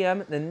 out 8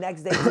 p.m. The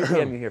next day 3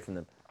 p.m. you hear from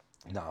them.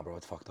 Nah, bro,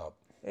 it's fucked up.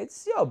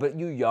 It's but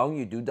you young,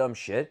 you do dumb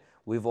shit.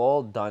 We've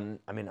all done.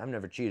 I mean, I've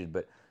never cheated,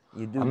 but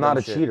you do. I'm dumb not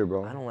a shit. cheater,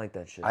 bro. I don't like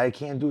that shit. I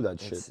can't do that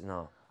shit.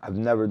 No. I've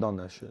never done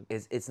that shit.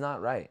 It's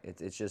not right.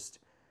 It's just,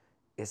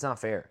 it's not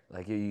fair.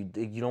 Like you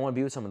don't want to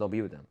be with someone, don't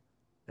be with them.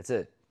 That's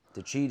it.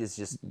 To cheat is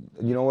just.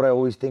 You know what I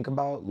always think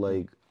about?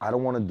 Like, I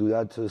don't want to do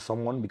that to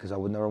someone because I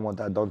would never want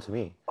that done to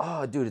me.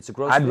 Oh, dude, it's a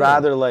gross. I'd feeling.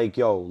 rather like,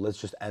 yo, let's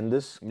just end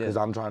this because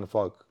Yeah. I'm trying to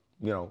fuck,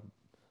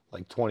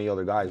 like 20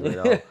 other guys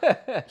right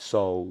now.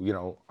 So,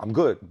 I'm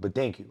good, but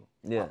thank you.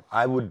 Yeah.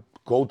 I would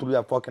go through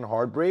that fucking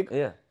heartbreak.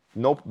 Yeah.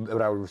 Nope, but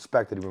I would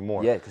respect it even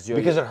more. Yeah, because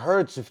it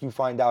hurts if you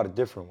find out a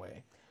different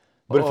way.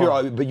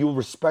 But but you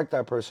respect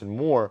that person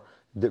more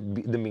than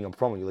being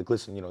upfront with you. Like,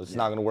 listen, it's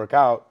not gonna work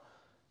out.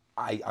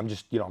 I'm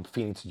just, I'm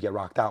feeling to get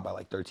rocked out by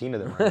like 13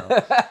 of them right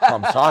now.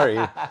 I'm sorry.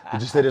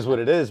 It is what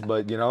it is,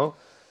 but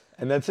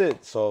and that's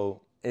it.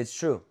 So It's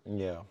true.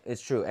 yeah.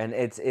 It's true, and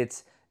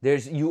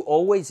there's you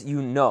always you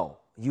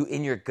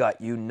in your gut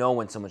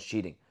when someone's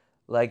cheating.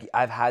 Like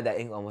I've had that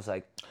inkling, almost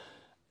like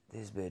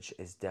this bitch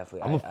is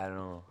definitely. I don't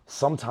know.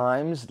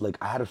 Sometimes, like,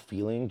 I had a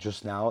feeling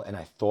just now, and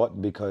I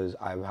thought because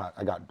I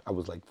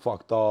was like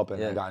fucked up,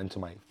 and I Yeah. got into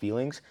my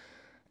feelings,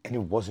 and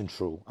it wasn't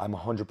true. I'm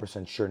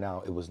 100% sure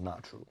now it was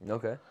not true.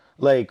 Okay.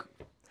 Like,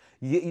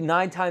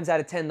 9 times out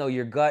of 10, though,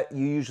 your gut,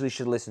 you usually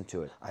should listen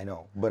to it. I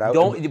know, but I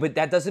But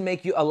that doesn't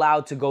make you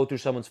allowed to go through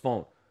someone's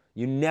phone.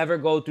 You never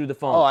go through the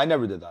phone. Oh, I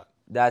never did that.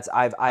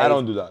 I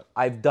don't do that.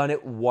 I've done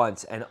it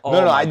once, and No,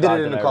 my I did God,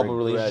 it in did a I couple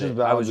regret relationships, it.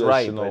 but I was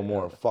right. no but,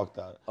 more. Fuck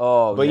that.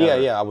 Oh, but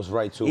never. yeah, I was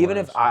right too. Even when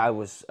if I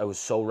was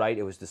so right,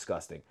 it was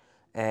disgusting,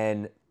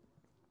 and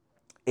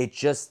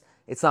it's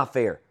not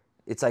fair.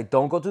 It's like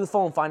don't go through the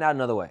phone, find out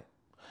another way.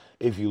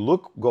 if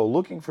you go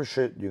looking for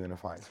shit, you're gonna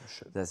find some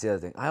shit. That's the other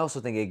thing. I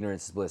also think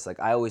ignorance is bliss. Like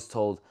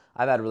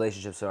I've had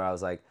relationships where I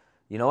was like,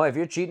 you know what? If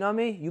you're cheating on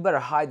me, you better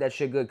hide that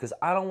shit good because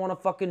I don't want to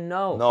fucking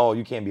know. No,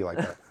 you can't be like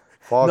that.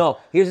 Fuck. No,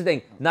 here's the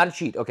thing. Not a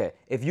cheat. Okay,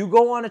 if you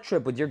go on a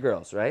trip with your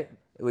girls, right?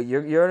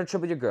 You're on a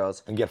trip with your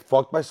girls. And get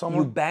fucked by You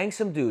someone? bang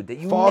some dude that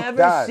you Fuck never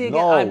that, see again.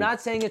 no. I'm not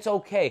saying it's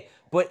okay,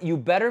 but you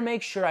better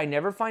make sure I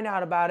never find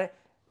out about it.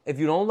 If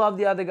you don't love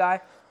the other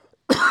guy,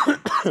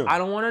 I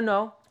don't want to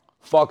know.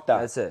 Fuck that.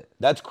 That's it.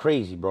 That's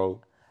crazy, bro.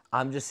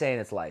 I'm just saying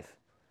it's life.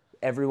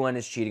 Everyone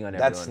is cheating on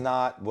everyone. That's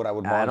not what I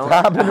would I want don't, to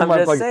happen in I'm my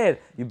just fucking... saying.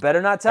 You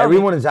better not tell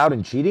Everyone me. is out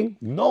and cheating?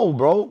 No,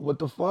 bro. What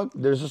the fuck?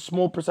 There's a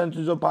small percentage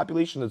of the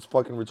population that's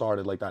fucking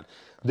retarded like that.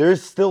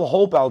 There's still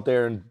hope out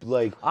there, and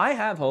like... I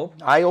have hope.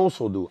 I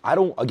also do. I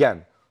want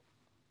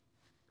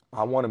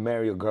to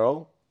marry a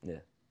girl Yeah.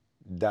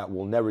 that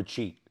will never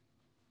cheat.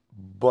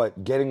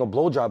 But getting a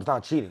blowjob is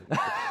not cheating.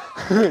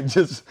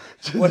 just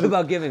What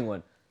about giving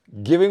one?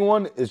 giving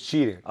one is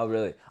cheating. Oh,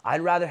 really? I'd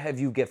rather have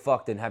you get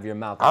fucked than have your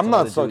mouth. on I'm some not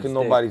other sucking dude's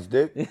nobody's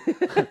dick.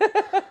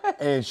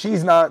 And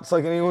she's not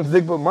sucking anyone's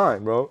dick but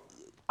mine, bro.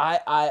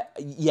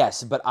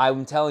 Yes, but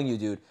I'm telling you,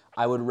 dude.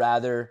 I'd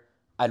rather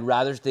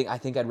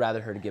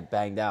her to get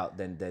banged out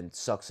than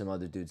suck some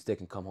other dude's dick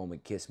and come home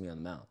and kiss me on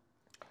the mouth.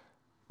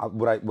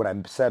 What I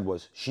said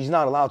was, she's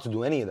not allowed to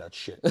do any of that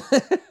shit.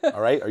 All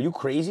right? Are you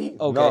crazy?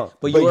 Okay, No.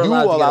 but you are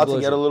allowed to get a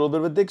to get a blowjob. little bit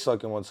of a dick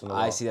sucking once in a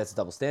while. I see that's a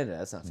double standard.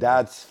 That's not fair.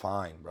 That's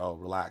fine, bro.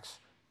 Relax.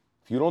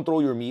 If you don't throw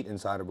your meat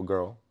inside of a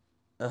girl,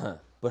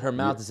 But her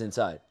mouth is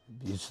inside.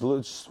 it's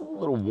just a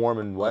little warm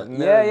and wet in Yeah,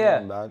 there. yeah.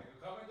 Nothing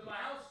bad.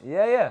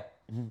 Yeah.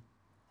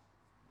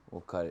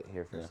 We'll cut it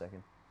here for a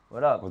second.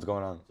 What up? What's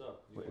going on?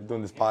 We're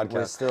doing this podcast.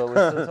 We're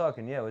still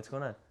talking. Yeah, what's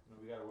going on?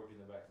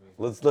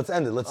 Let's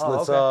end it. Let's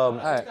okay. All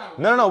right.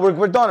 No,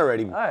 we're done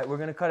already. All right, we're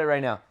gonna cut it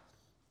right now.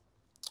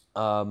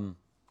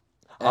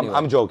 Anyway.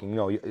 I'm joking.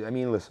 No, I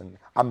mean, listen,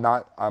 I'm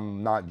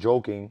not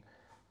joking.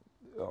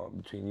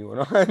 Between you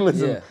and I,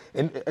 listen.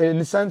 Yeah. In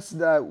the sense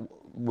that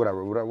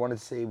whatever. What I wanted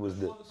to say was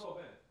this. All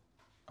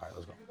right,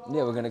 let's go.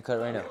 Yeah, we're gonna cut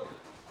it right now.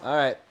 All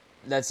right,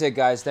 that's it,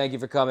 guys. Thank you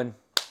for coming.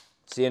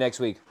 See you next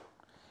week.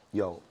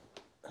 Yo,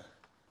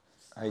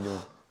 how you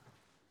doing?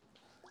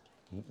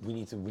 We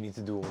need to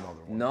do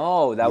another one.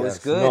 No, that was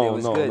Yes. good. No, it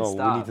was no, good. no, we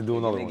Stop. need to do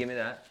another one. Give me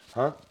that.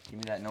 Huh? Give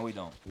me that. No, we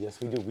don't. Yes,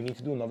 we do. We need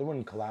to do another one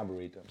and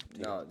collaborate them.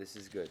 No, this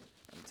is good.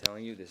 I'm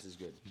telling you, this is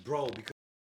good. Bro, because